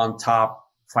layering on top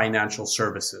financial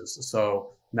services.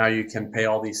 So Now you can pay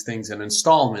all these things in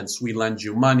installments. We lend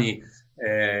you money.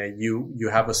 You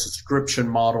have a subscription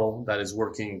model that is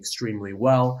working extremely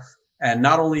well. And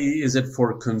not only is it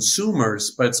for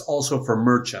consumers, but it's also for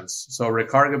merchants. So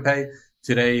Recarga Pay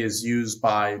today is used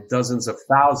by dozens of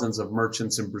thousands of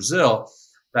merchants in Brazil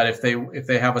that if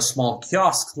they have a small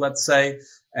kiosk, let's say,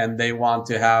 and they want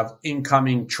to have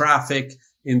incoming traffic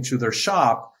into their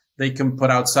shop, they can put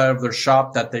outside of their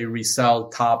shop that they resell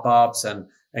top-ups and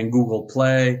Google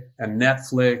Play and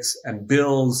Netflix and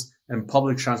bills and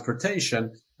public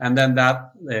transportation. And then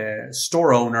that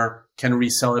store owner can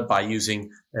resell it by using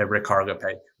Recarga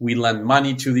Pay. We lend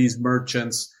money to these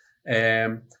merchants.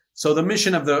 So the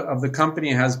mission of the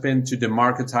company has been to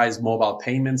democratize mobile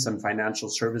payments and financial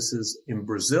services in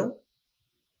Brazil.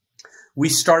 We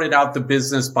started out the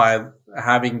business by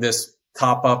having this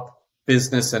top-up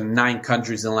business in 9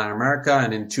 countries in Latin America.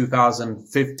 And in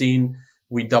 2015,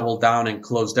 we doubled down and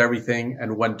closed everything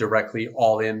and went directly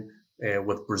all in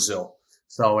with Brazil.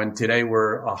 So, and today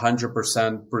we're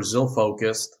 100% Brazil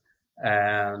focused,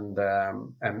 and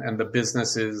the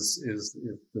business is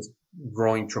just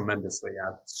growing tremendously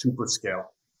at super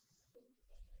scale.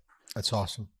 That's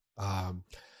awesome.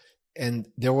 And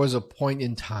there was a point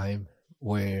in time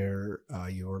where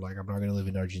you were like, I'm not going to live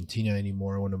in Argentina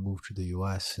anymore. I want to move to the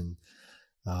US. And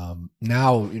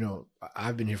now, you know,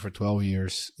 I've been here for 12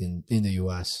 years in the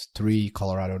US, 3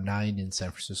 Colorado, 9 in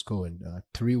San Francisco, and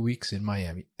 3 weeks in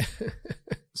Miami.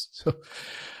 So,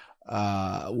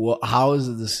 how is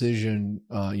the decision,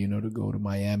 to go to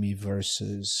Miami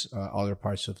versus other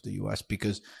parts of the US?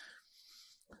 Because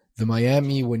the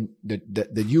Miami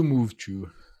that you moved to,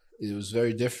 it was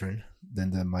very different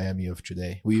than the Miami of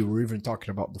today. We were even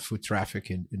talking about the foot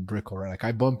traffic in Brickell, right? Like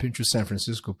I bump into San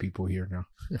Francisco people here now.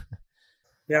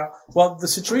 Yeah. Well, the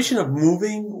situation of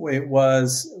moving, it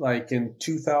was like in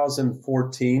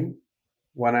 2014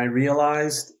 when I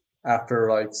realized, after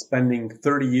like spending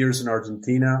 30 years in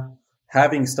Argentina,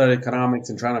 having studied economics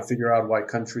and trying to figure out why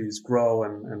countries grow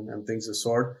and things of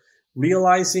sort,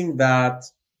 realizing that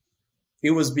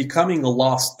it was becoming a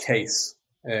lost case,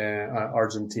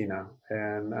 Argentina.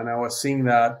 And I was seeing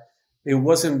that it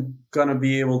wasn't going to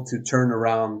be able to turn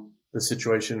around the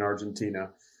situation in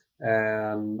Argentina.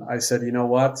 And I said, you know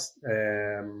what?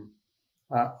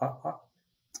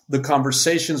 The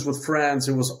conversations with friends,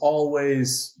 it was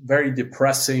always very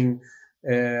depressing.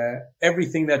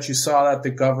 Everything that you saw that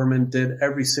the government did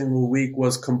every single week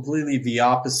was completely the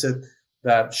opposite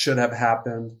that should have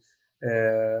happened.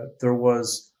 There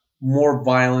was more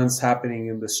violence happening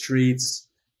in the streets,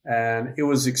 and it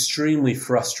was extremely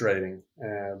frustrating,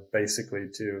 basically,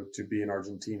 to be in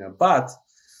Argentina. But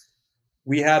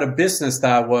we had a business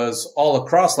that was all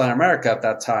across Latin America at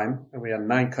that time, and we had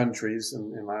 9 countries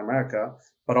in Latin America,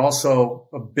 but also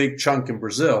a big chunk in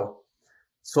Brazil.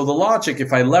 So the logic,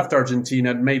 if I left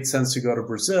Argentina, it made sense to go to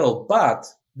Brazil. But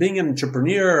being an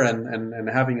entrepreneur and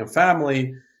having a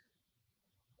family,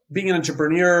 being an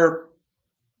entrepreneur,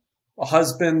 a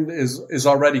husband is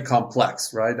already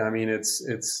complex, right? I mean,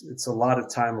 it's a lot of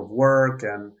time of work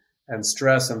and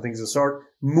stress and things of the sort.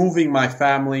 Moving my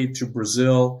family to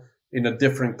Brazil in a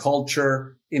different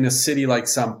culture, in a city like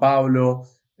Sao Paulo,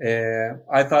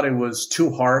 I thought it was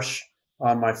too harsh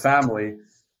on my family.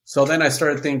 So then I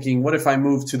started thinking, what if I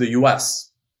moved to the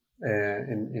US,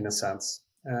 in a sense?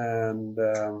 And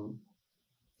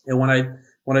when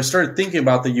I started thinking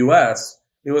about the US,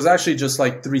 it was actually just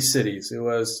like 3 cities. It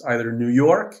was either New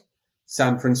York,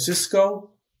 San Francisco,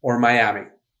 or Miami.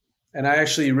 And I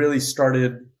actually really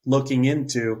started looking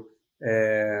into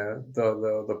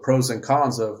the pros and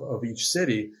cons of each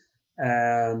city.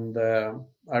 And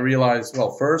I realized,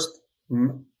 well, first,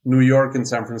 New York and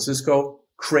San Francisco,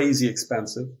 crazy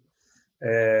expensive.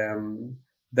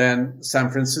 Then San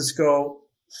Francisco,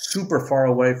 super far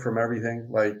away from everything.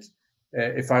 Like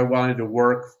if I wanted to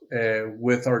work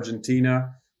with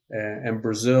Argentina and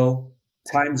Brazil,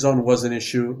 time zone was an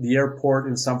issue. The airport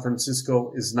in San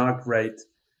Francisco is not great.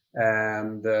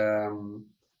 And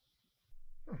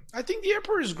I think the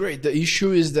airport is great. The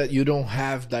issue is that you don't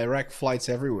have direct flights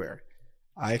everywhere.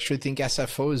 I actually think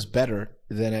SFO is better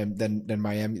than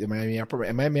Miami. The Miami airport.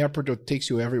 And Miami airport takes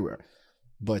you everywhere.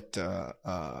 But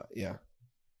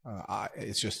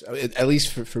it's just, at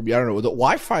least for me, I don't know. The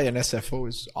Wi-Fi in SFO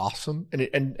is awesome, and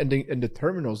the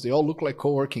terminals, they all look like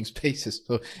co-working spaces.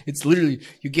 So it's literally,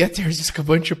 you get there, it's just a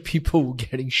bunch of people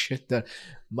getting shit done.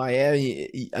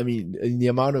 Miami, I mean, in the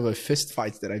amount of fist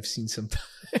fights that I've seen sometimes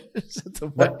at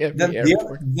the Miami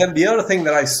airport. Then the other thing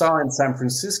that I saw in San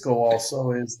Francisco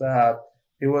also is that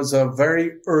it was a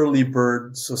very early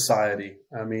bird society.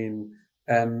 I mean,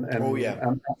 and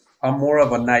I'm more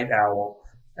of a night owl.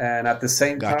 and at the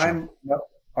same Gotcha. time,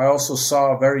 I also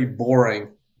saw a very boring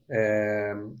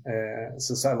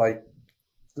society. Like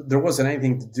there wasn't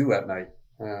anything to do at night,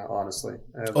 honestly.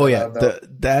 Oh yeah,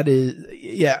 that is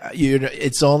yeah. You know,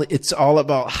 it's all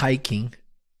about hiking,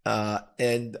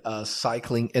 and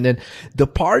cycling, and then the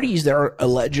parties that are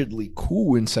allegedly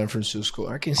cool in San Francisco.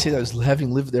 I can say that as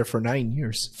having lived there for 9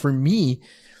 years. For me,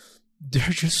 they're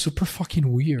just super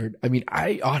fucking weird. I mean,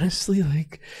 I honestly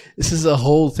like this is a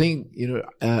whole thing. You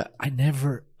know, I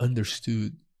never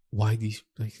understood why these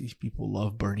people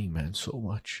love Burning Man so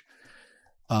much.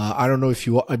 I don't know if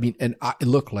you. I mean, and I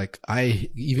look like I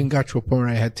even got to a point where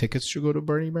I had tickets to go to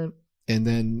Burning Man, and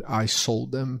then I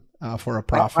sold them for a I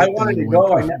profit, and wanted then to went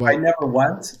go. with. I But never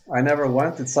went. I never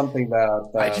went. It's something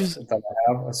I just, that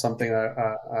I have, something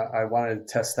I wanted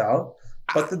to test out.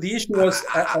 But the issue was,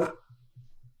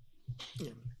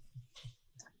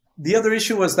 the other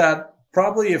issue was that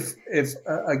probably if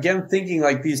again thinking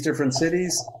like these different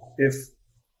cities,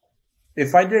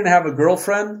 if I didn't have a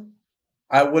girlfriend,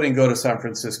 I wouldn't go to San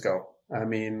Francisco. I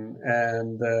mean,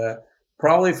 and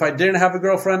probably if I didn't have a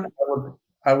girlfriend,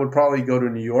 I would probably go to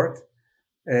New York,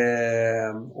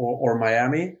 or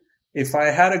Miami. If I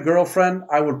had a girlfriend,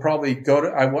 I would probably go to,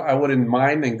 I wouldn't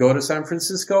mind and go to San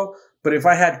Francisco. But if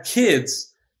I had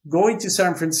kids, going to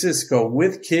San Francisco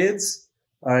with kids,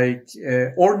 like,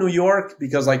 or New York,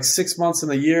 because like 6 months in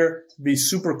the year, it'd be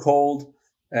super cold.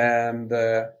 And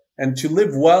to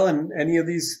live well in any of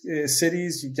these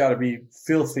cities, you got to be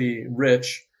filthy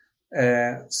rich.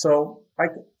 So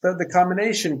the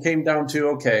combination came down to,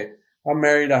 okay, I'm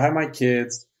married, I have my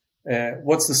kids.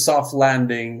 What's the soft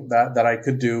landing that I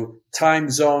could do? Time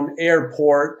zone,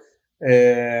 airport,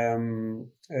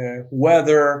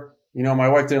 weather. You know, my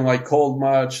wife didn't like cold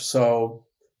much. So,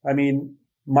 I mean,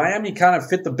 Miami kind of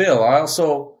fit the bill. I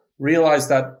also realized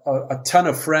that a ton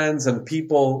of friends and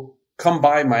people come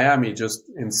by Miami just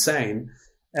insane.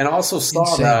 And also saw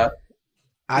insane. that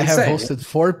I have insane. hosted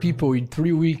 4 people in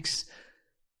 3 weeks.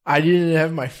 I didn't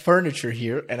have my furniture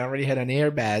here, and I already had an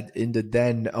airbag in the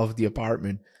den of the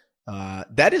apartment.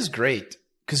 That is great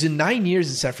because in 9 years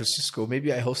in San Francisco,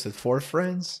 maybe I hosted 4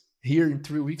 friends. Here in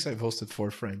 3 weeks, I've hosted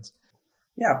 4 friends.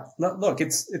 Yeah, look,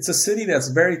 it's a city that's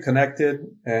very connected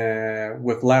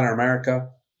with Latin America.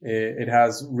 It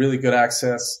has really good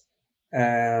access,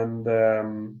 and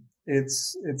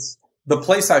it's the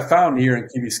place I found here in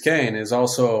Key Biscayne is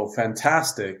also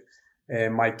fantastic.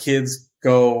 And my kids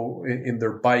go in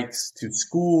their bikes to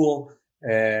school.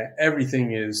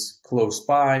 Everything is close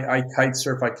by. I kite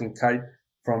surf. I can kite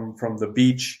from the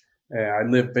beach. I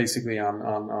live basically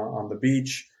on the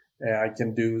beach. I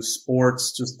can do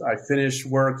sports. Just I finish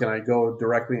work and I go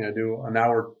directly and I do an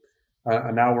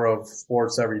hour of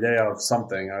sports every day of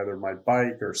something, either my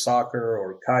bike or soccer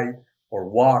or kite or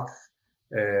walk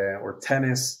or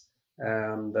tennis.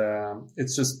 And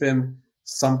it's just been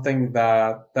something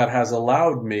that has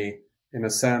allowed me, in a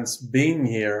sense, being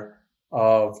here,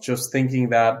 of just thinking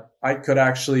that I could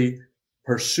actually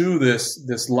pursue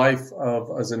this life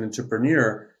of as an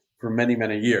entrepreneur for many,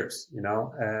 many years, you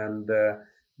know, and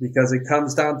because it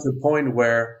comes down to a point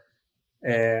where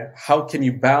how can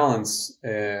you balance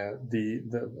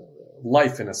the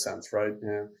life, in a sense, right?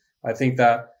 I think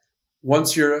that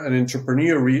once you're an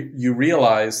entrepreneur, you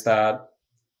realize that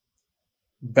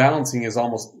balancing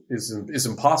is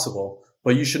impossible,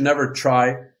 but you should never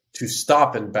try to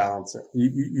stop and balance it.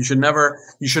 You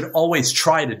should always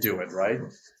try to do it, right?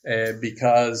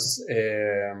 Because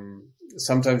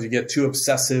sometimes you get too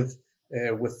obsessive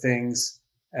with things,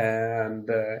 and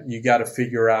you got to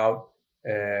figure out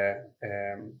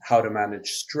how to manage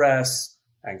stress,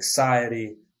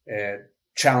 anxiety,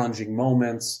 challenging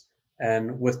moments.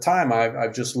 And with time,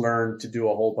 I've just learned to do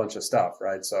a whole bunch of stuff,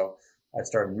 right? So I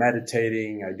started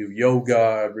meditating. I do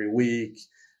yoga every week.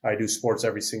 I do sports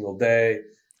every single day.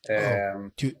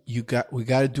 Dude, we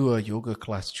got to do a yoga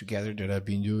class together that I've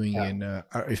been doing. Yeah. And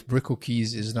if Brickell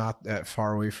Keys is not that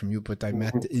far away from you, but I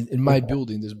met in my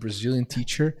building this Brazilian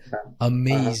teacher,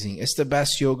 amazing. It's the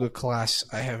best yoga class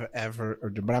I have ever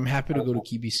done. But I'm happy to go to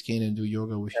Key Biscayne and do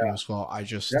yoga with you as well. I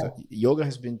just yoga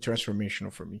has been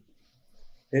transformational for me.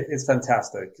 It's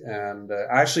fantastic, and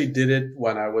I actually did it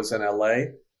when I was in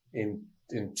LA in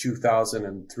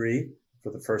 2003.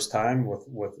 For the first time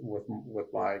with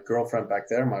my girlfriend back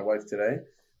there, my wife today.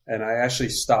 And I actually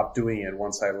stopped doing it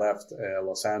once I left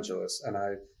Los Angeles, and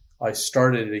I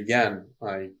started it again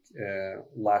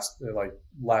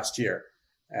last year.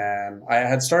 And I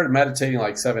had started meditating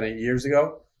like 7-8 years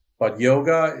ago, but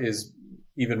yoga is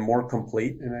even more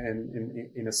complete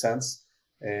in a sense,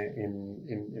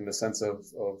 in the sense of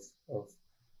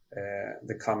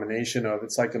the combination of,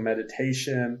 it's like a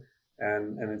meditation.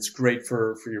 and it's great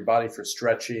for your body for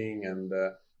stretching, and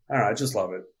I don't know, I just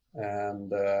love it,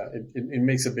 and it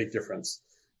makes a big difference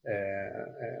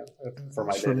for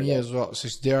my day For to me day. as well. So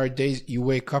there are days you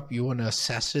wake up, you want to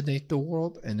assassinate the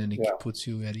world, and then it Yeah, puts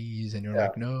you at ease, and you're yeah,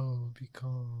 like, no, be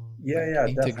calm, yeah, like yeah,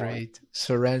 definitely. integrate,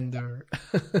 surrender.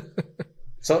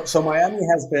 So Miami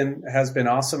has been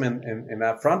awesome in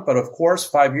that front. But of course,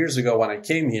 5 years ago when I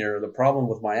came here, the problem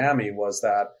with Miami was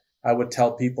that I would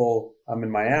tell people I'm in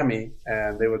Miami,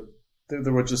 and there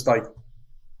were just like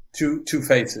two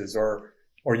faces, or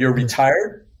you're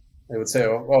retired. They would say,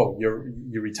 oh,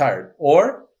 you're retired,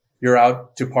 or you're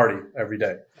out to party every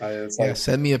day. It's Yeah, like,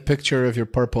 send me a picture of your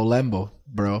purple Lambo,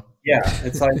 bro. yeah,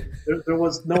 it's like there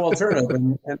was no alternative,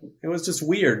 and it was just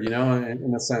weird, in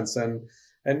a sense. And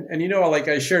like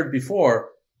I shared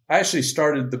before, I actually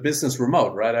started the business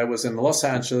remote, right? I was in Los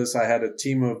Angeles. I had a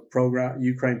team of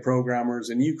Ukraine programmers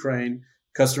in Ukraine,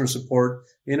 customer support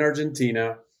in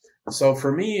Argentina. So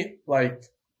for me, like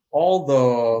all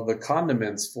the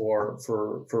condiments for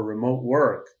remote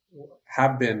work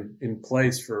have been in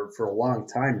place for a long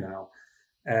time now,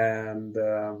 and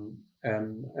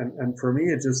for me,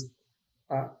 it just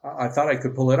I thought I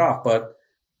could pull it off, but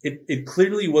it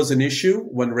clearly was an issue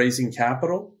when raising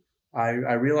capital.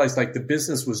 I realized like the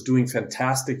business was doing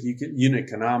fantastic unit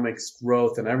economics,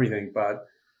 growth, and everything, but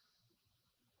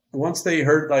once they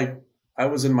heard like I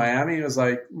was in Miami, it was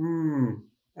like,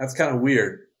 that's kind of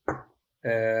weird.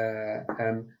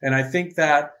 And I think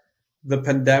that the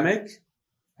pandemic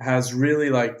has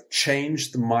really like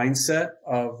changed the mindset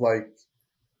of like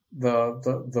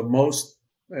the most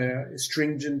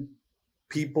stringent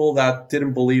people that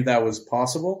didn't believe that was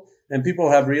possible, and people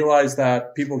have realized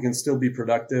that people can still be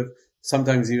productive,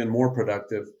 sometimes even more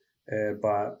productive,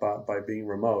 by being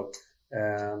remote.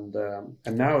 And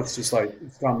now it's just like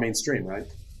it's gone mainstream, right?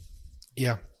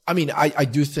 Yeah. I mean, I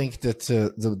do think that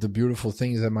the beautiful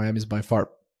thing is that Miami is by far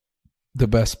the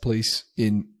best place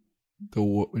in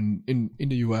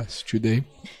the US today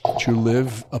to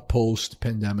live a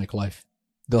post-pandemic life,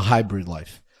 the hybrid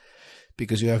life,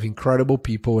 because you have incredible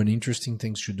people and interesting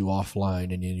things to do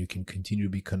offline, and then you can continue to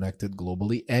be connected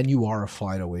globally, and you are a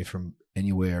flight away from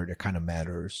anywhere that kind of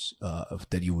matters,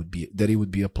 that it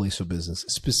would be a place of business,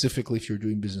 specifically if you're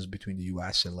doing business between the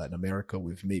US and Latin America,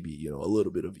 with maybe a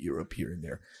little bit of Europe here and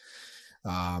there.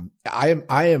 I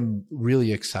am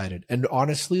really excited, and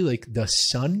honestly, like the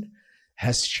sun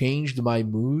has changed my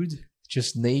mood.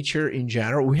 Just nature in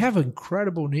general. We have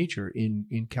incredible nature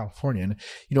in California, and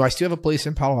I still have a place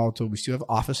in Palo Alto. We still have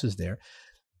offices there,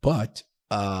 but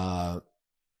I'm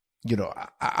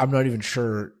not even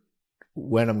sure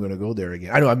when I'm going to go there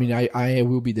again. I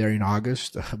will be there in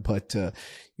August, but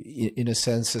in a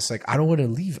sense, it's like I don't want to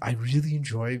leave. I really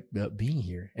enjoy being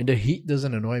here, and the heat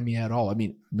doesn't annoy me at all. I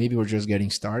mean, maybe we're just getting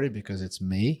started because it's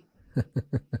May.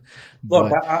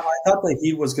 Look, I thought the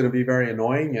heat was going to be very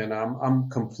annoying, and I'm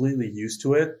completely used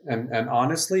to it. And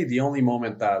honestly, the only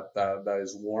moment that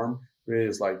is warm really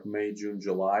is like May, June,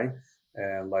 July,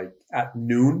 and like at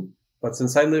noon. But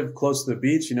since I live close to the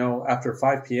beach, after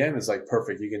 5 p.m. is like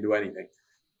perfect. You can do anything.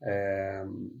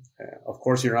 Of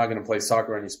course, you're not going to play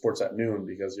soccer or any sports at noon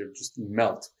because you're just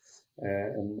melt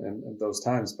in those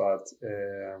times. But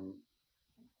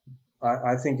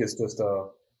I think it's just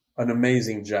an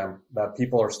amazing gem that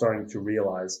people are starting to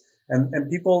realize. And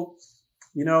people,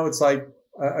 it's like,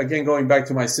 again, going back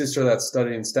to my sister that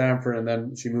studied in Stanford and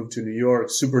then she moved to New York,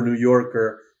 super New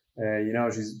Yorker.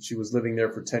 She was living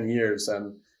there for 10 years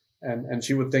and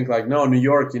she would think like, no, New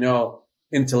York,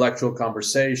 intellectual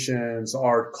conversations,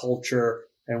 art, culture.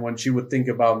 And when she would think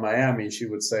about Miami, she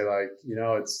would say like,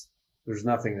 there's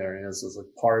nothing there. It's just a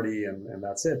party and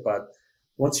that's it. But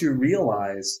once you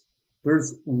realize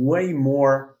there's way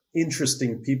more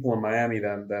interesting people in Miami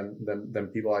than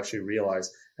people actually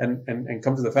realize, and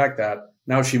come to the fact that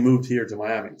now she moved here to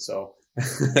Miami. So,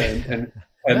 and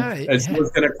she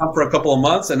was going to come for a couple of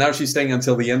months, and now she's staying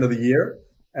until the end of the year.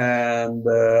 And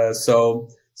so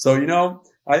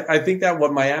I think that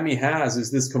what Miami has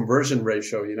is this conversion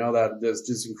ratio, that is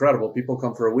just incredible. People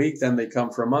come for a week, then they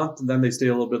come for a month, and then they stay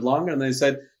a little bit longer, and they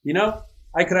said,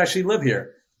 I could actually live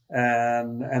here.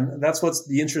 And that's what's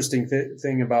the interesting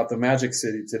thing about the Magic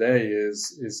City today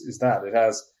is that it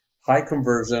has high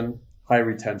conversion, high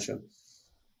retention.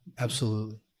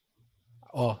 Absolutely.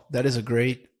 Oh, that is a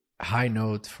great high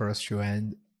note for us to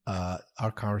end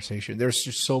our conversation. There's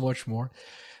just so much more,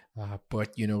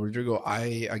 but Rodrigo,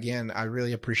 I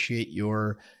really appreciate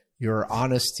your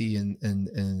honesty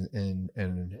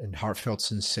and heartfelt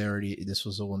sincerity. This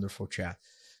was a wonderful chat.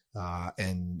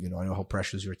 And I know how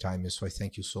precious your time is, so I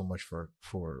thank you so much for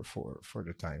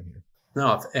the time here.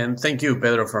 No, and thank you,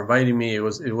 Pedro, for inviting me. It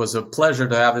was a pleasure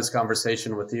to have this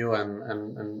conversation with you,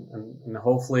 and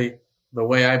hopefully the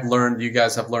way I've learned, you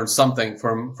guys have learned something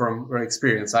from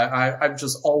experience. I've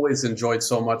just always enjoyed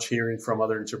so much hearing from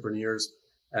other entrepreneurs,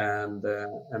 and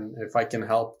if I can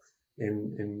help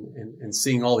in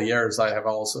seeing all the errors I have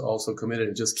also committed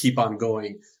and just keep on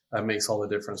going, that makes all the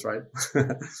difference, right? Thank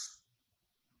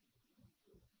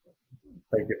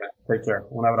you, man. Take care.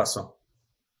 Un abrazo.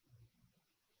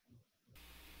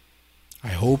 I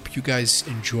hope you guys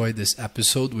enjoyed this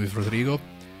episode with Rodrigo.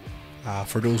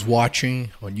 For those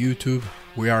watching on YouTube,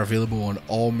 we are available on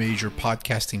all major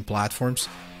podcasting platforms.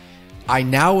 I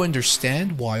now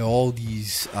understand why all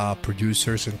these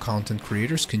producers and content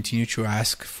creators continue to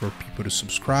ask for people to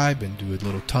subscribe and do a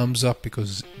little thumbs up,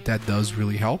 because that does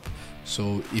really help.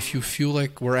 So if you feel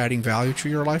like we're adding value to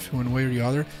your life in one way or the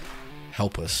other,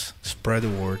 help us spread the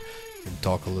word and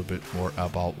talk a little bit more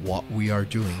about what we are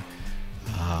doing.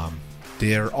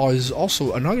 There is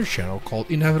also another channel called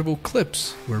Inevitable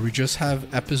Clips, where we just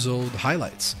have episode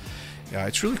highlights.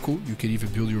 It's really cool. You can even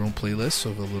build your own playlists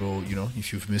of a little,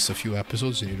 if you've missed a few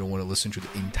episodes and you don't want to listen to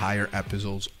the entire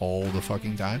episodes all the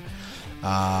fucking time.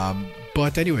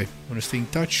 But anyway, want to stay in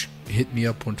touch, hit me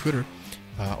up on Twitter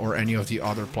or any of the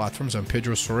other platforms. I'm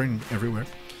Pedro Sorin everywhere.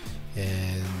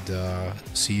 And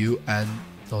see you on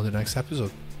the next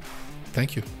episode.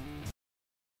 Thank you.